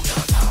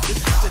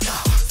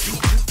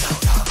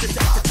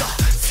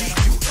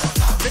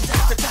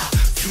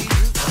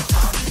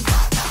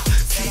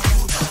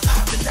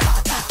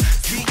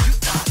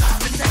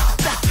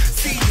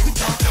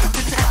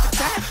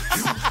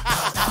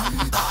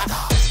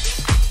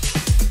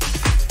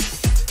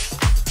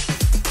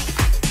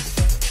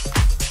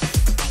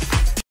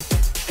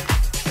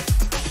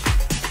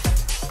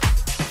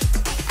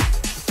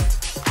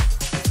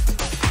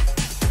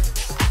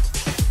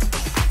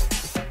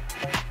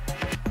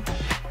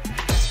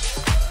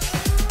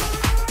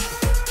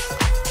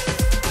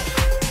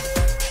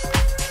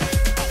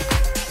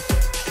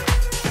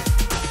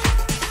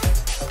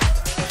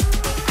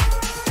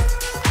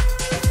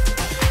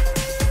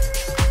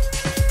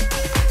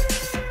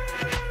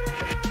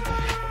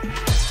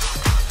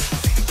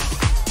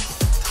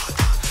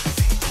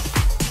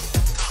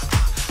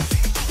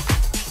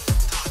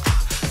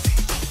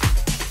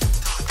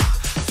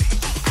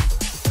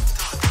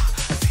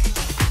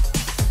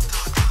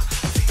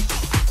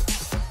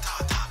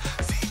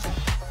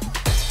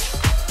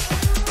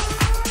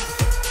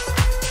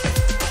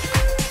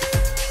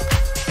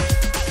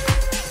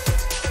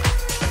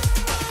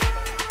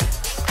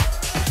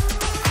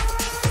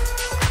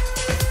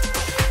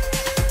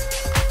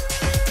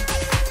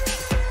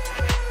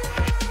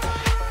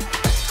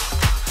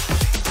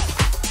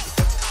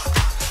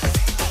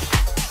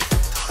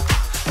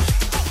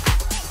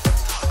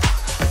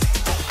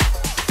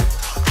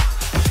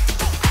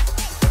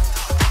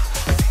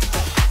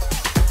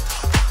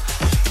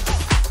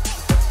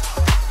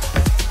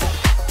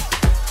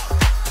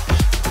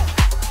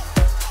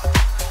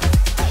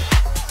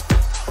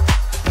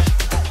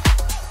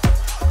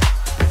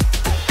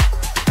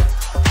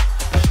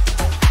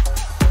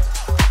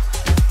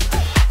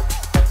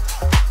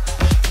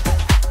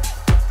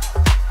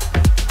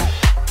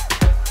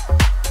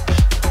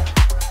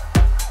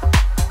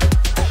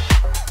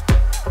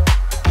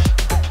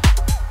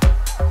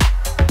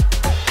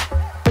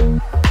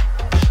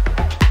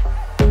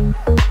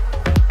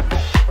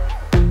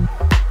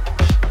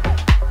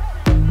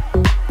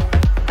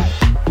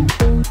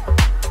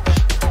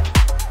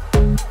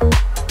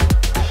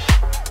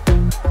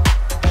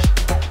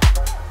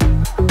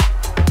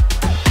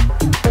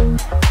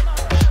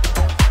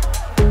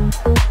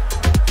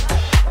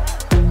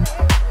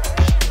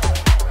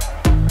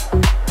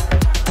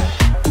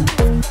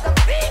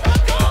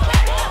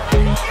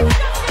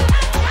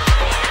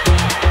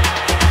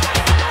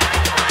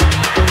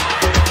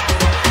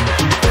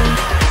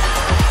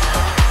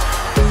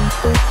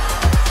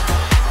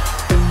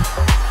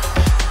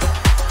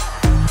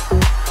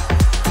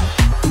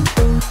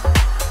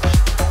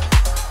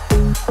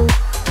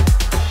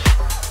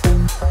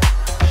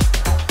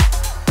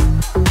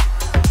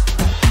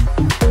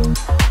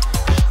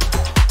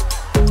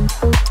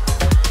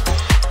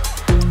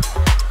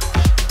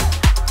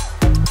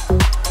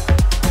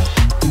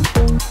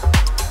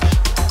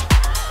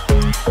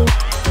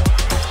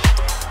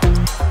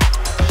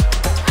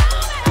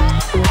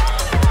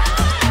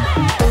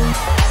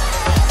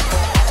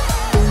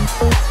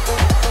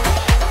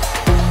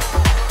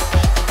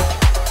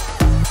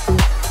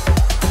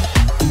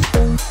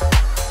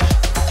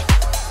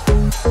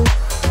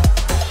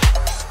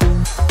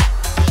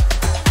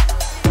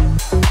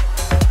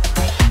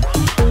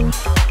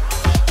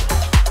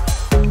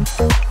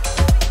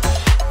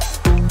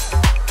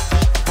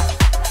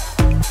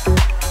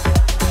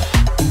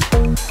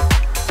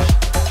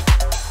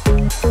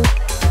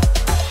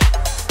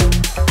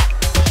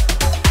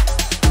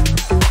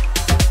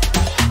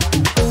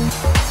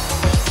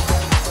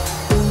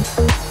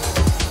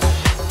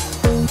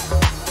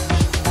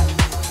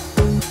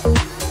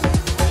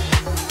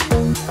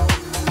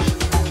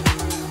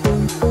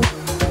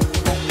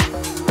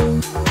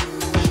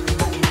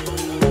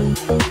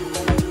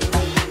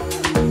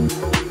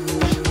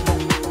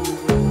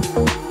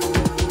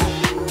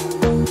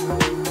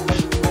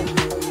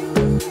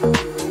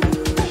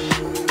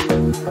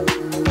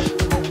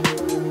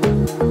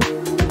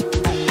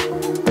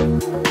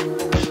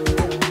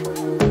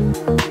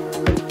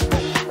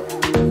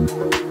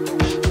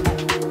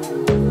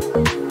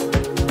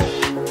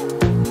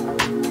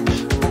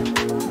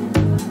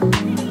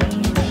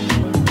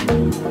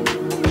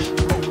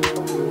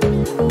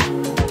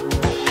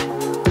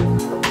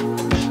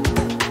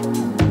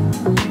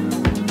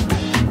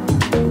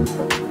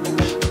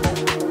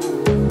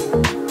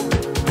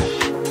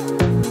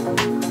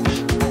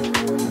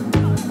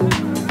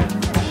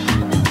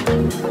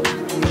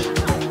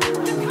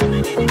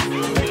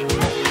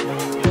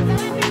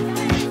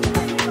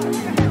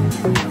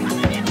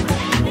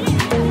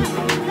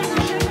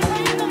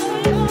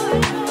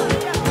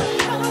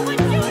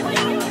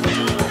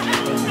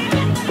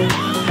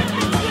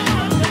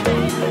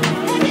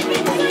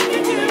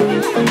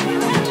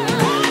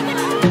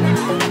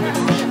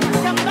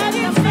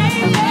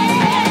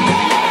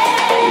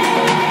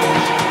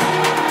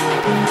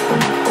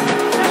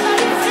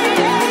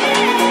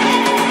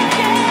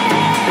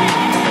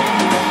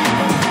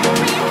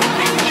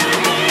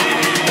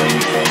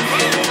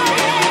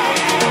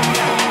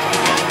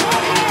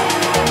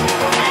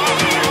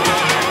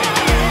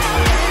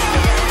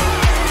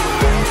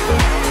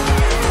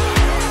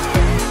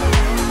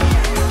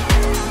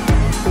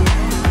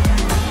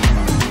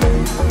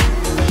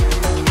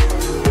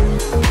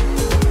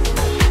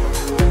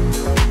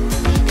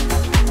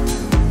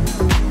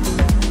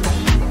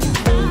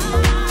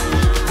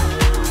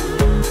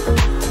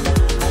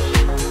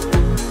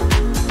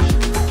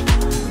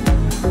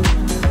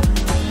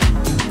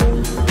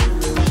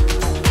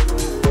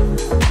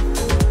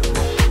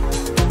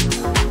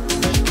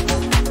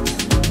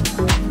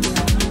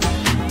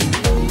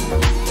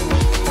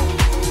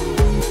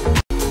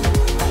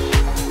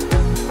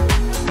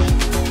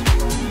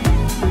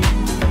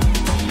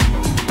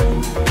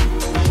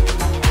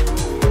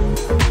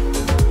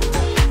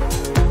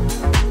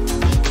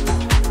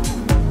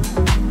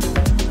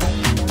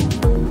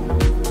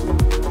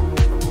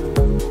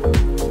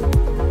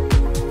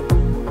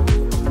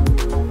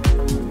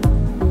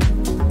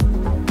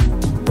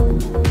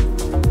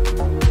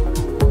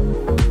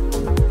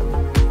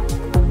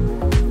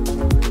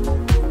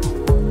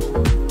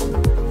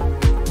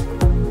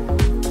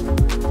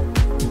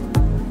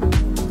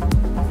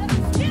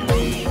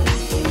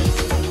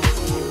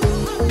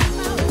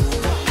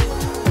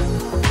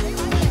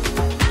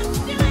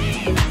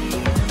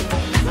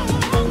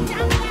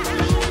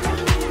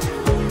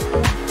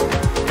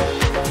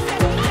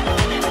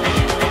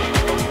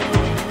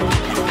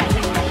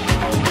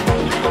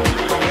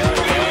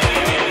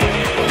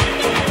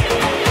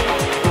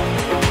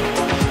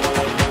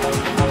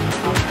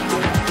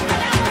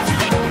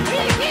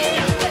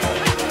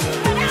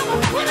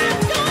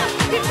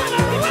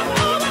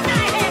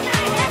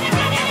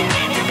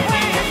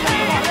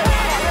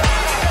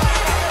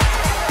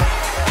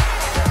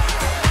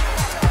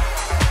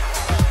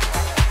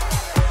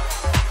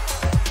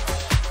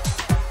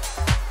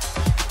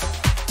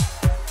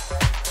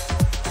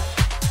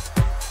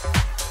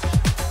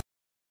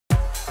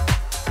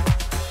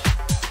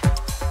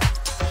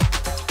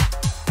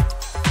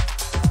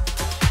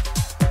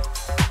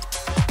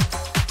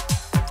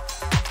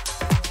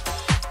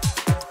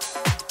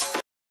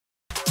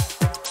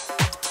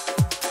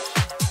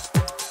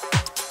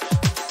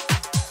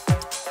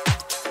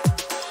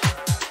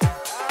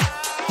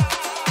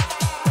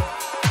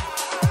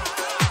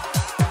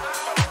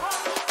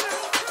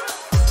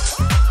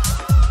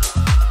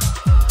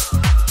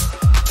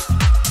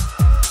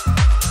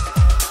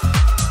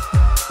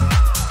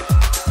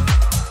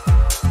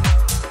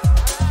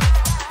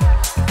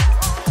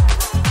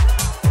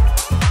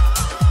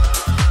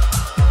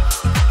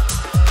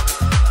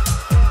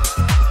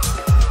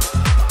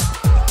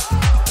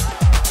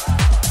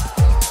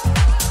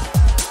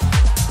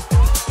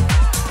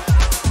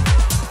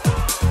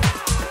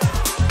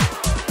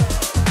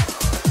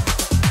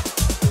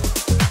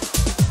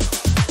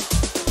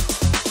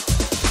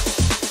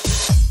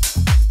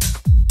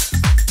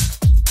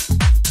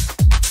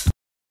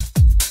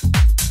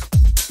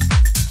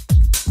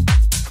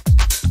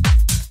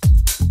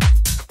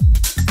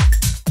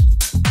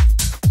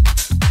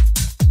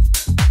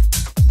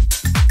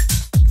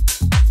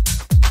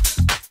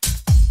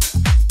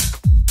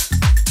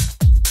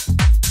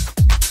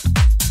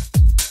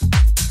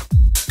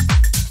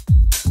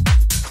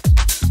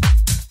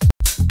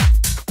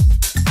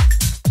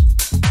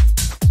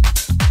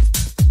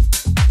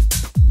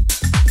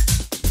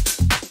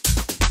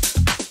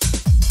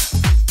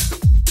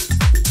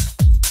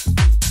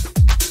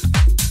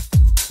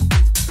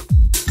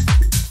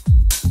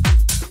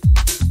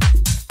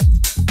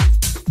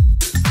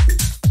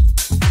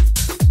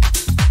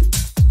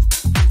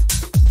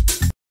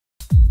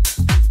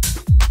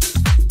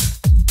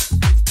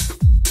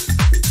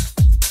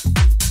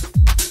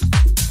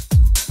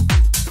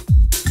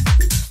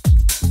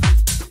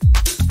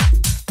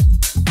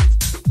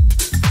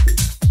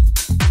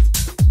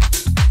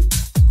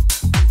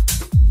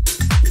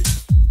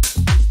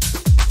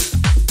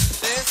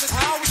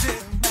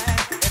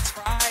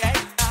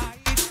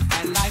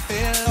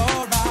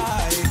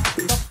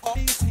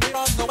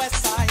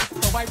 west side.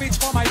 So I reach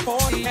for my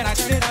 40 and I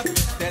turn it up.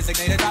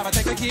 Designated driver,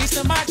 take the keys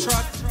to my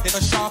truck. Hit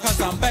the shawl cause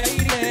I'm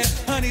baited.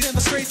 Honey's in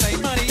the streets, say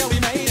money, yo, we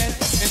made it.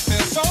 It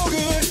feels so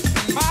good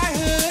in my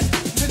hood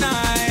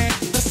tonight.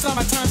 The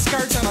summertime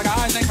skirts and the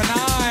guys ain't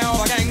canine.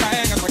 All the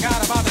gangbangers forgot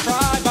about the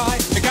drive-by.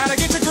 You gotta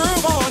get your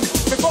groove on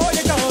before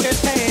you go get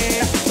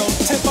paid. So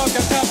tip up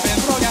your cup and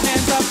throw your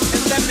hands up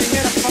and let me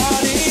hear the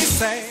party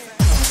say.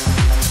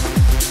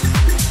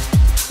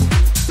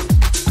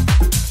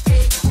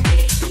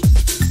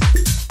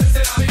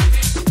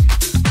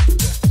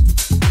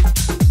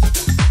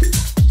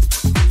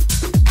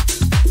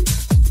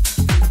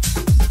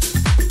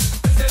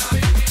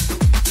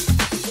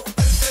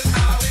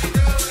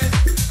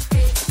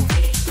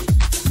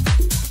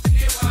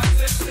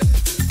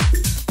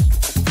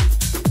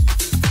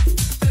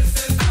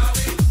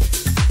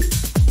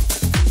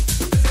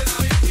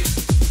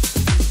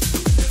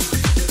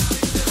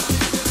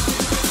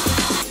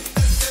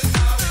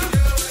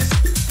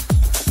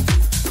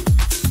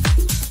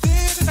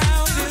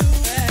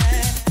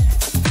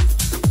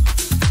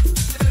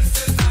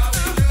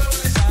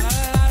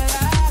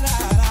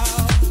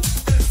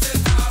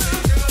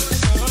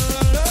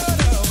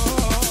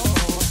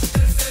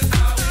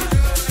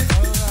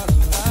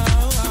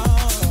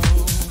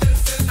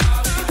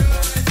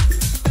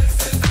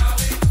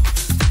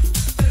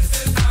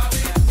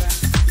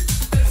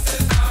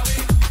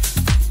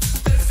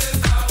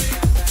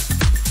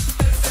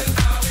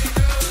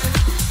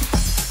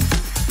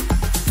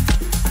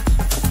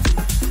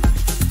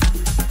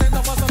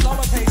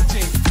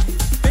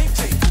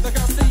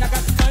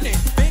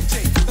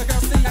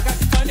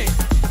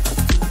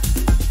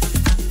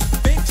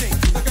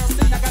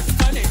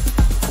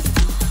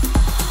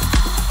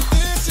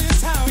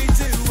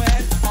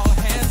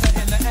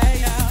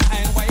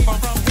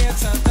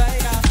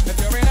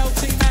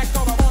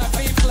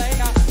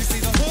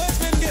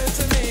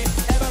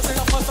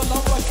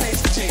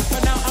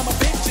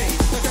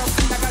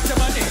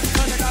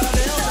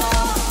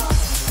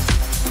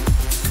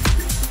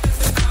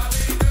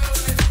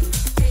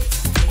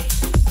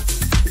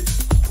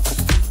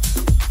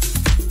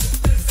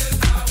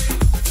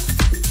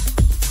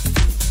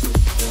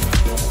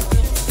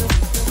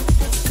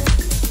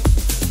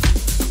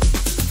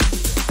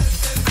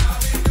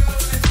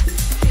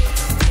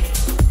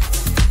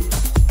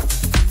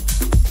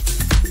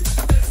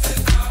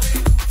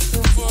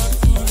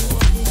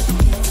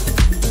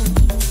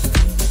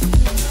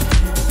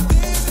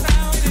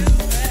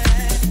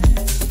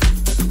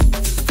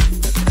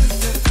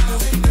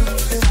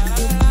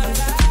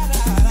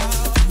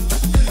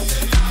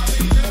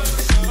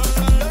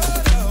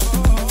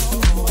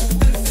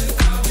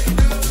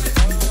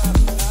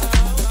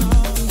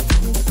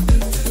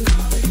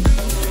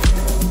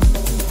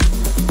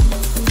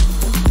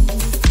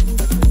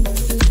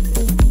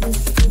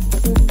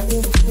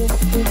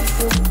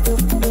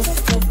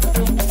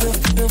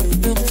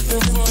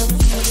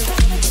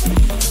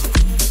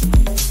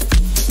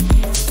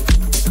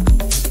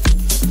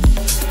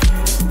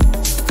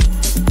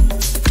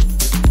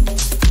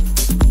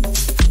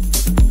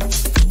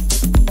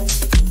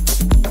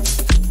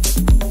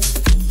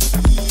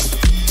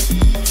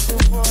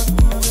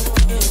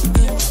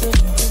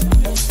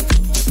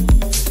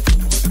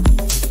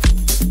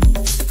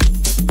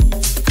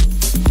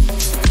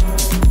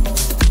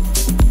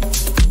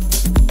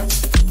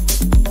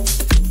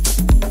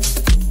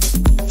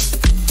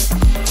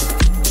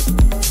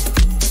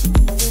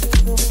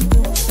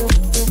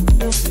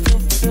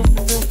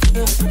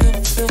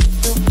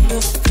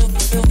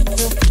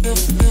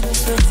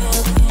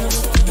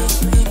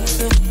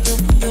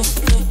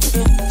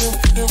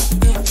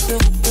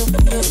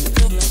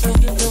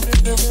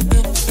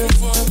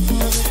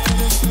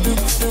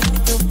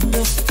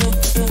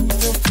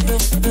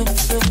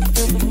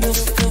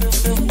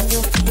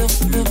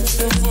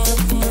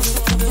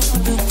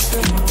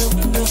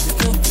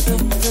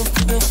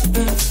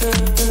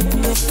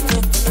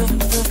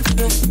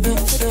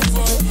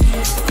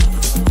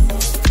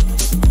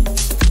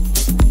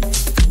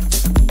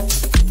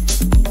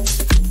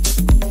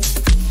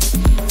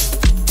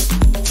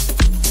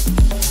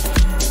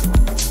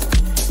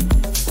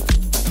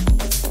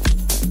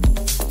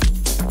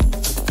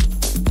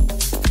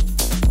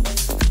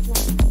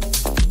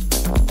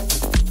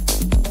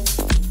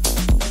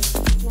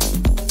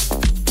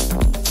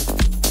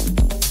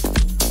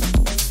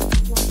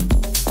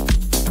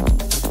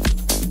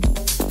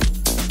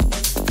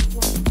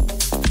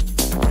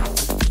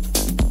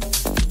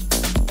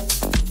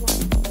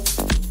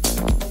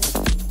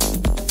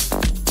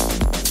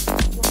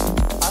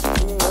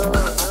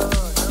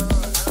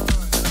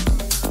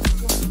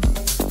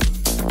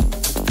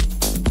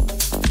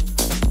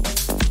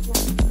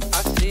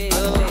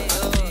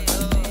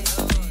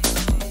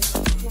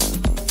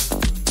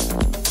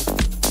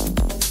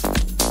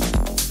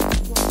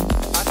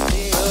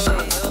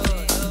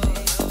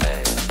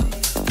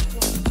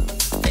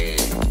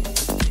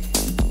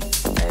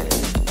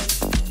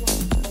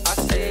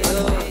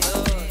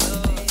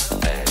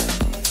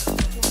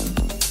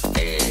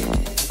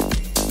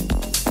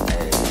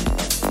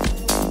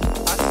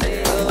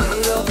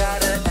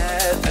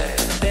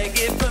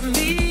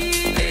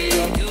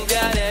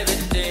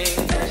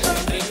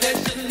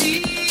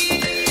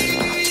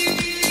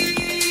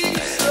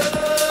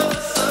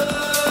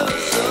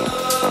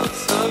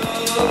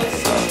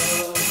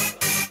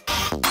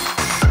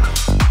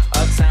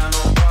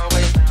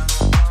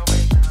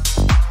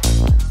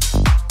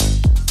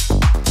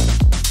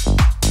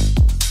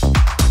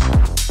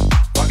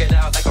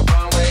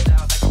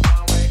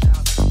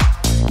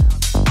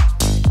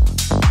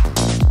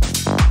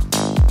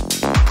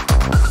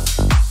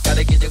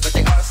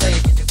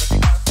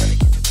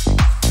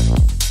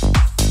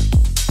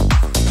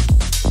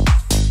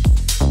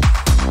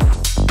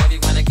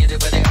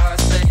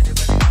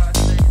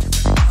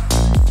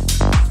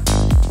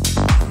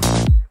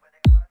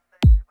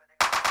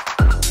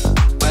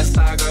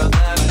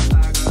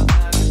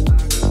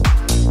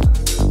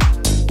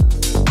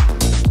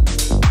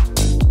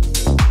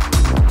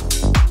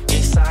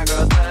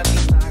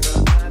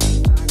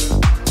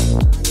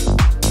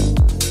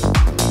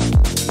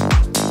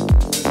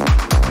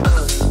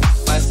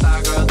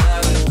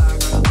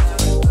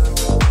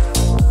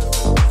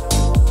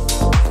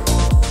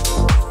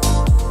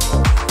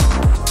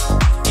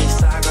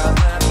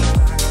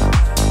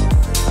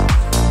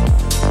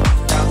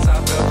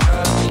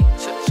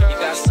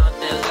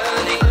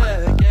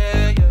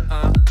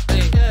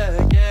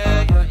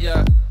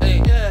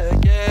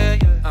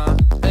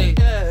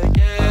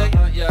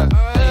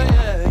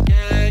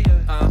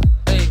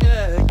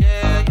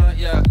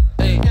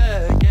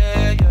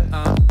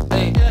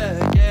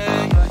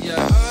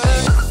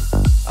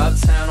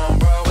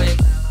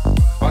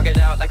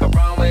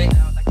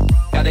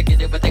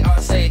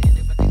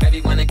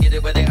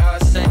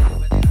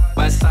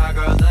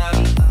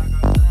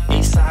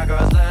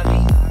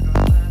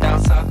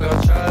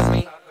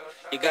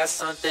 got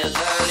something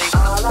lovely.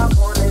 All I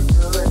wanna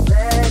do is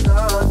let go,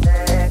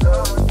 let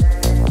go,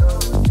 let go.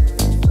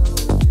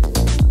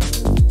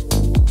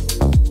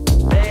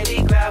 Baby,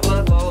 grab a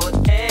hold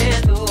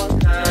and lose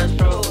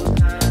control.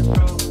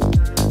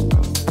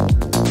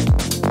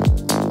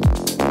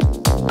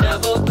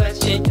 Never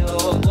question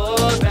your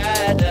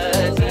morality.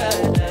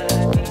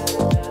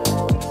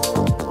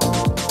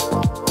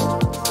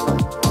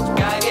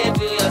 Gotta give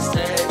you your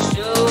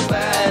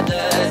sexuality.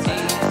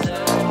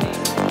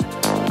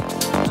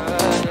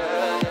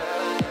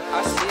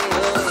 I see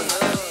you.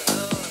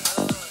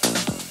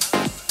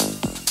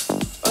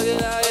 Oh yeah,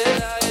 yeah,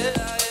 yeah,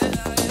 yeah,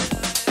 yeah.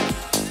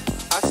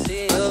 I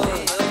see you.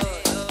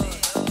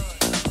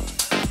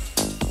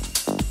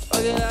 Oh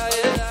yeah,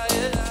 yeah, yeah,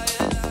 yeah,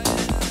 yeah.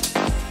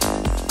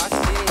 I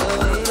see you.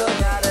 You don't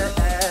gotta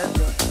ask,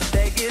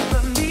 take it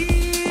from me.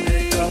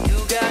 You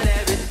got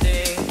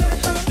everything.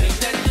 Think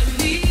that you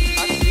need.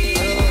 I see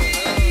you.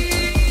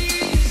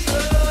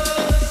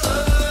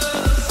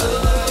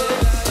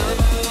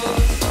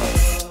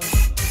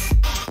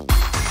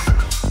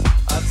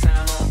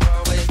 Uptown on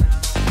Broadway.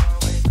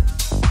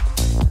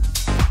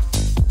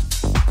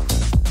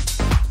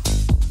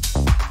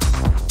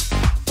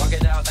 Walk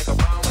it out like a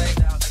runway.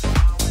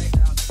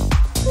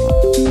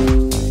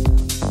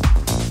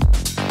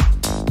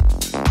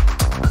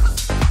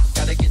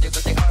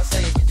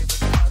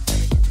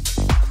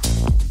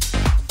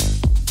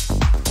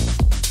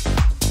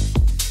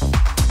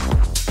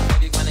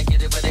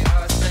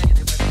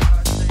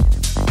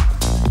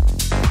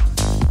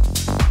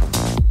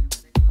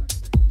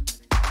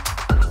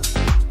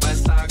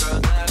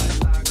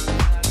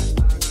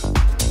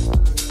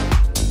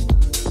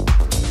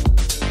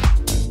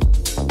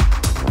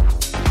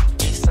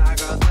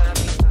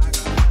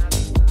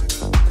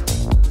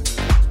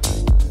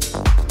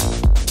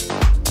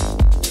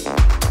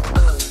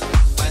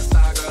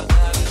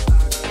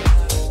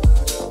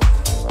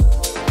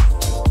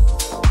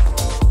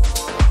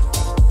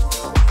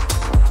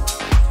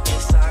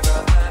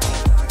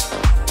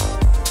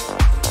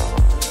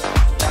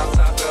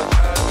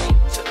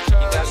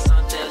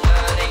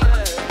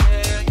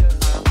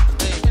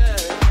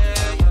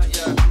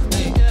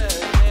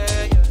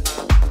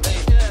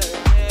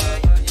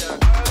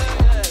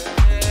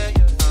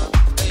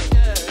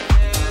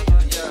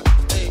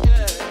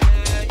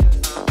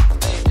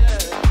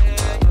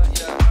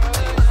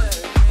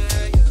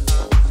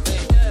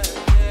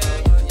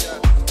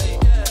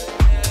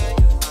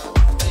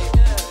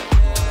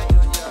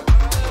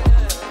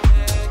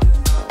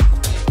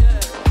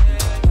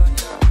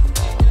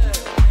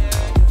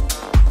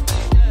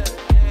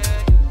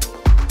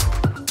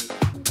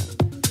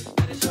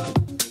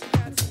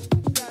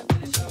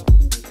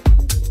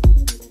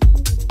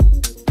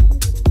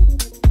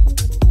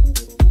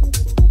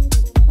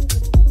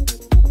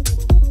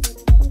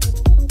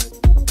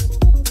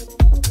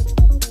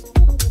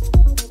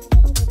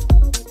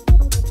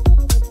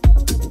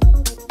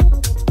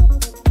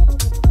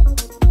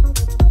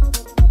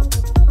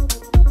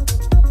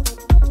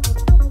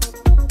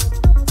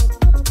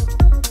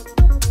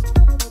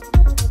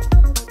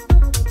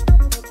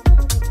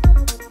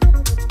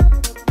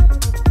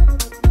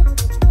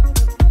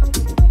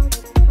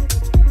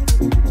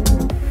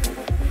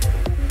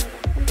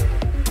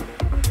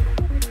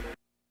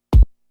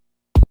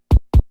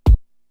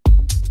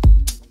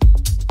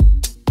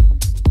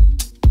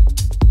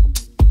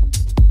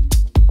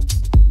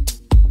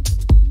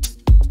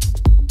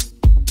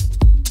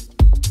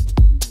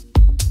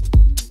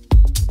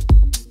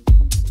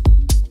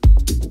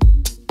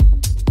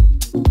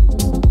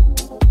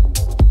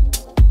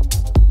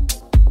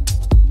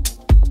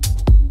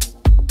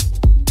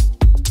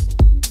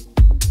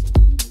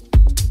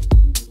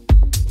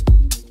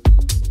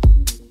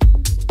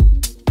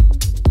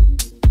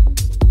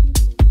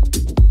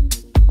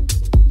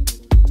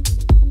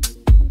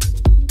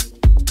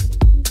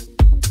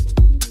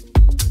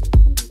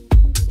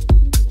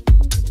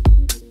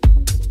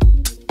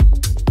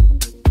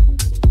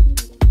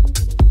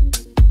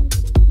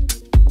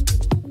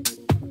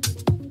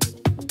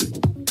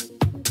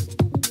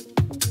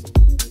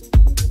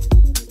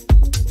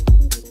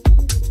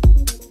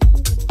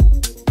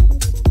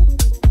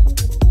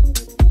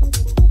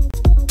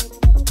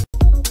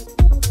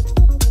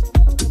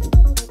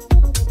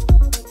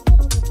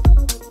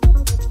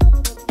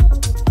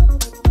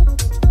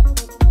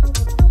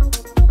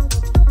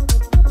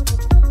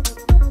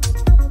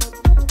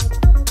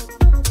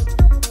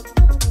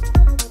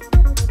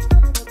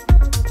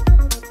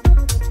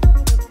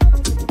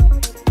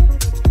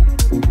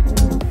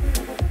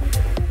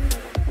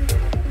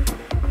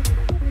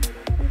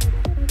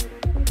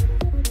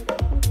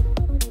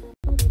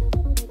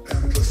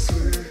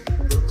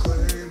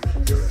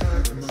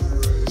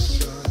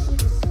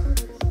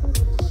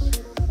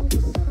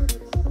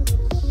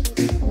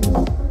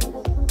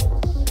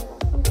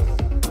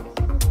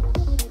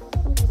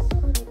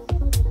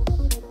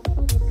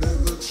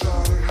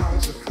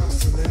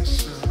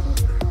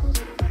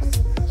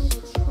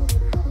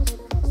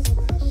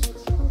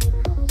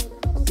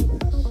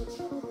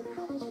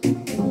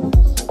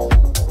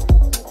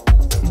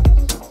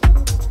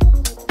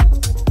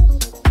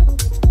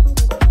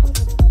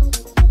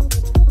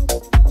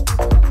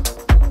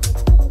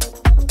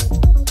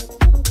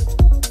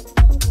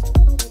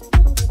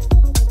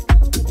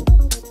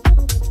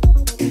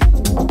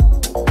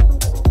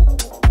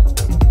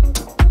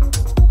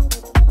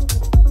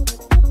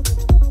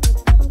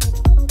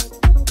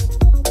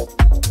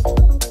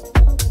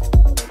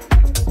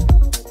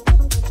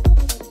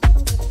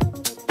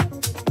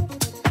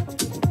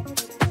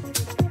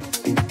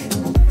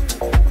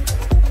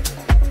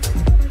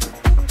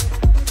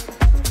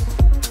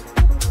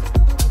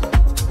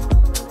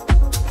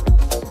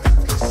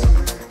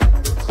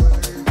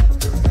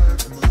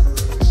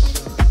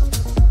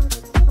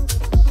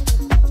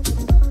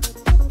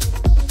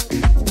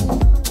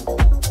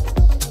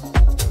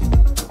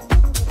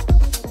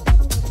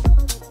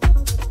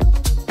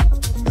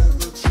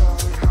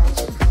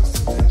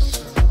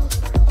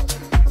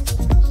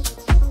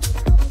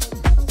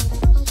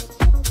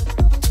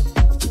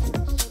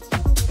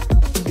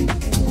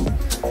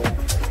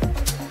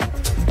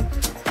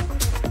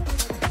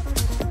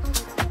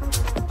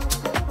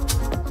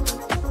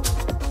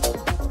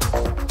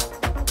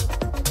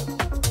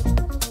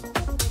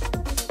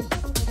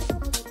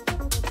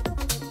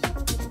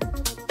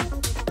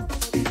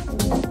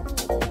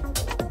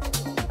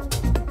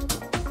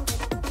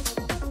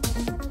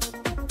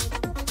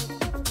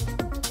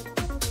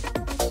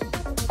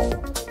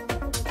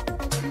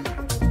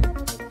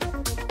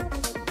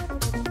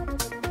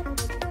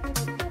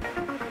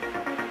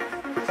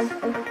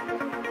 Bye.